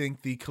do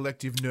think the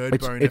collective nerd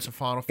bonus for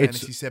Final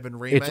Fantasy VII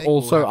Remake. It's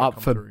also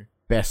up for through.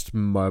 Best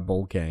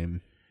mobile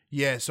game.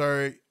 Yeah,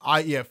 so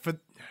I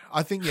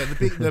think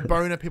the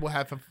boner people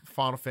have for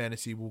Final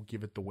Fantasy will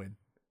give it the win.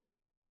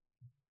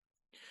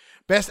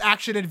 Best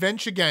action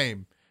adventure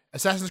game: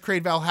 Assassin's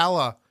Creed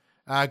Valhalla,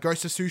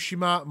 Ghost of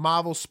Tsushima,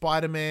 Marvel's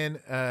Spider-Man,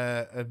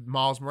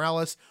 Miles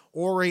Morales,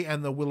 Ori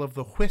and the Will of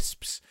the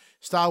Wisps,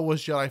 Star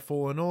Wars Jedi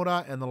Fallen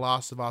Order, and The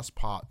Last of Us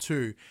Part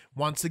 2.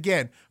 Once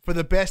again, for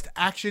the best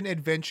action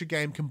adventure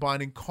game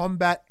combining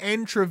combat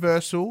and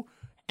traversal,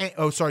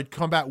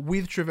 combat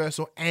with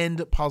traversal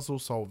and puzzle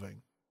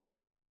solving.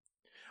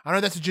 I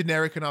know that's a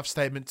generic enough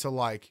statement to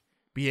like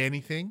be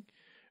anything,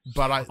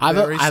 but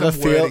there is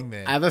some wording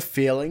there. I have a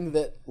feeling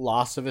that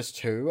Last of Us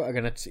 2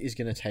 is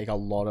gonna take a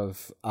lot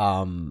of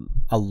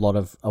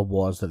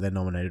awards that they're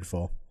nominated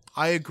for.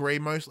 I agree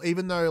mostly,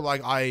 even though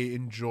like I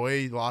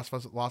enjoy Last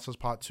of Us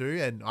Part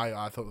 2 and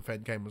I thought the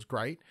fan game was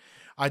great.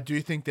 I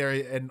do think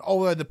and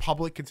although the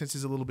public consensus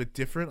is a little bit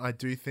different, I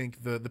do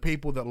think the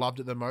people that loved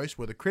it the most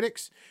were the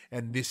critics,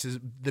 and this is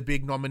the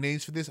big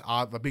nominees for this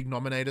are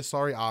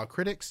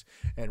critics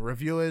and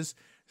reviewers.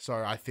 So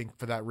I think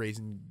for that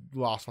reason,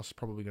 Last of Us is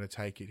probably going to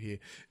take it here.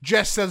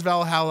 Jess says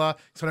Valhalla,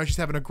 so I know she's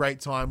having a great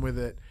time with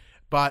it.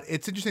 But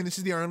it's interesting, this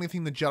is the only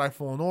thing that Jedi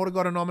Fallen Order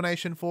got a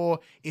nomination for.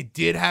 It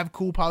did have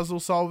cool puzzle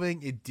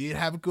solving. It did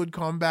have good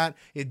combat.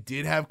 It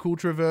did have cool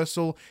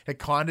traversal. It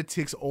kind of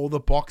ticks all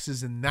the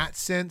boxes in that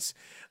sense.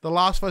 The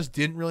Last of Us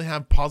didn't really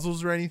have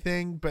puzzles or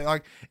anything. But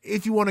like,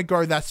 if you want to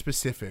go that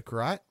specific,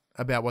 right,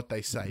 about what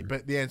they say. Mm-hmm.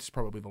 But the answer is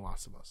probably The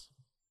Last of Us.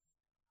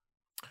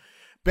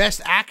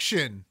 Best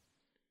action: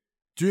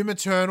 Doom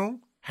Eternal,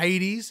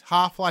 Hades,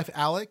 Half-Life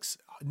Alyx,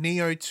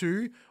 Neo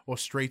 2, or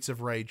Streets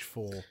of Rage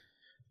 4.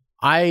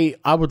 I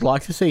would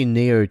like to see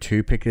Neo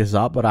 2 pick this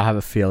up, but I have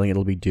a feeling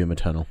it'll be Doom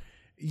Eternal.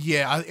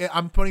 Yeah,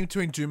 I'm putting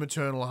between Doom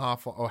Eternal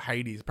or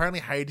Hades. Apparently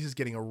Hades is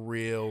getting a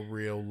real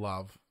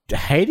love.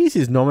 Hades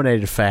is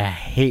nominated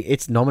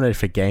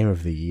for Game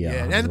of the Year.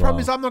 Yeah, and the problem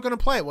is I'm not going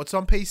to play it. What's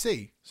on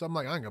PC? So I'm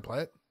like, I ain't going to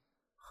play it.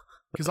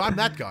 Because I'm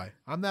that guy.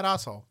 I'm that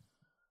asshole.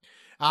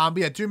 But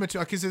yeah, Doom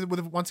Eternal, because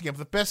once again, for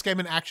the best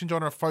game in action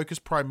genre,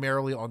 focused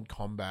primarily on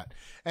combat.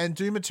 And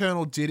Doom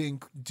Eternal did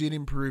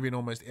improve in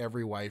almost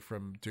every way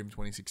from Doom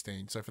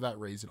 2016. So for that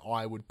reason,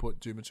 I would put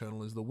Doom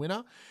Eternal as the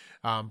winner.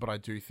 But I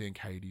do think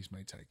Hades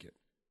may take it.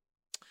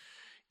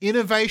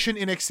 Innovation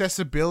in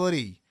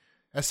accessibility: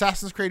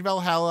 Assassin's Creed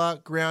Valhalla,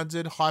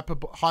 Grounded,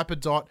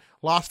 Hyperdot,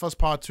 Last of Us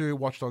Part 2,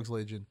 Watch Dogs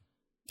Legion.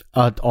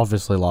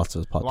 Obviously, Last of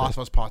Us Part 2. Last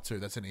of Us Part 2,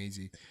 that's an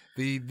easy.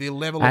 The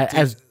level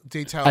of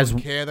detail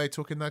and care they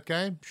took in that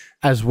game,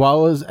 as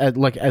well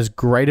as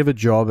great of a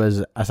job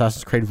as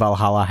Assassin's Creed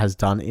Valhalla has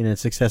done in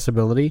its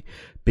accessibility,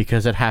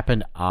 because it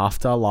happened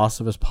after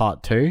Last of Us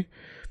Part 2.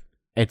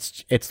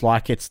 It's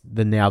like it's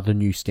the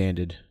new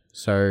standard.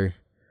 So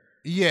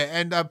yeah,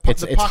 and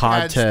it's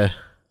hard to.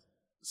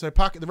 So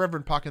Puck, the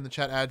Reverend Puck in the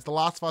chat adds, The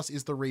Last of Us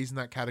is the reason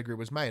that category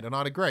was made, and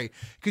I'd agree,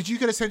 because you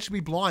could essentially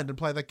be blind and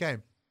play that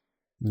game.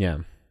 Yeah.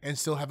 And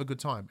still have a good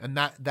time. And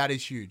that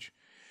is huge.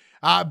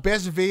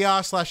 Best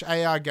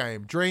VR/AR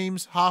game: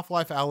 Dreams,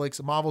 Half-Life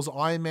Alyx, Marvel's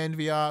Iron Man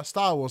VR,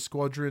 Star Wars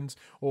Squadrons,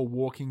 or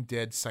Walking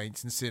Dead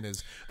Saints and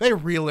Sinners. They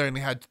really only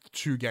had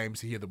 2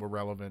 games here that were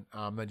relevant.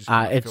 They just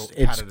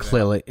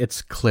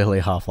it's clearly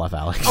Half-Life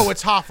Alyx. Oh,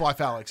 it's Half-Life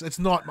Alyx. It's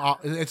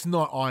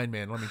not Iron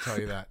Man, let me tell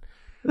you that.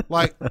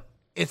 Like,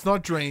 it's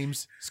not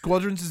Dreams.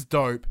 Squadrons is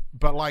dope,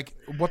 but like,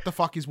 what the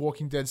fuck is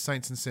Walking Dead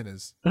Saints and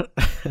Sinners?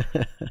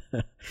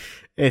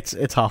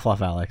 It's Half-Life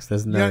Alyx.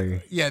 There's no...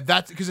 Yeah,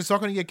 that's because it's not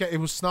going to get... It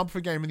was snubbed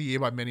for Game of the Year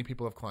by many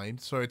people have claimed,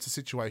 so it's a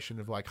situation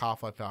of like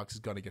Half-Life Alyx is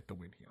going to get the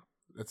win here.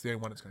 That's the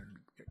only one that's going to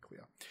get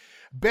clear.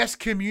 Best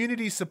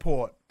community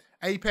support: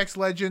 Apex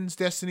Legends,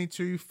 Destiny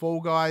 2,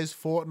 Fall Guys,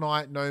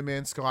 Fortnite, No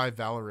Man's Sky,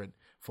 Valorant.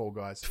 Fall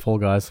Guys. Fall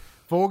Guys.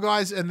 Fall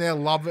Guys and their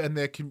love and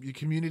their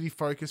community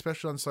focus,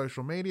 especially on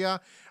social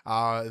media,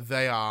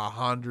 they are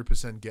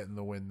 100% getting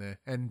the win there.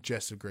 And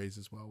Jess agrees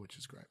as well, which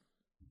is great.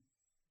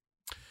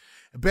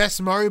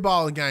 Best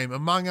mobile game: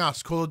 Among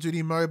Us, Call of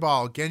Duty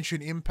Mobile,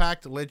 Genshin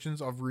Impact,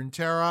 Legends of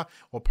Runeterra,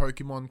 or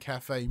Pokemon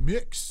Cafe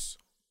Mix.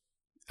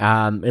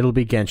 It'll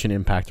be Genshin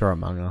Impact or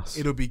Among Us.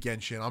 It'll be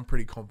Genshin. I'm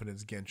pretty confident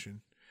it's Genshin.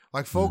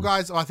 Like Fall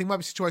Guys, I think might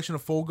be a situation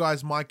of Fall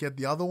Guys might get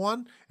the other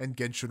one and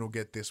Genshin will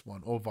get this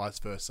one, or vice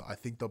versa. I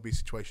think there'll be a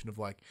situation of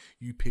like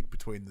you pick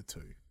between the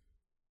two.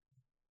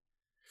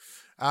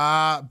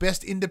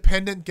 Best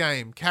independent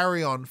game: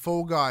 Carry On,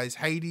 Fall Guys,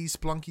 Hades,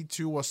 Splunky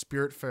 2, or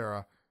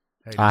Spiritfarer.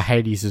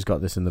 Hades has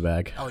got this in the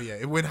bag. Oh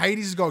yeah, when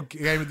Hades has got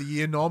Game of the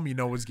Year nom, you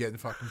know it's getting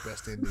fucking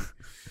best indie.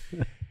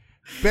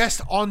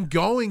 Best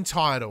ongoing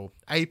title: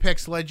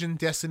 Apex Legend,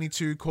 Destiny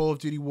 2, Call of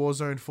Duty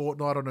Warzone,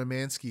 Fortnite, or No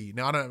Man's Sky.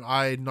 Now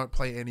I don't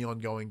play any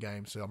ongoing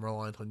games, so I'm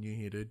reliant on you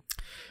here, dude.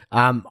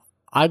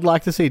 I'd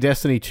like to see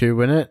Destiny 2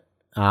 win it,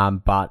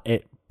 but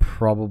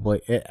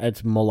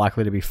it's more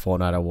likely to be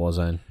Fortnite or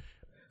Warzone.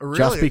 Really?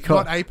 Just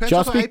because not Apex?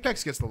 I thought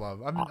Apex gets the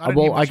love.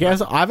 I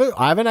guess I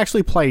haven't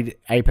actually played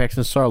Apex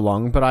in so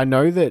long, but I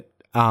know that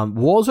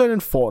Warzone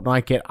and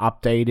Fortnite get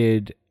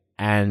updated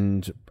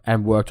and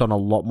worked on a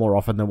lot more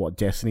often than what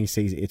Destiny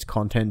sees its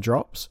content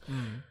drops.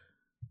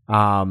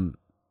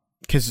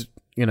 Because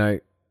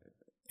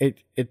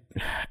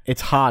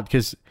it's hard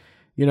because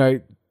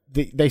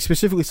they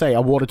specifically say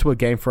awarded to a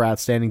game for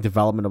outstanding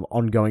development of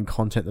ongoing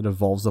content that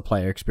evolves the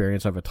player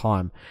experience over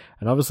time,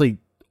 and obviously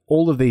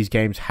all of these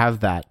games have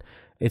that.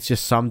 It's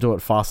just some do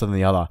it faster than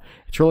the other.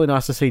 It's really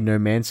nice to see No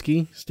Man's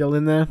Sky still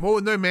in there.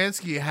 Well, No Man's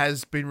Sky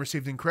has been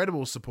received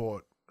incredible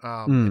support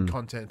in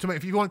content. To me,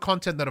 if you want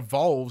content that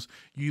evolves,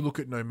 you look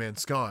at No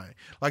Man's Sky.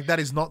 Like, that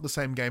is not the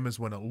same game as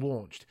when it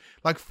launched.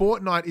 Like,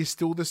 Fortnite is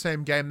still the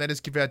same game. They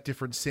just give out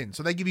different skins.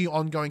 So they give you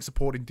ongoing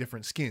support in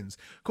different skins.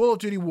 Call of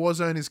Duty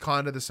Warzone is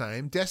kind of the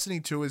same. Destiny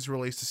 2 has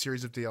released a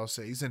series of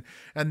DLCs.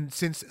 And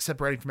since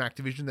separating from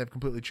Activision, they've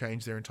completely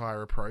changed their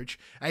entire approach.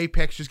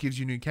 Apex just gives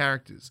you new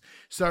characters.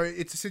 So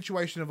it's a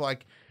situation of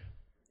like,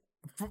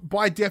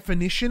 by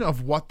definition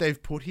of what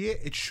they've put here,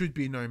 it should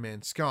be No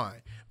Man's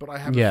Sky. But I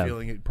have a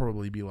feeling it'd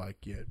probably be like,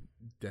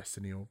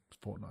 Destiny or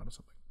Fortnite or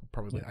something.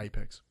 Probably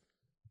Apex.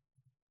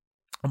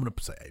 I'm going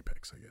to say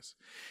Apex, I guess.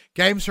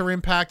 Games for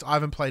Impact. I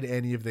haven't played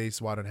any of these,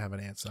 so I don't have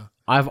an answer.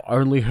 I've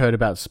only heard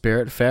about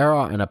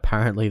Spiritfarer, and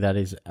apparently that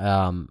is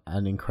an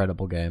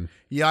incredible game.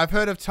 Yeah, I've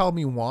heard of Tell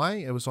Me Why.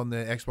 It was on the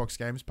Xbox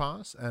Games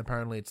Pass, and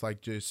apparently it's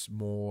like just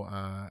more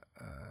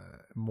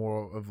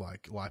of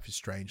like Life is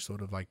Strange,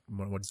 sort of like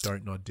what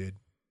Don't Nod did.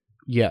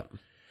 Yeah.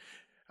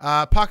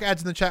 Puck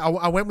adds in the chat,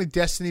 I went with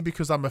Destiny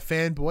because I'm a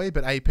fanboy,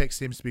 but Apex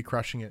seems to be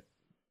crushing it.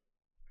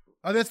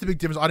 I think that's the big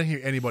difference. I didn't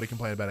hear anybody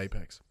complain about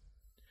Apex.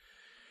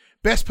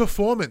 Best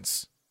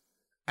performance: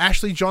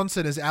 Ashley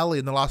Johnson as Ellie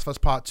in The Last of Us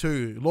Part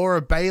 2.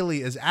 Laura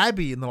Bailey as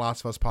Abby in The Last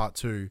of Us Part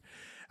 2.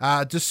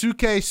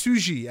 Daisuke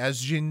Tsuji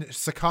as Jin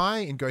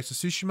Sakai in Ghost of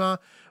Tsushima.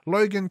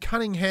 Logan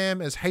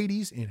Cunningham as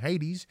Hades in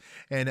Hades.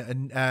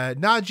 And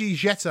Naji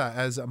Jetta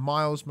as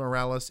Miles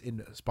Morales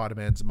in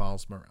Spider-Man's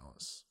Miles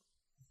Morales.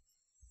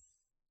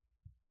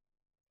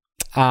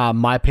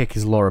 My pick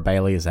is Laura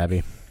Bailey as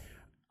Abby.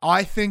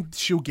 I think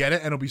she'll get it,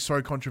 and it'll be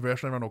so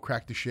controversial. Everyone will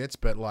crack the shits,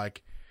 but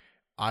like,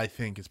 I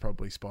think it's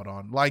probably spot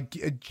on. Like,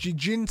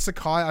 Jin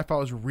Sakai, I thought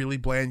was a really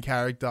bland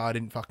character. I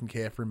didn't fucking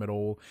care for him at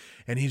all.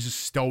 And he's just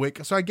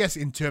stoic. So I guess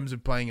in terms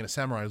of playing in a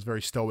samurai, he was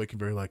very stoic and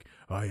very like,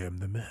 I am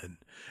the man.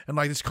 And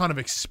like, it's kind of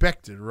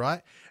expected,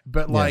 right?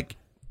 But like,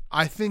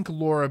 I think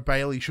Laura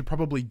Bailey should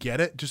probably get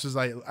it just as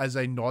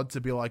a nod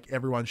to be like,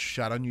 everyone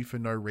shut on you for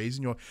no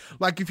reason. You're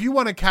like, if you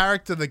want a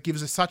character that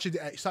gives us such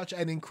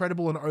an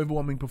incredible and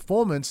overwhelming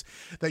performance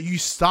that you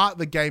start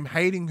the game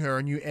hating her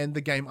and you end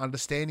the game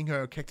understanding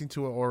her, connecting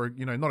to her, or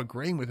not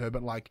agreeing with her,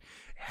 but like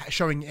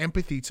showing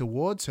empathy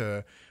towards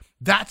her.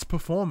 That's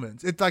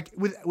performance. It's like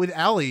with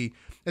Ellie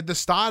at the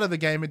start of the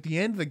game, at the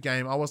end of the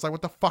game, I was like,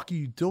 what the fuck are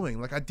you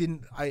doing? Like,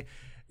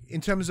 in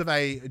terms of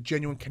a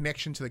genuine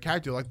connection to the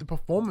character, like the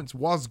performance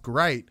was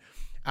great.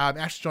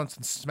 Ashley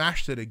Johnson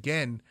smashed it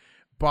again,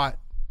 but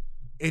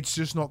it's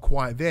just not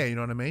quite there. You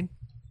know what I mean?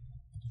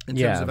 In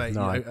terms of a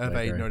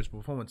noticeable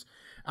performance.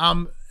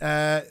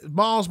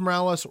 Miles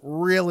Morales,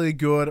 really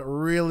good,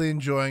 really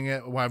enjoying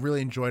it. Well, I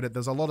really enjoyed it.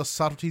 There's a lot of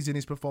subtleties in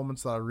his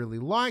performance that I really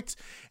liked,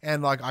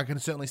 and like I can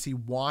certainly see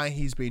why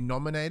he's been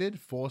nominated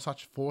for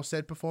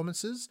said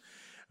performances,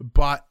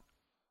 but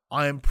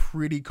I am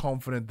pretty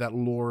confident that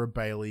Laura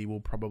Bailey will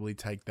probably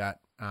take that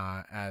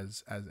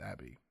as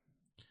Abby.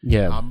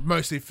 Yeah.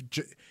 Mostly for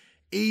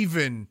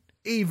even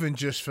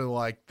just for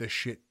like the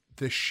shit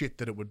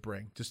that it would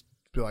bring. Just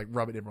be like,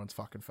 rub it in everyone's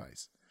fucking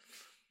face.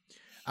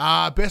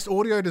 Best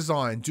audio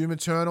design: Doom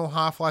Eternal,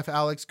 Half-Life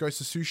Alyx, Ghost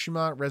of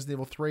Tsushima, Resident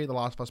Evil 3, The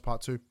Last of Us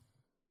Part 2.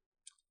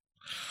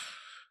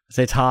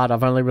 So it's hard.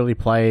 I've only really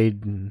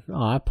played.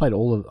 I played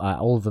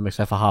all of them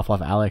except for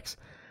Half-Life Alyx.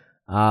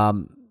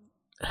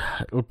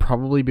 It would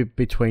probably be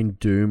between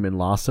Doom and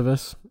Last of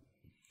Us.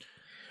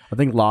 I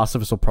think Last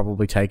of Us will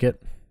probably take it.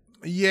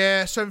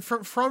 Yeah, so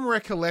from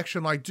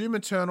recollection, like Doom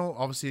Eternal,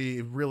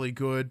 obviously really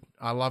good.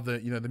 I love the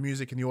the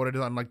music and the audio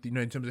design, like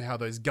in terms of how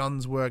those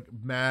guns work,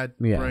 mad,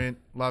 Yeah. brilliant,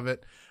 love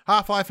it.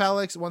 Half-Life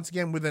Alyx, once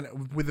again with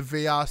a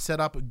VR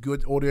setup,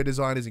 good audio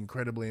design is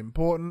incredibly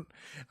important.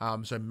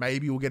 So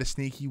maybe we'll get a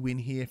sneaky win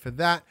here for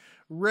that.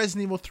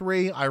 Resident Evil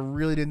 3, I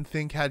really didn't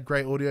think had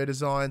great audio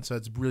design, so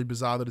it's really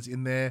bizarre that it's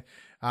in there.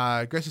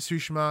 Ghost of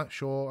Tsushima,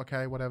 sure,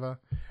 okay, whatever.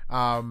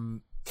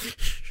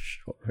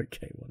 Sure,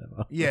 okay,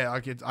 whatever. Yeah,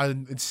 like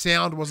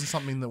sound wasn't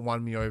something that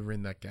won me over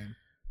in that game.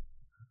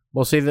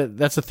 Well, see,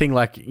 that's the thing.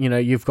 Like,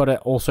 you've got to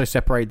also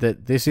separate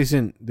that this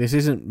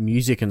isn't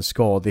music and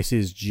score. This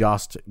is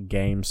just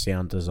game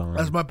sound design.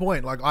 That's my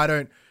point. Like, I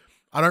don't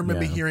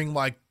remember Yeah. hearing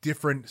like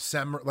different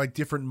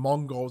different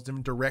Mongols,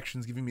 different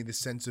directions, giving me this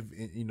sense of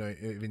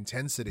of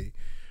intensity.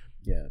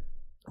 Yeah.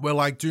 Where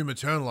like Doom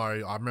Eternal,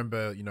 I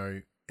remember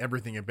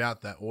everything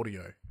about that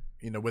audio.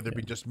 Whether it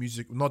be just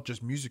music, not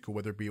just musical,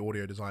 whether it be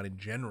audio design in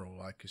general,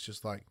 like it's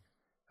just like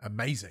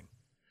amazing.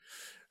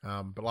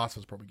 But Last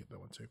of Us probably get that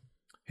one too.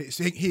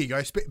 Here you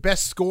go.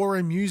 Best score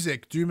and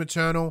music: Doom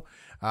Eternal,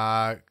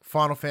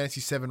 Final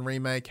Fantasy VII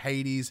Remake,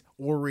 Hades,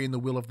 Ori and the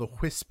Will of the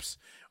Wisps,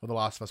 or The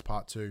Last of Us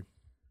Part 2.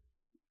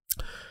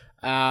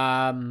 So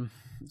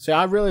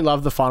I really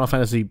love the Final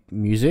Fantasy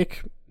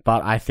music,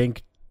 but I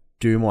think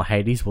Doom or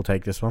Hades will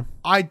take this one.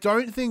 I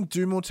don't think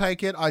Doom will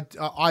take it.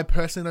 I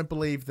personally don't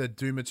believe the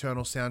Doom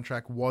Eternal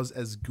soundtrack was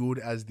as good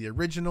as the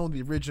original.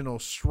 The original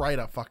straight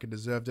up fucking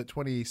deserved it.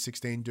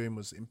 2016 Doom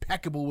was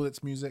impeccable with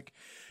its music,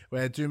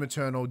 where Doom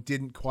Eternal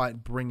didn't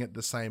quite bring it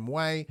the same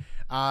way.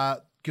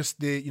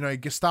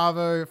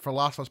 Gustavo for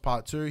Last of Us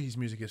Part 2, his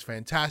music is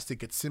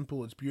fantastic. It's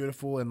simple, it's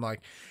beautiful, and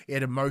like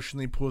it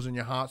emotionally pulls on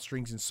your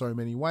heartstrings in so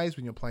many ways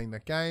when you're playing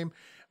that game.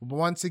 But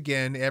once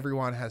again,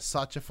 everyone has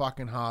such a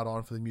fucking hard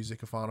on for the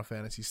music of Final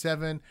Fantasy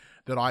VII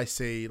that I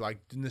see like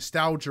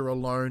nostalgia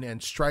alone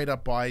and straight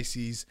up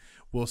biases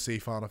will see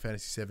Final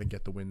Fantasy VII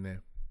get the win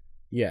there.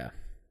 Yeah.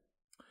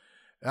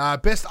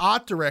 Best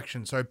art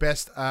direction, so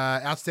best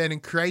outstanding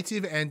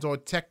creative and or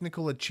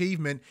technical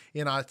achievement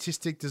in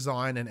artistic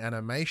design and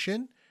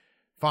animation.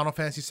 Final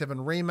Fantasy VII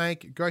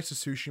Remake, Ghost of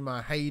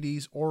Tsushima,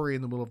 Hades, Ori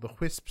and the Will of the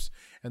Wisps,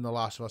 and The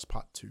Last of Us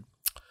Part 2.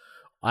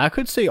 I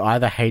could see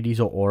either Hades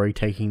or Ori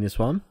taking this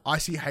one. I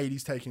see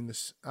Hades taking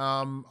this.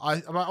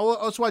 I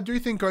do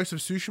think Ghost of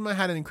Tsushima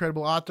had an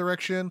incredible art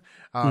direction.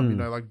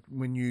 Like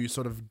when you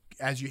sort of,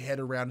 as you head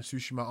around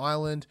Tsushima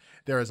Island,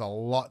 there is a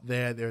lot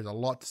there. There's a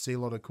lot to see, a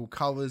lot of cool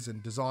colors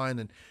and design.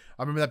 And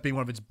I remember that being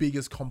one of its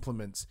biggest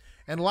compliments.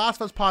 And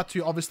Last of Us Part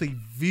 2, obviously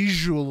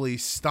visually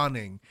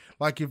stunning.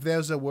 Like if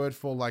there's a word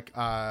for like,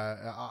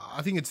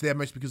 I think it's there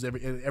most because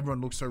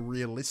everyone looks so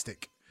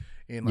realistic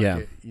in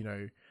like,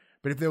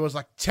 But if there was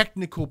like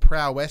technical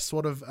prowess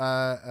sort of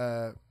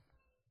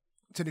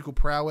technical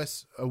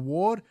prowess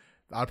award,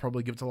 I'd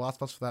probably give it to Last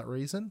of Us for that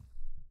reason.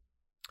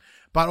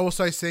 But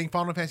also seeing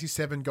Final Fantasy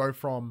VII go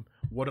from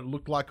what it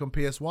looked like on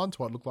PS1 to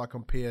what it looked like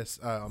on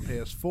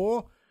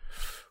PS4.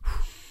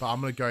 But I'm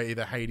gonna go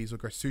either Hades or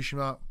Ghost of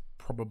Tsushima.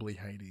 Probably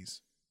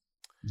Hades.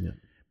 Yeah.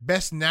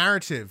 Best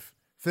narrative: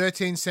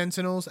 13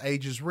 Sentinels,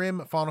 Aegis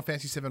Rim, Final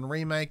Fantasy VII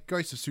Remake,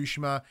 Ghost of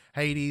Tsushima,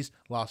 Hades,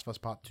 Last of Us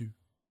Part 2.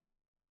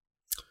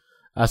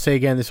 See,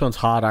 again, this one's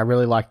hard. I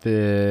really like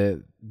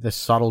the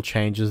subtle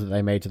changes that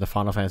they made to the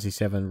Final Fantasy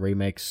VII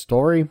Remake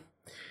story.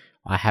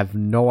 I have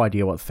no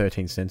idea what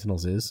 13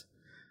 Sentinels is.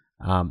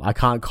 I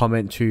can't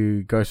comment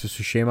to Ghost of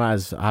Tsushima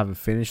as I haven't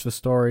finished the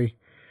story.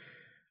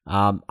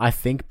 I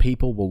think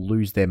people will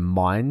lose their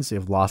minds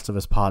if Last of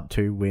Us Part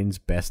 2 wins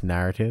Best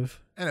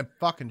Narrative. And it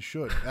fucking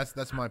should.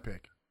 That's my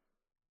pick.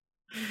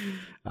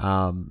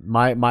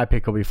 My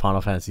pick will be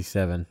Final Fantasy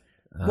VII.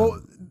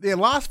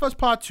 Last of Us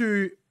Part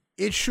 2,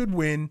 it should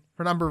win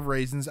for a number of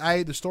reasons.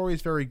 A, the story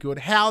is very good.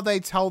 How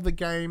they tell the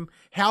game,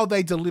 how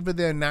they deliver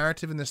their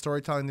narrative and their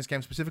storytelling in this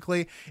game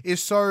specifically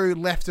is so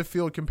left of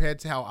field compared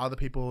to how other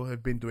people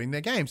have been doing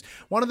their games.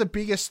 One of the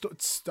biggest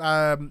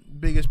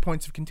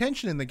points of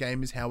contention in the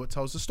game is how it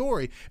tells the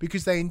story,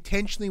 because they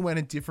intentionally went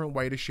a different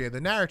way to share the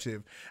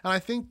narrative. And I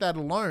think that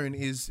alone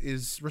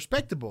is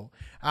respectable.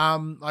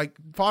 Like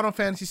Final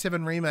Fantasy VII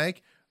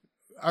Remake,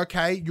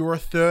 okay, you're a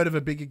third of a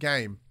bigger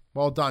game.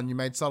 Well done. You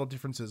made subtle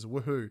differences.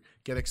 Woohoo.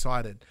 Get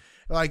excited.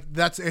 Like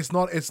it's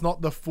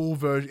not the full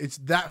version. It's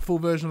that full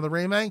version of the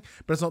remake,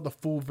 but it's not the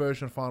full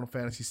version of Final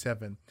Fantasy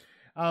VII.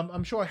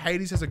 I'm sure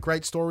Hades has a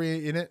great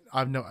story in it.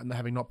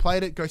 Having not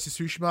played it. Ghost of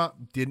Tsushima,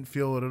 didn't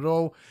feel it at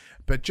all.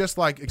 But just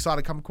like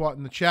Excited Kumquat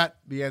in the chat,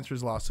 the answer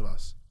is Last of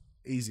Us.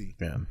 Easy.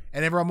 Yeah.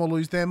 And everyone will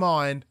lose their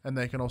mind and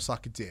they can all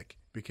suck a dick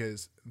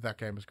because that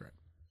game was great.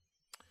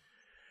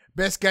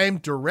 Best game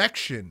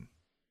direction: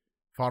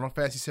 Final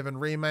Fantasy VII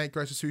Remake,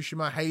 Ghost of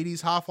Tsushima,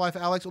 Hades, Half-Life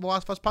Alyx, or The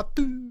Last of Us Part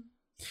 2.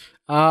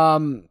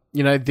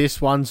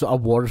 This one's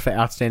awarded for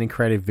outstanding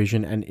creative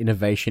vision and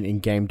innovation in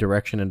game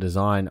direction and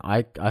design.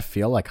 I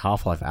feel like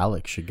Half-Life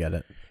Alyx should get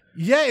it.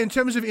 Yeah, in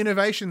terms of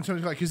innovation, in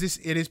terms of because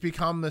it has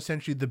become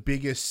essentially the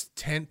biggest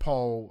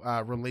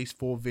tentpole release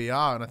for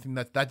VR, and I think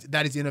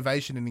that is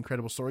innovation and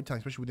incredible storytelling,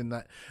 especially within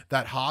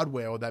that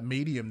hardware or that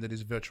medium that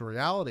is virtual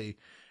reality.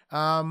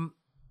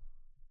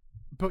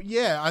 But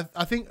yeah,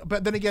 I think.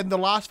 But then again, The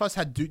Last of Us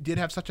did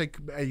have such a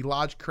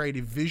large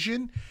creative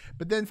vision.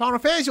 But then Final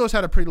Fantasy also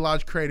had a pretty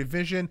large creative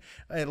vision.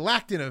 It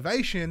lacked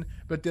innovation,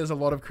 but there's a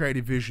lot of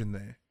creative vision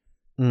there.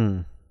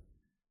 Mm.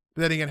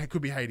 But then again, it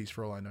could be Hades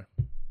for all I know.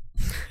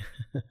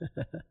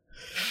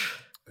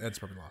 That's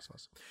probably The Last of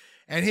Us.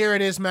 And here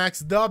it is, Max,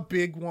 the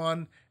big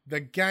one, the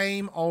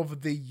game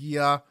of the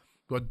year.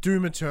 We've got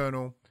Doom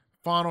Eternal,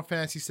 Final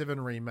Fantasy VII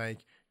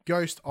Remake,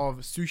 Ghost of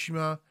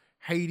Tsushima,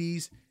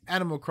 Hades,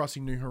 Animal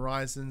Crossing New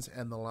Horizons,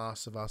 and The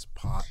Last of Us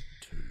Part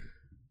 2.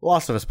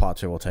 Last of Us Part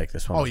 2 will take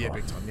this one. Oh, as yeah, well.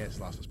 big time. Yeah, it's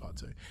Last of Us Part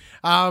 2.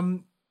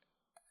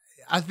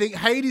 I think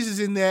Hades is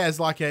in there as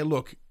like a,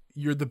 look,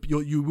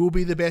 you will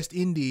be the best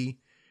indie,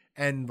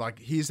 and like,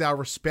 here's our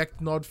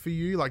respect nod for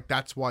you. Like,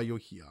 that's why you're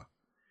here.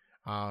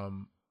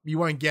 You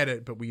won't get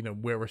it, but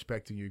we're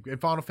respecting you. And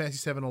Final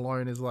Fantasy VII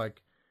alone is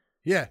like,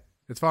 yeah,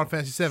 it's Final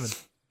Fantasy VII.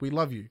 We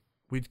love you.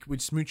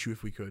 We'd smooch you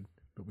if we could,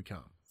 but we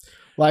can't.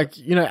 Like,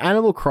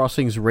 Animal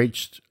Crossing's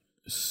reached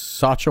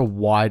such a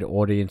wide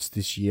audience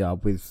this year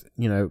with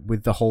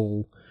the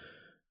whole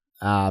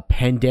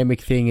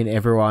pandemic thing and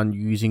everyone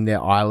using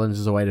their islands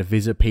as a way to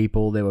visit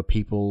people. There were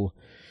people,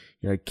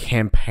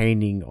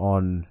 campaigning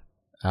on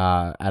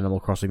Animal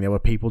Crossing. There were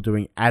people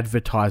doing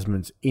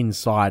advertisements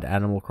inside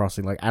Animal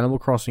Crossing. Like, Animal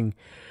Crossing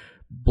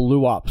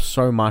blew up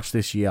so much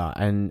this year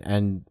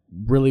and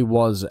really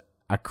was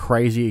a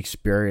crazy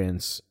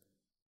experience.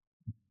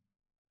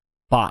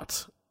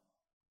 But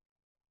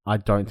I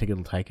don't think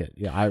it'll take it.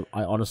 Yeah,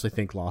 I honestly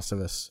think Last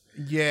of Us.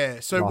 Yeah,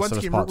 so once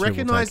again,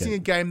 recognizing a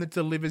game that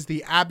delivers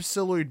the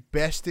absolute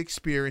best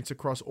experience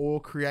across all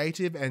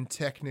creative and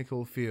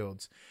technical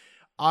fields.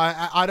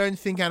 I don't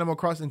think Animal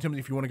Crossing, in terms of,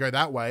 if you want to go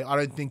that way, I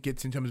don't think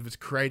it's in terms of its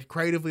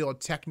creatively or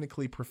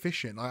technically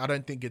proficient. I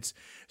don't think it's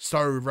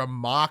so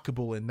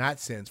remarkable in that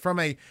sense. From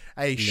a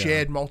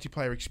shared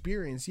multiplayer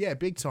experience, yeah,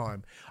 big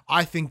time.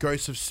 I think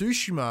Ghost of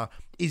Tsushima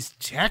is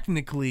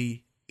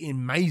technically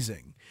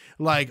amazing.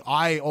 Like,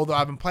 although I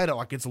haven't played it,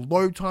 like, its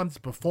load times, its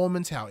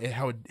performance, how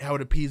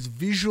it appears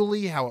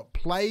visually, how it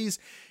plays,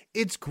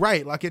 it's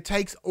great. Like, it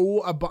takes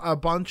a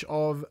bunch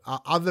of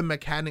other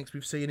mechanics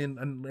we've seen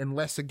in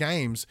lesser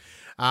games,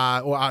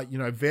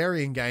 or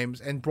varying games,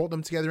 and brought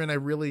them together in a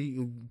really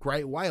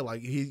great way.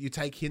 Like, you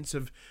take hints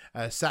of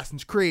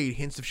Assassin's Creed,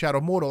 hints of Shadow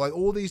of Mordor, like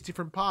all these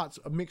different parts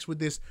are mixed with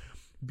this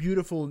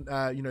beautiful,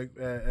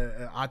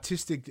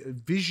 artistic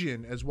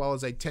vision, as well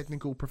as a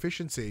technical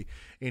proficiency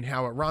in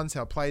how it runs,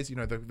 how it plays.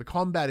 The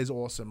combat is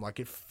awesome. Like,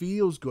 it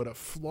feels good, it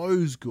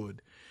flows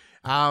good.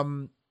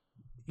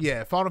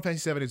 Yeah, Final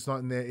Fantasy VII is not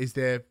in there. Is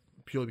there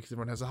purely because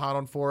everyone has a hard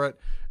on for it.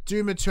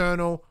 Doom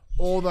Eternal,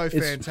 although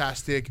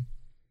fantastic,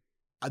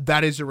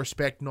 that is a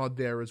respect nod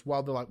there as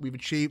well. They're like, we've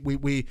achieved.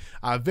 We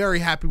are very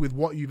happy with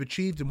what you've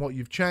achieved and what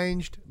you've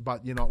changed,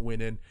 but you're not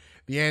winning.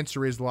 The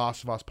answer is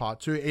Last of Us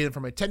Part 2, even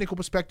from a technical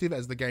perspective,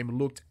 as the game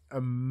looked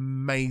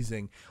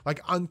amazing,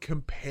 like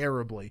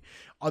uncomparably.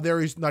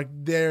 There is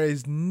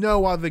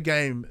no other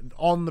game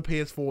on the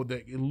PS4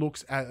 that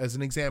looks, as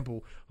an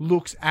example,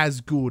 looks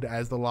as good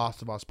as The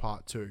Last of Us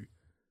Part 2.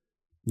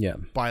 Yeah.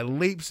 By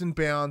leaps and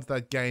bounds,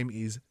 that game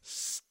is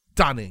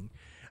stunning.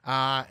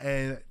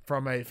 And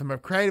from a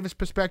creative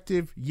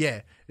perspective,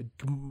 yeah,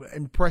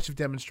 impressive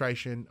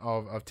demonstration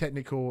of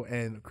technical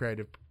and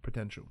creative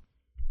potential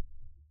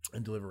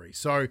and delivery.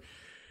 So,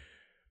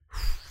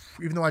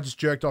 even though I just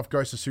jerked off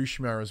Ghost of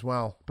Tsushima as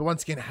well, but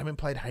once again, I haven't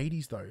played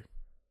Hades though.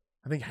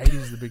 I think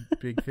Hades is the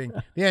big thing.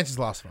 The answer is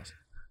Last of Us.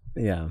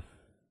 Yeah.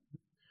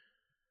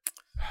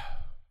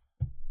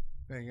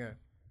 There you go.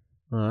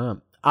 All right.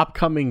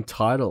 Upcoming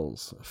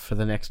titles for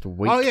the next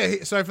week. Oh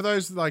yeah, so for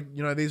those,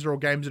 these are all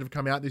games that have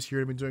come out this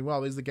year and have been doing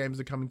well. These are the games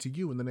that are coming to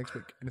you in the next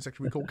week in a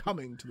section we call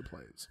Coming to the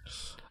Players.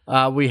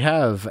 We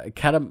have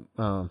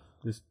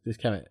this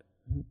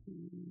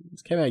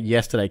came out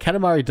yesterday.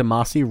 Katamari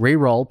Damacy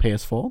Reroll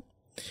PS4.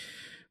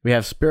 We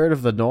have Spirit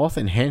of the North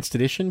Enhanced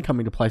Edition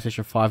coming to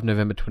PlayStation 5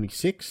 November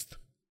 26th.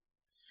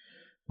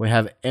 We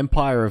have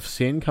Empire of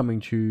Sin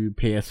coming to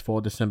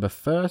PS4 December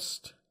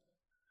 1st.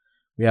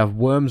 We have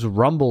Worms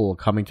Rumble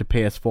coming to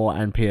PS4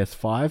 and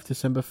PS5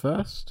 December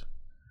 1st.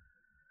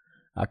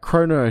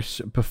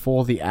 Chronos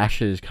Before the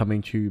Ashes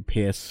coming to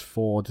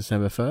PS4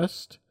 December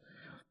 1st.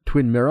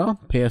 Twin Mirror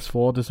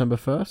PS4 December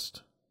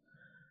 1st.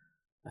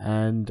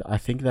 And I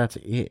think that's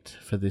it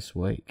for this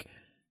week.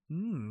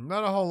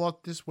 Not a whole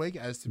lot this week,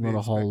 as to be expected. Not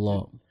a whole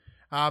lot.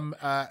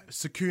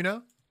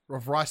 Sakuna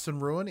of Rise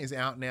and Ruin is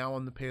out now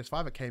on the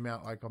PS5. It came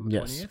out on the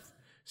 20th.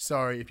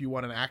 So if you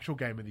want an actual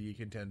Game of the Year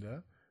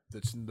contender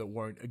that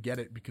won't get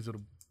it because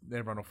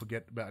everyone will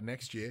forget about it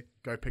next year,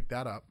 go pick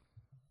that up.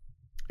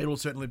 It'll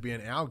certainly be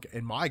in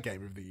my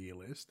Game of the Year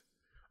list.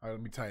 Let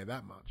me tell you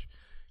that much.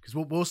 Because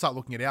we'll start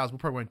looking at ours. We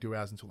probably won't do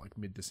ours until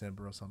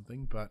mid-December or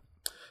something. But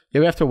yeah,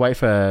 we have to wait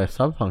for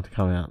Cyberpunk to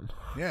come out.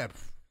 Yeah.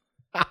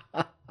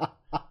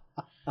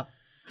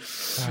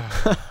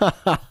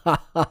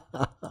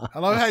 I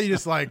love how you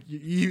just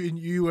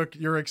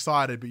you're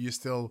excited, but you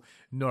still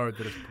know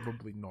that it's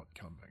probably not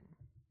coming.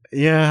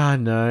 Yeah, I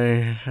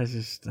know.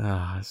 It's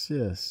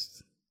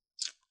just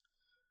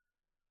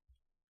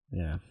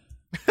Yeah.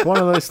 One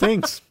of those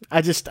things.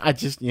 I just,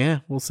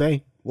 yeah, we'll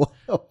see. We'll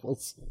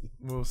see.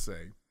 We'll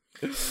see.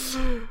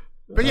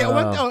 But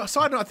yeah,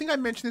 side note, I think I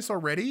mentioned this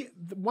already.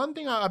 The one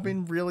thing I've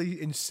been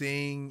really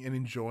seeing and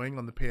enjoying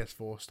on the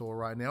PS4 store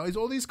right now is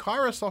all these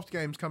Kairosoft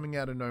games coming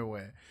out of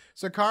nowhere.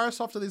 So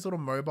Kairosoft are these little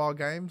mobile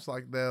games,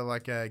 like they're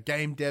like a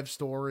Game Dev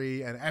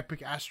Story and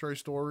Epic Astro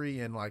Story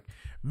and like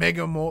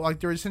Mega More. Like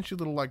they're essentially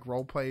little like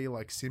role play,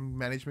 like sim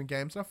management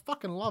games. And I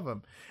fucking love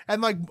them.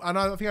 And like, I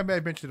think I may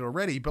have mentioned it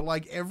already, but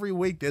like every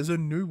week there's a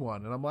new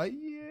one, and I'm like,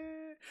 yeah.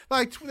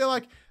 Like they're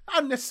like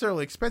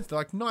unnecessarily expensive. They're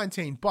like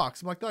 $19. I'm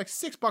like, they're like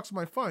 $6 on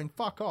my phone.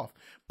 Fuck off.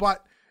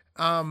 But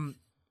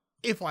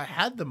if I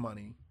had the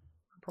money,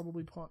 I'd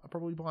probably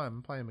buy them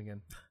and play them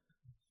again.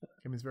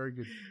 Game is very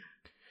good.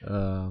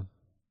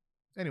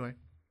 Anyway,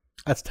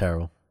 that's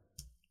terrible.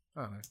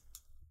 I don't know.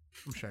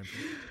 I'm shameful.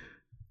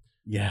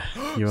 Yeah.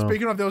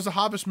 Speaking of, there was a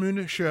Harvest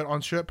Moon shirt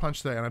on Shirt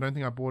Punch Day, and I don't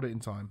think I bought it in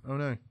time. Oh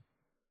no.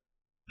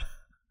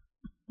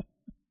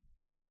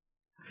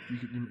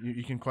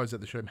 You can close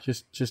out the show.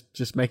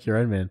 Just make your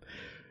own, man.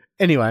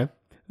 Anyway,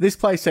 this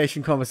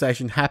PlayStation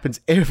conversation happens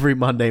every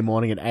Monday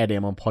morning at 8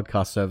 a.m. on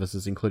podcast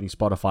services, including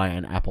Spotify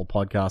and Apple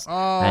Podcasts,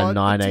 and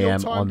 9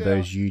 a.m. on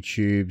those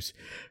YouTubes.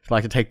 If you'd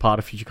like to take part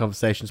in future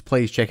conversations,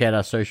 please check out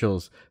our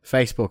socials: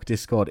 Facebook,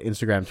 Discord,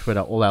 Instagram, Twitter.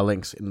 All our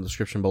links in the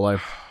description below.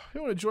 If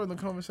you want to join the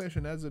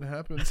conversation as it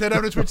happens, head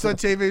over to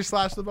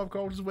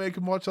twitch.tv/thepopcultures where you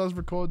can watch us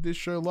record this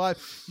show live.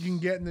 You can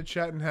get in the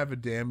chat and have a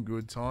damn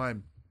good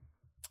time.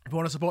 If you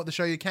want to support the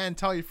show, you can.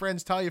 Tell your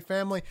friends, tell your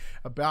family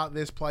about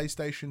this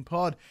PlayStation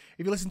pod.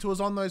 If you listen to us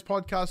on those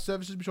podcast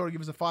services, be sure to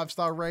give us a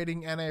 5-star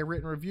rating and a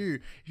written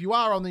review. If you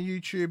are on the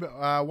YouTube,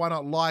 why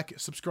not like,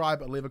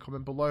 subscribe, leave a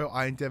comment below.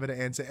 I endeavor to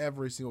answer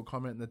every single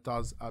comment that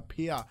does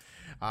appear.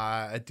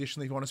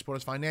 Additionally, if you want to support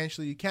us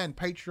financially, you can.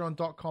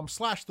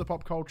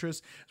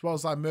 Patreon.com/thepopcultures, as well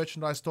as our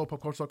merchandise store,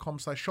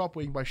 popcultures.com/shop,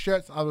 where you can buy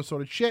shirts and other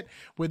sort of shit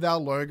with our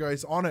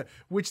logos on it.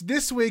 Which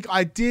this week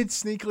I did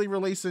sneakily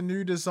release a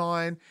new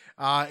design.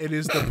 It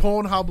is the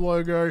Pornhub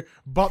logo,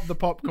 but the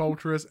Pop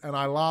Culturist, and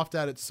I laughed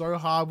at it so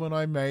hard when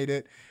I made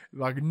it.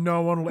 Like,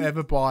 no one will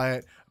ever buy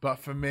it, but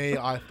for me,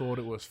 I thought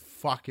it was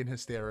fucking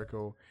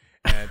hysterical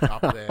and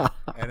up there,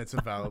 and it's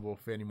available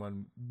if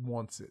anyone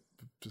wants it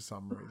for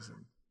some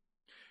reason.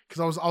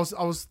 Because I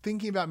was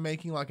thinking about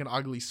making like an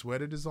ugly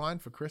sweater design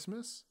for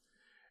Christmas,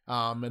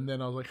 and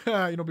then I was like, you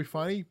know, it'd be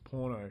funny,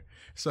 porno.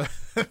 So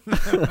then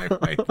I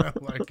made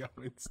that logo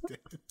instead.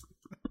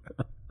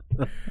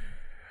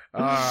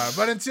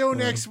 But until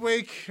next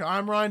week,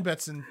 I'm Ryan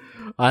Betson.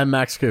 I'm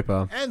Max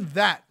Cooper. And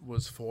that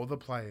was For the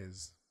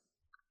Players.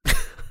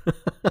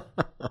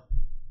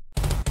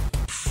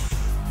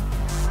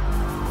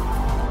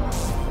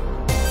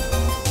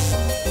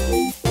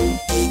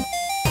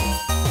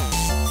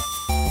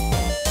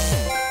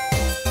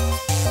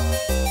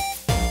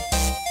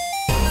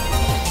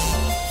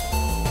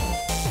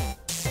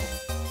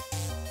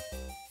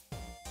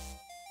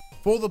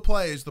 For the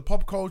Players, the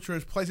Pop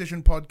Culturist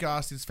PlayStation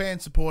podcast is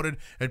fan-supported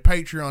at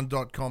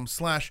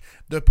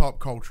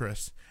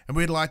patreon.com/thepopculturist. And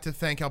we'd like to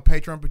thank our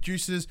Patreon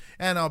producers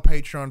and our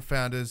Patreon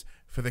founders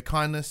for their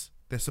kindness,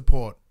 their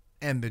support,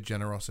 and their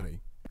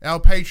generosity. Our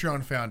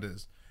Patreon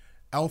founders: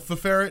 Alpha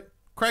Ferret,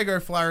 Craig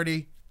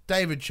O'Flaherty,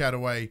 David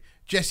Chataway,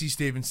 Jesse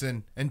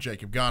Stevenson, and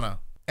Jacob Garner.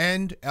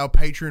 And our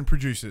Patreon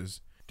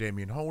producers: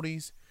 Damien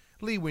Holdies,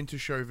 Lee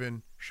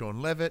Wintershoven, Sean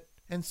Levitt,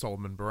 and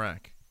Solomon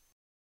Barak.